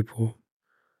 for people?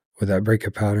 Would that break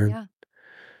a pattern? Yeah.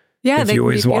 Yeah, if you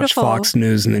always watch Fox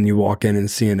News and then you walk in and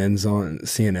CNN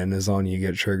is on, you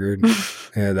get triggered.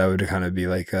 Yeah, that would kind of be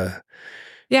like a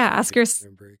ask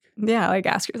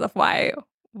yourself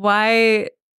why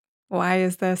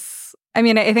is this? I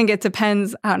mean, I think it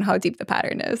depends on how deep the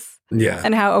pattern is. Yeah.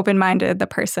 And how open-minded the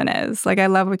person is. Like I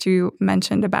love what you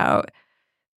mentioned about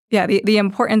the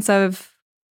importance of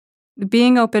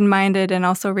being open-minded and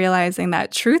also realizing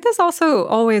that truth is also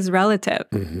always relative.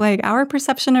 Mm-hmm. Like our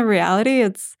perception of reality,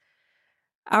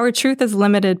 our truth is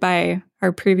limited by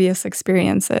our previous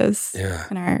experiences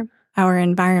and our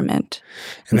environment.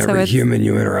 And every human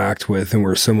you interact with, and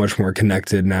we're so much more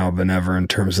connected now than ever in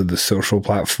terms of the social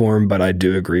platform. But I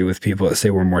do agree with people that say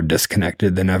we're more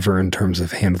disconnected than ever in terms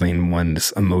of handling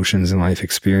one's emotions and life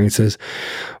experiences.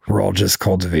 We're all just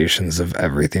cultivations of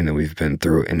everything that we've been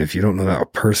through. And if you don't know that a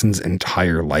person's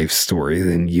entire life story,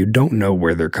 then you don't know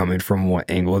where they're coming from, what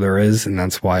angle there is. And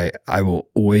that's why I will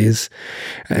always,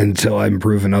 until I'm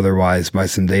proven otherwise by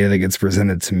some data that gets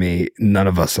presented to me, none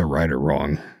of us are right or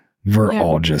wrong. We're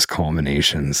all just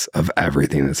culminations of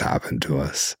everything that's happened to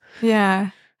us. Yeah.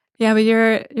 Yeah, but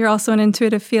you're also an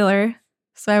intuitive feeler.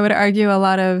 So I would argue a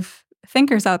lot of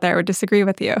thinkers out there would disagree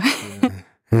with you.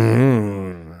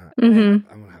 Mm-hmm. I'm going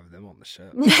to have them on the show.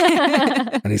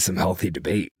 I need some healthy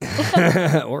debate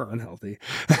or unhealthy.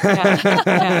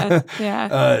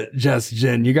 Yeah. Jess,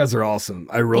 Jen, you guys are awesome.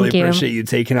 I really appreciate you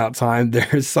taking out time.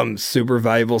 There's some super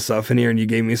valuable stuff in here, and you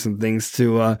gave me some things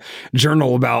to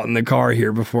journal about in the car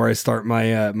here before I start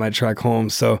my trek home.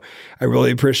 So I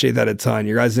really appreciate that a ton.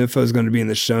 Your guys' info is going to be in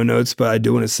the show notes, but I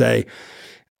do want to say,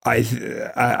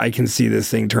 I can see this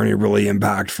thing turning really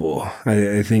impactful.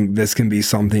 I think this can be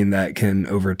something that can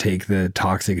overtake the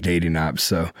toxic dating apps.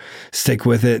 So stick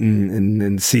with it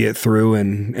and see it through.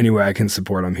 And any way I can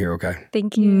support, I'm here. Okay.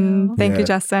 Thank you. Thank you,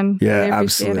 Justin. Yeah, really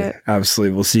absolutely.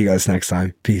 Absolutely. We'll see you guys next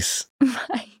time. Peace.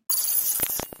 Bye.